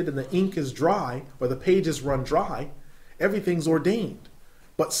lifted and the ink is dry, or the pages run dry, everything's ordained.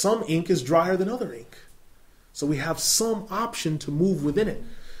 But some ink is drier than other ink. So we have some option to move within it.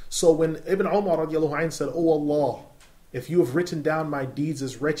 So when Ibn Umar radiallahu anh said, "Oh Allah, if you have written down my deeds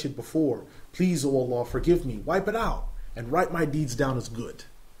as wretched before, please, oh Allah, forgive me, wipe it out, and write my deeds down as good."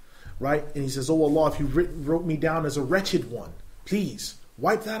 Right? And he says, "Oh Allah, if you wrote me down as a wretched one, please,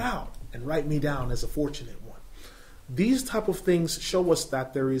 wipe that out, and write me down as a fortunate one." These type of things show us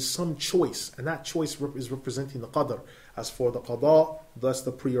that there is some choice, and that choice is representing the qadr. As for the qada, thus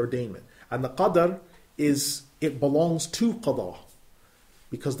the preordainment. And the qadr it belongs to qada.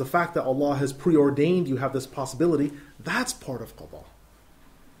 Because the fact that Allah has preordained you have this possibility, that's part of qada.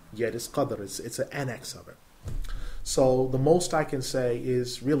 Yet it's qadr, it's an annex of it. So the most I can say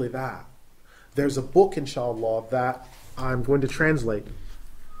is really that. There's a book, inshallah, that I'm going to translate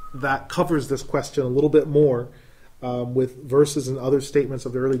that covers this question a little bit more, with verses and other statements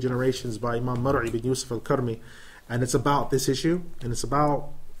of the early generations by Imam Mar'i ibn Yusuf al-Karmi, and it's about this issue, and it's about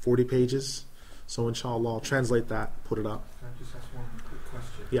 40 pages. So inshallah, I'll translate that, put it up. Can I just ask one quick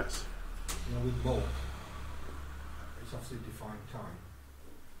question? Yes. You know, with Maut, it's obviously defined time,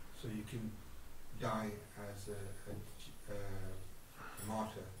 so you can die as a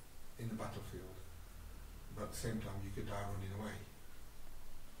martyr in the battlefield, but at the same time you could die running away.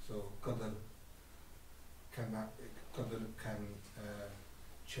 So Qadr can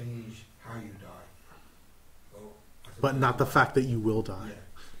change how you die. But not the fact that you will die. Yeah.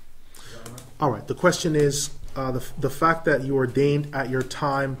 Is that right? All right. The question is the fact that you are ordained at your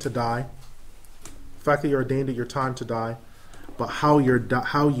time to die. The fact that you're ordained at your time to die, but how you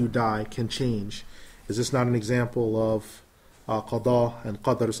die can change. Is this not an example of qada and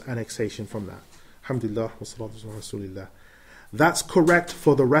qadr's annexation from that? Alhamdulillah wa salatu wa rasulillah. That's correct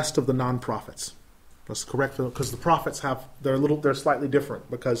for the rest of the non-prophets. That's correct because the prophets they're slightly different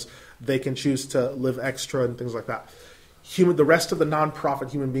because they can choose to live extra and things like that. The rest of the non-prophet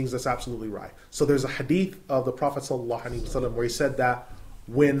human beings, that's absolutely right. So there's a hadith of the Prophet ﷺ where he said that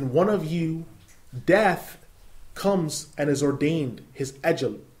when one of you, death comes and is ordained, his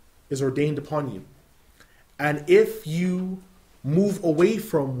ajal is ordained upon you, and if you move away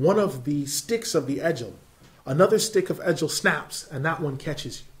from one of the sticks of the ajal, another stick of ajal snaps and that one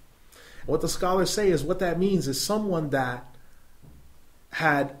catches you. What the scholars say is what that means is someone that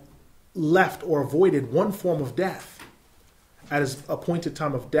had left or avoided one form of death at his appointed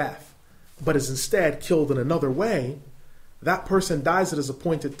time of death, but is instead killed in another way, that person dies at his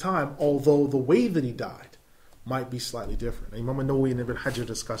appointed time, although the way that he died might be slightly different. Imam Nawawi and Ibn Hajar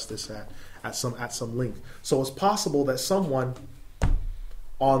discussed this at some length. So it's possible that someone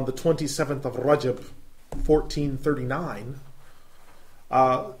on the 27th of Rajab, 1439,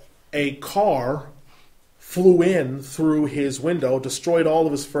 a car flew in through his window, destroyed all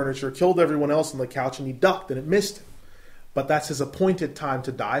of his furniture, killed everyone else on the couch, and he ducked and it missed him. But that's his appointed time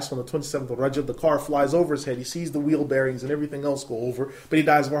to die. So on the 27th of Rajab, the car flies over his head. He sees the wheel bearings and everything else go over, but he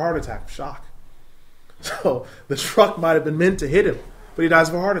dies of a heart attack of shock. So the truck might have been meant to hit him, but he dies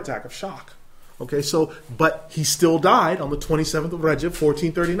of a heart attack of shock. Okay, but he still died on the 27th of Rajab,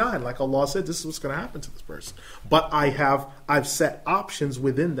 1439. Like Allah said, this is what's going to happen to this person. But I've set options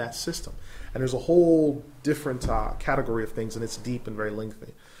within that system. And there's a whole different category of things, and it's deep and very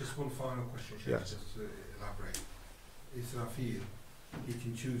lengthy. Just one final question, Sheikh, Yes. just to elaborate. Israfil, he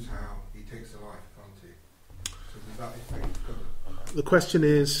can choose how he takes a life, can't he? So does that affect Qadr? The question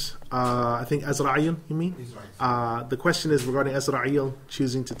is, I think Azra'il, you mean? He's right. The question is regarding Azra'il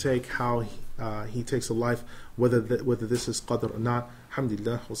choosing to take how he takes a life, whether this is qadr or not.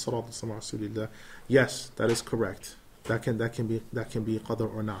 Alhamdulillah wa salatu wa rasulillah. Yes, that is correct. That can be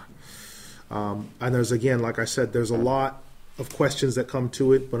qadr or not. And there's, again, like I said, there's a lot of questions that come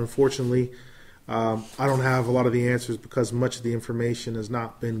to it, but unfortunately, I don't have a lot of the answers because much of the information has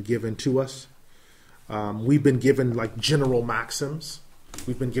not been given to us. We've been given general maxims.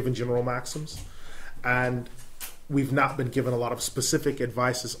 And we've not been given a lot of specific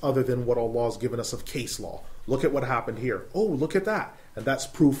advices other than what Allah has given us of case law. Look at what happened here. Oh, look at that. And that's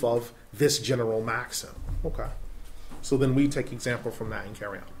proof of this general maxim. Okay. So then we take example from that and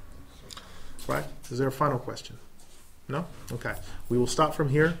carry on. Right? Is there a final question? No? Okay. We will stop from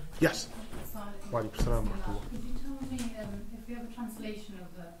here. Yes? Could you tell me if we have a translation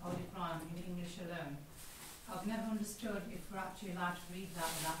of the Holy Quran in English alone? I've never understood if we're actually allowed to read that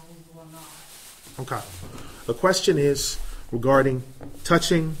without wudu or not. Okay. The question is regarding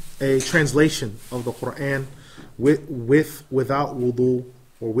touching a translation of the Quran without wudu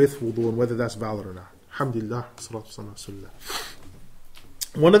or with wudu, and whether that's valid or not. Alhamdulillah.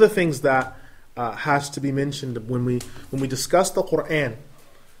 One of the things that has to be mentioned when we discuss the Quran,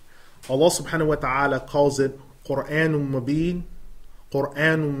 Allah subhanahu wa ta'ala calls it Quranun Mubin,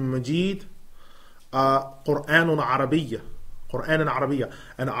 Quranun Majid, Quranun Arabiyyah, Quran and Arabiya,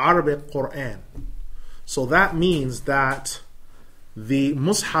 an Arabic Quran. So that means that the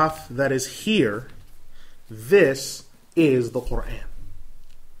Mus'haf that is here, this is the Quran.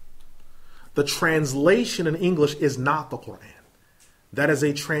 The translation in English is not the Quran. That is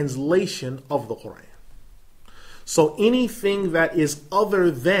a translation of the Quran. So anything that is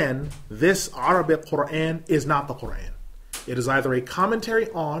other than this Arabic Quran is not the Quran. It is either a commentary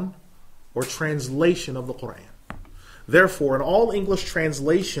on or translation of the Quran. Therefore, in all English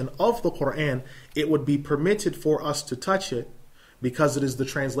translation of the Quran, it would be permitted for us to touch it because it is the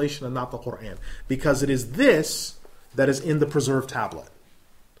translation and not the Quran. Because it is this that is in the preserved tablet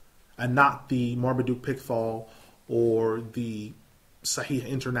and not the Marmaduke Pickthall or the Sahih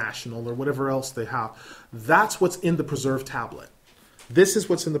International or whatever else they have. That's what's in the preserved tablet. This is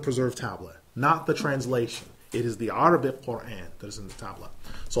what's in the preserved tablet, not the translation. It is the Arabic Quran that is in the tablet.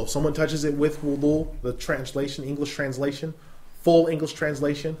 So if someone touches it with wudu, the translation, English translation, full English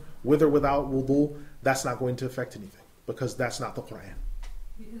translation, with or without wudu, that's not going to affect anything because that's not the Quran.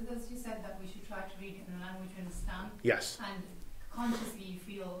 Because as you said that we should try to read it in the language we understand. Yes. And consciously you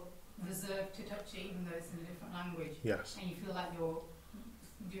feel reserved to touch it even though it's in a different language. Yes. And you feel like you're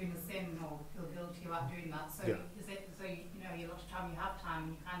doing a sin or feel guilty about doing that. So is it so you know a lot of time you have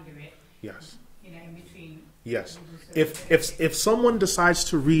time you can do it. Yes. You know, in between. Yes. If someone decides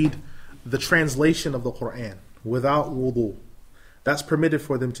to read the translation of the Quran without wudu, that's permitted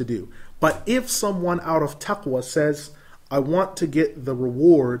for them to do. But if someone out of taqwa says, I want to get the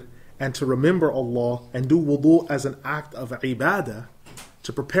reward and to remember Allah and do wudu as an act of ibadah,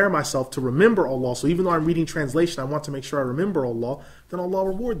 to prepare myself to remember Allah, so even though I'm reading translation, I want to make sure I remember Allah, then Allah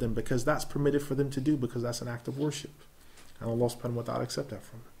reward them because that's permitted for them to do because that's an act of worship. And Allah subhanahu wa ta'ala accept that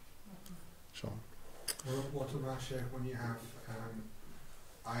from them. Sure. What about, Sheikh, when you have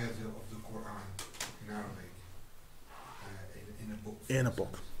ayat of the Quran in Arabic, in a book? In a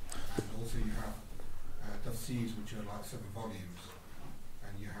book. And also you have tafsirs, which are like 7 volumes,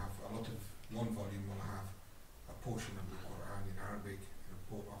 and you have a lot of one volume will have a portion of the Quran in Arabic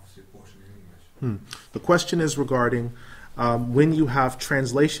and obviously a portion in English. The question is regarding when you have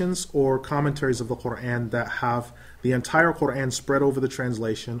translations or commentaries of the Quran that have the entire Quran spread over the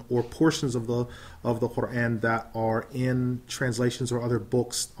translation, or portions of the Quran that are in translations or other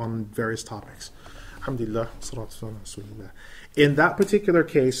books on various topics. Alhamdulillah, salatu wa rasulillah. In that particular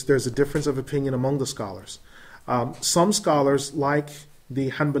case, there's a difference of opinion among the scholars. Some scholars, like the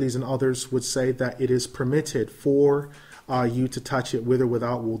Hanbalis and others, would say that it is permitted for you to touch it with or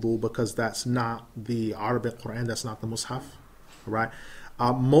without wudu because that's not the Arabic Quran, that's not the Mus'haf, right?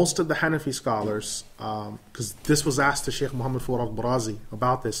 Most of the Hanafi scholars, because this was asked to Sheikh Muhammad Fawad al-Barazi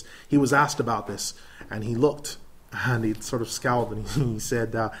about this, he was asked about this, and he looked, and he sort of scowled, and he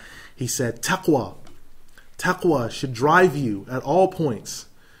said, taqwa should drive you at all points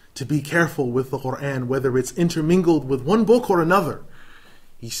to be careful with the Quran, whether it's intermingled with one book or another.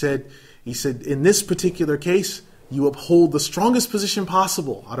 He said, in this particular case, you uphold the strongest position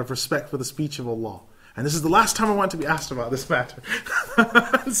possible out of respect for the speech of Allah. And this is the last time I want to be asked about this matter.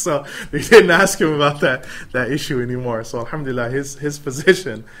 So they didn't ask him about that issue anymore. So alhamdulillah, his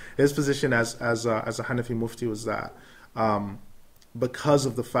position as a Hanafi Mufti was that because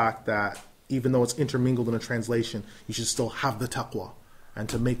of the fact that even though it's intermingled in a translation, you should still have the taqwa and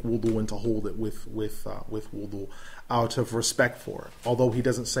to make wudu and to hold it with wudu out of respect for it. Although he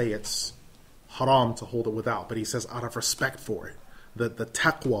doesn't say it's haram to hold it without, but he says out of respect for it. The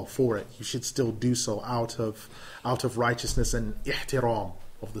taqwa for it, you should still do so out of righteousness and ihtiram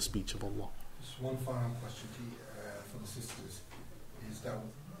of the speech of Allah. Just one final question to you, for the sisters is that,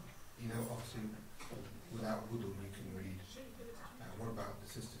 obviously without wudu you can read. What about the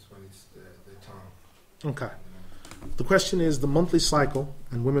sisters when it's the time? Okay. The question is the monthly cycle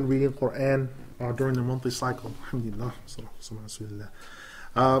and women reading Quran during their monthly cycle. Alhamdulillah.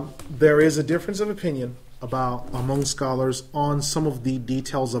 There is a difference of opinion among scholars on some of the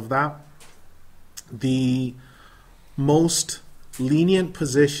details of that. The most lenient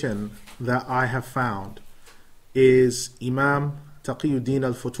position that I have found is Imam Taqiyuddin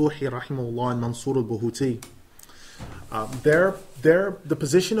al-Futuhi rahimahullah and Mansur al-Buhuti. The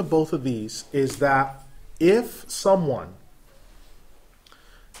position of both of these is that if someone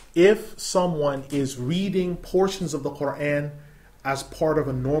is reading portions of the Quran as part of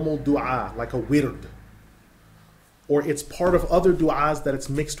a normal dua, like a wird, or it's part of other du'as that it's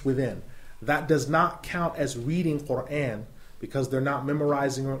mixed within, that does not count as reading Quran because they're not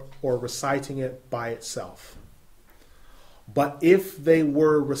memorizing or reciting it by itself. But if they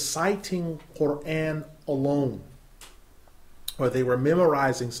were reciting Quran alone, or they were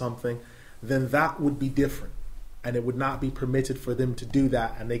memorizing something, then that would be different. And it would not be permitted for them to do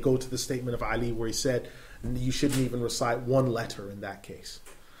that. And they go to the statement of Ali where he said, you shouldn't even recite one letter in that case.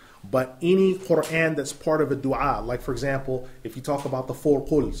 But any Quran that's part of a dua, like for example, if you talk about the 4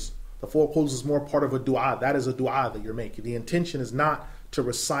 quls, the 4 quls is more part of a dua. That is a dua that you're making. The intention is not to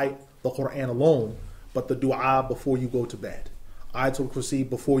recite the Quran alone, but the dua before you go to bed. Ayatul Kursi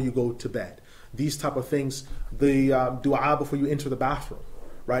before you go to bed. These type of things, the dua before you enter the bathroom,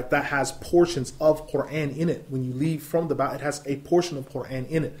 right? That has portions of Quran in it. When you leave from the bathroom, it has a portion of Quran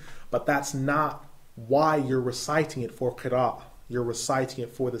in it. But that's not why you're reciting it for qira'ah. You're reciting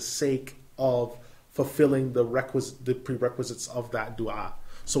it for the sake of fulfilling the prerequisites of that dua.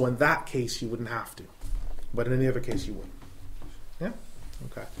 So in that case, you wouldn't have to. But in any other case, you would. Yeah?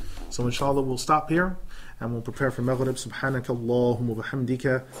 Okay. So inshallah, we'll stop here. And we'll prepare for Maghrib. Subhanaka Allahumma wa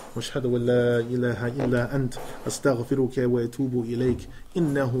bihamdika wa ashhadu an la ilaha illa ant astaghfiruka wa atubu ilayk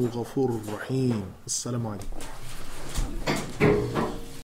innahu ghafurur rahim. Assalamu alaikum.